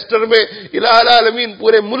شہر لیسٹر میں الہ العالمین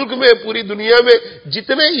پورے ملک میں پوری دنیا میں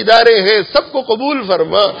جتنے ادارے ہیں سب کو قبول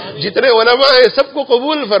فرما، جتنے علماء ہیں سب کو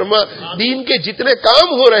قبول فرما، دین کے جتنے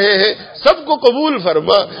کام ہو رہے ہیں سب کو قبول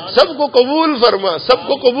فرما، سب کو قبول فرما، سب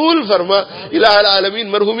کو قبول فرما، الہ العالمین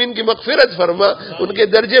مرحومین کی مغفرت فرما، ان کے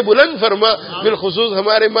درجے بلند فرما، بالخصوص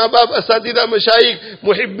ہمارے ماں باپ اساتذہ مشائخ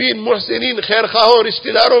محبین محسنین خیر خواہوں رشتہ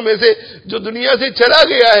داروں میں سے جو دنیا سے چلا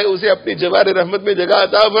گیا ہے اسے اپنی جوار رحمت میں جگہ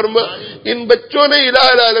عطا فرما، ان بچوں نے الہ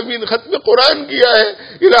العالمین ختم قرآن کیا ہے،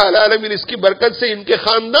 الہ العالمین اس کی برکت سے ان کے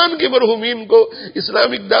خاندان کے مرحومین کو،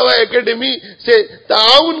 اسلامک دعوی اکیڈمی سے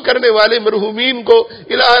تعاون کرنے والے مرحومین کو،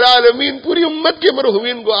 الہ العالمین پوری امت کے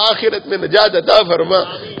مرحومین کو آخرت میں نجات عطا فرما،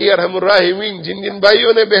 اے ارحم الراحمین جن جن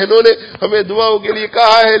بھائیوں نے بہنوں نے ہمیں دعاؤں کے لیے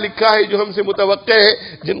کہا ہے لکھا ہے جو ہم سے متوقع ہے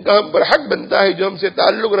جن کا ہم پر حق بنتا ہے جو ہم سے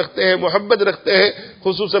تعلق رکھتے ہیں محبت رکھتے ہیں،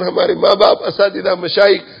 خصوصاً ہمارے ماں باپ اساتذہ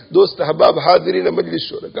مشائخ دوست احباب حاضرین مجلس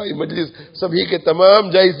شرکائی مجلس سبھی کے تمام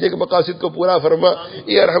جائز نیک مقاصد کو پورا فرما،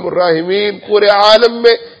 اے ارحم الراحمین پورے عالم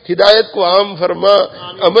میں ہدایت کو عام فرما،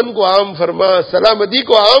 امن کو عام فرما، سلامتی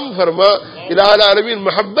کو عام فرما، الہ العالمین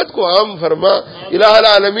محبت کو عام فرما، الہ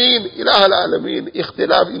العالمین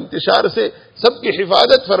اختلاف انتشار سے سب کی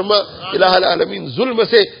حفاظت فرما الہ العالمین،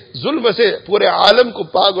 ظلم سے پورے عالم کو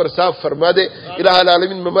پاک اور صاف فرما دے الہ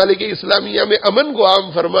العالمین، ممالک اسلامیہ میں امن کو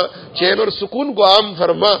عام فرما، چین اور سکون کو عام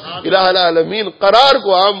فرما الہ العالمین، قرار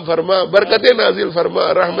کو عام فرما، برکتیں نازل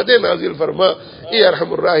فرما، رحمتیں نازل فرما اے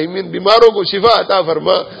ارحم الراحمین، بیماروں کو شفا عطا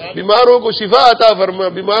فرما، بیماروں کو شفا عطا فرما،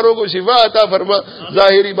 بیماروں کو شفا عطا فرما،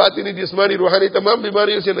 ظاہری باطنی جسمانی روحانی تمام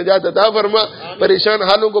بیماریوں سے نجات عطا فرما، پریشان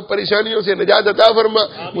حالوں کو پریشانیوں سے نجات عطا فرما،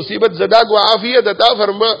 مصیبت زدہ کو عافیت عطا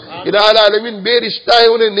فرما الہ العالمین، بے رشتہ ہے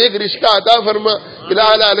انہیں نیک رشتہ عطا فرما الہ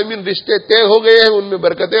العالمین، رشتے طے ہو گئے ہیں ان میں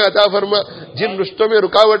برکتیں عطا فرما، جن رشتوں میں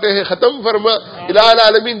رکاوٹیں ہیں ختم فرما الہ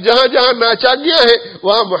العالمین، جہاں جہاں ناچاکیاں ہیں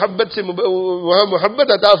وہاں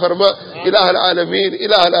محبت عطا فرما الہ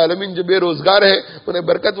العالمین، جو بے روزگار ہیں انہیں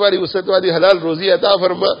برکت والی وسعت والی حلال روزی عطا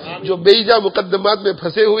فرما، جو بیجا مقدمات میں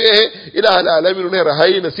پھنسے ہوئے ہیں الہ العالمین انہیں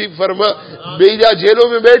رہائی نصیب فرما، بیجا جیلوں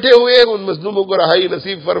میں بیٹھے ہوئے ہیں ان مظلوموں کو رہائی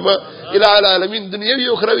نصیب فرما الہ العالمین، دنیاوی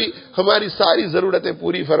اخروی ہماری ساری ضرورتیں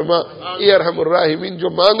پوری فرما اے ارحم الراحمین، جو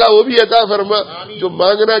مانگا وہ بھی عطا فرما، جو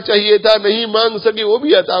مانگنا چاہیے تھا نہیں مانگ سکے وہ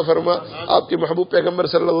بھی عطا فرما، آپ کے محبوب پیغمبر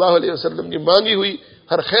صلی اللہ علیہ وسلم کی مانگی ہوئی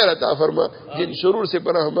ہر خیر عطا فرما، جن شرور سے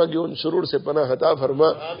پناہ مانگی ان شرور سے پناہ عطا فرما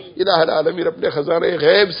الہ العالمین، اپنے خزانہ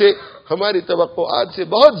غیب سے ہماری توقعات سے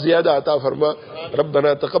بہت زیادہ عطا فرما،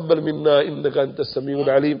 ربنا تقبل منا انك انت السميع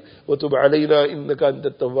العليم وتب علينا انك انت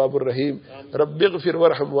التواب الرحيم، رب اغفر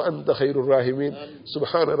وارحم وانت خير الراحمين،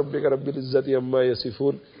 سبحان ربك رب العزة عما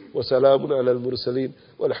يصفون وسلام على المرسلين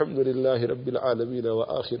والحمد لله رب العالمين،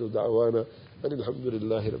 وآخر دعوانا ان الحمد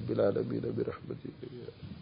لله رب العالمين برحمته.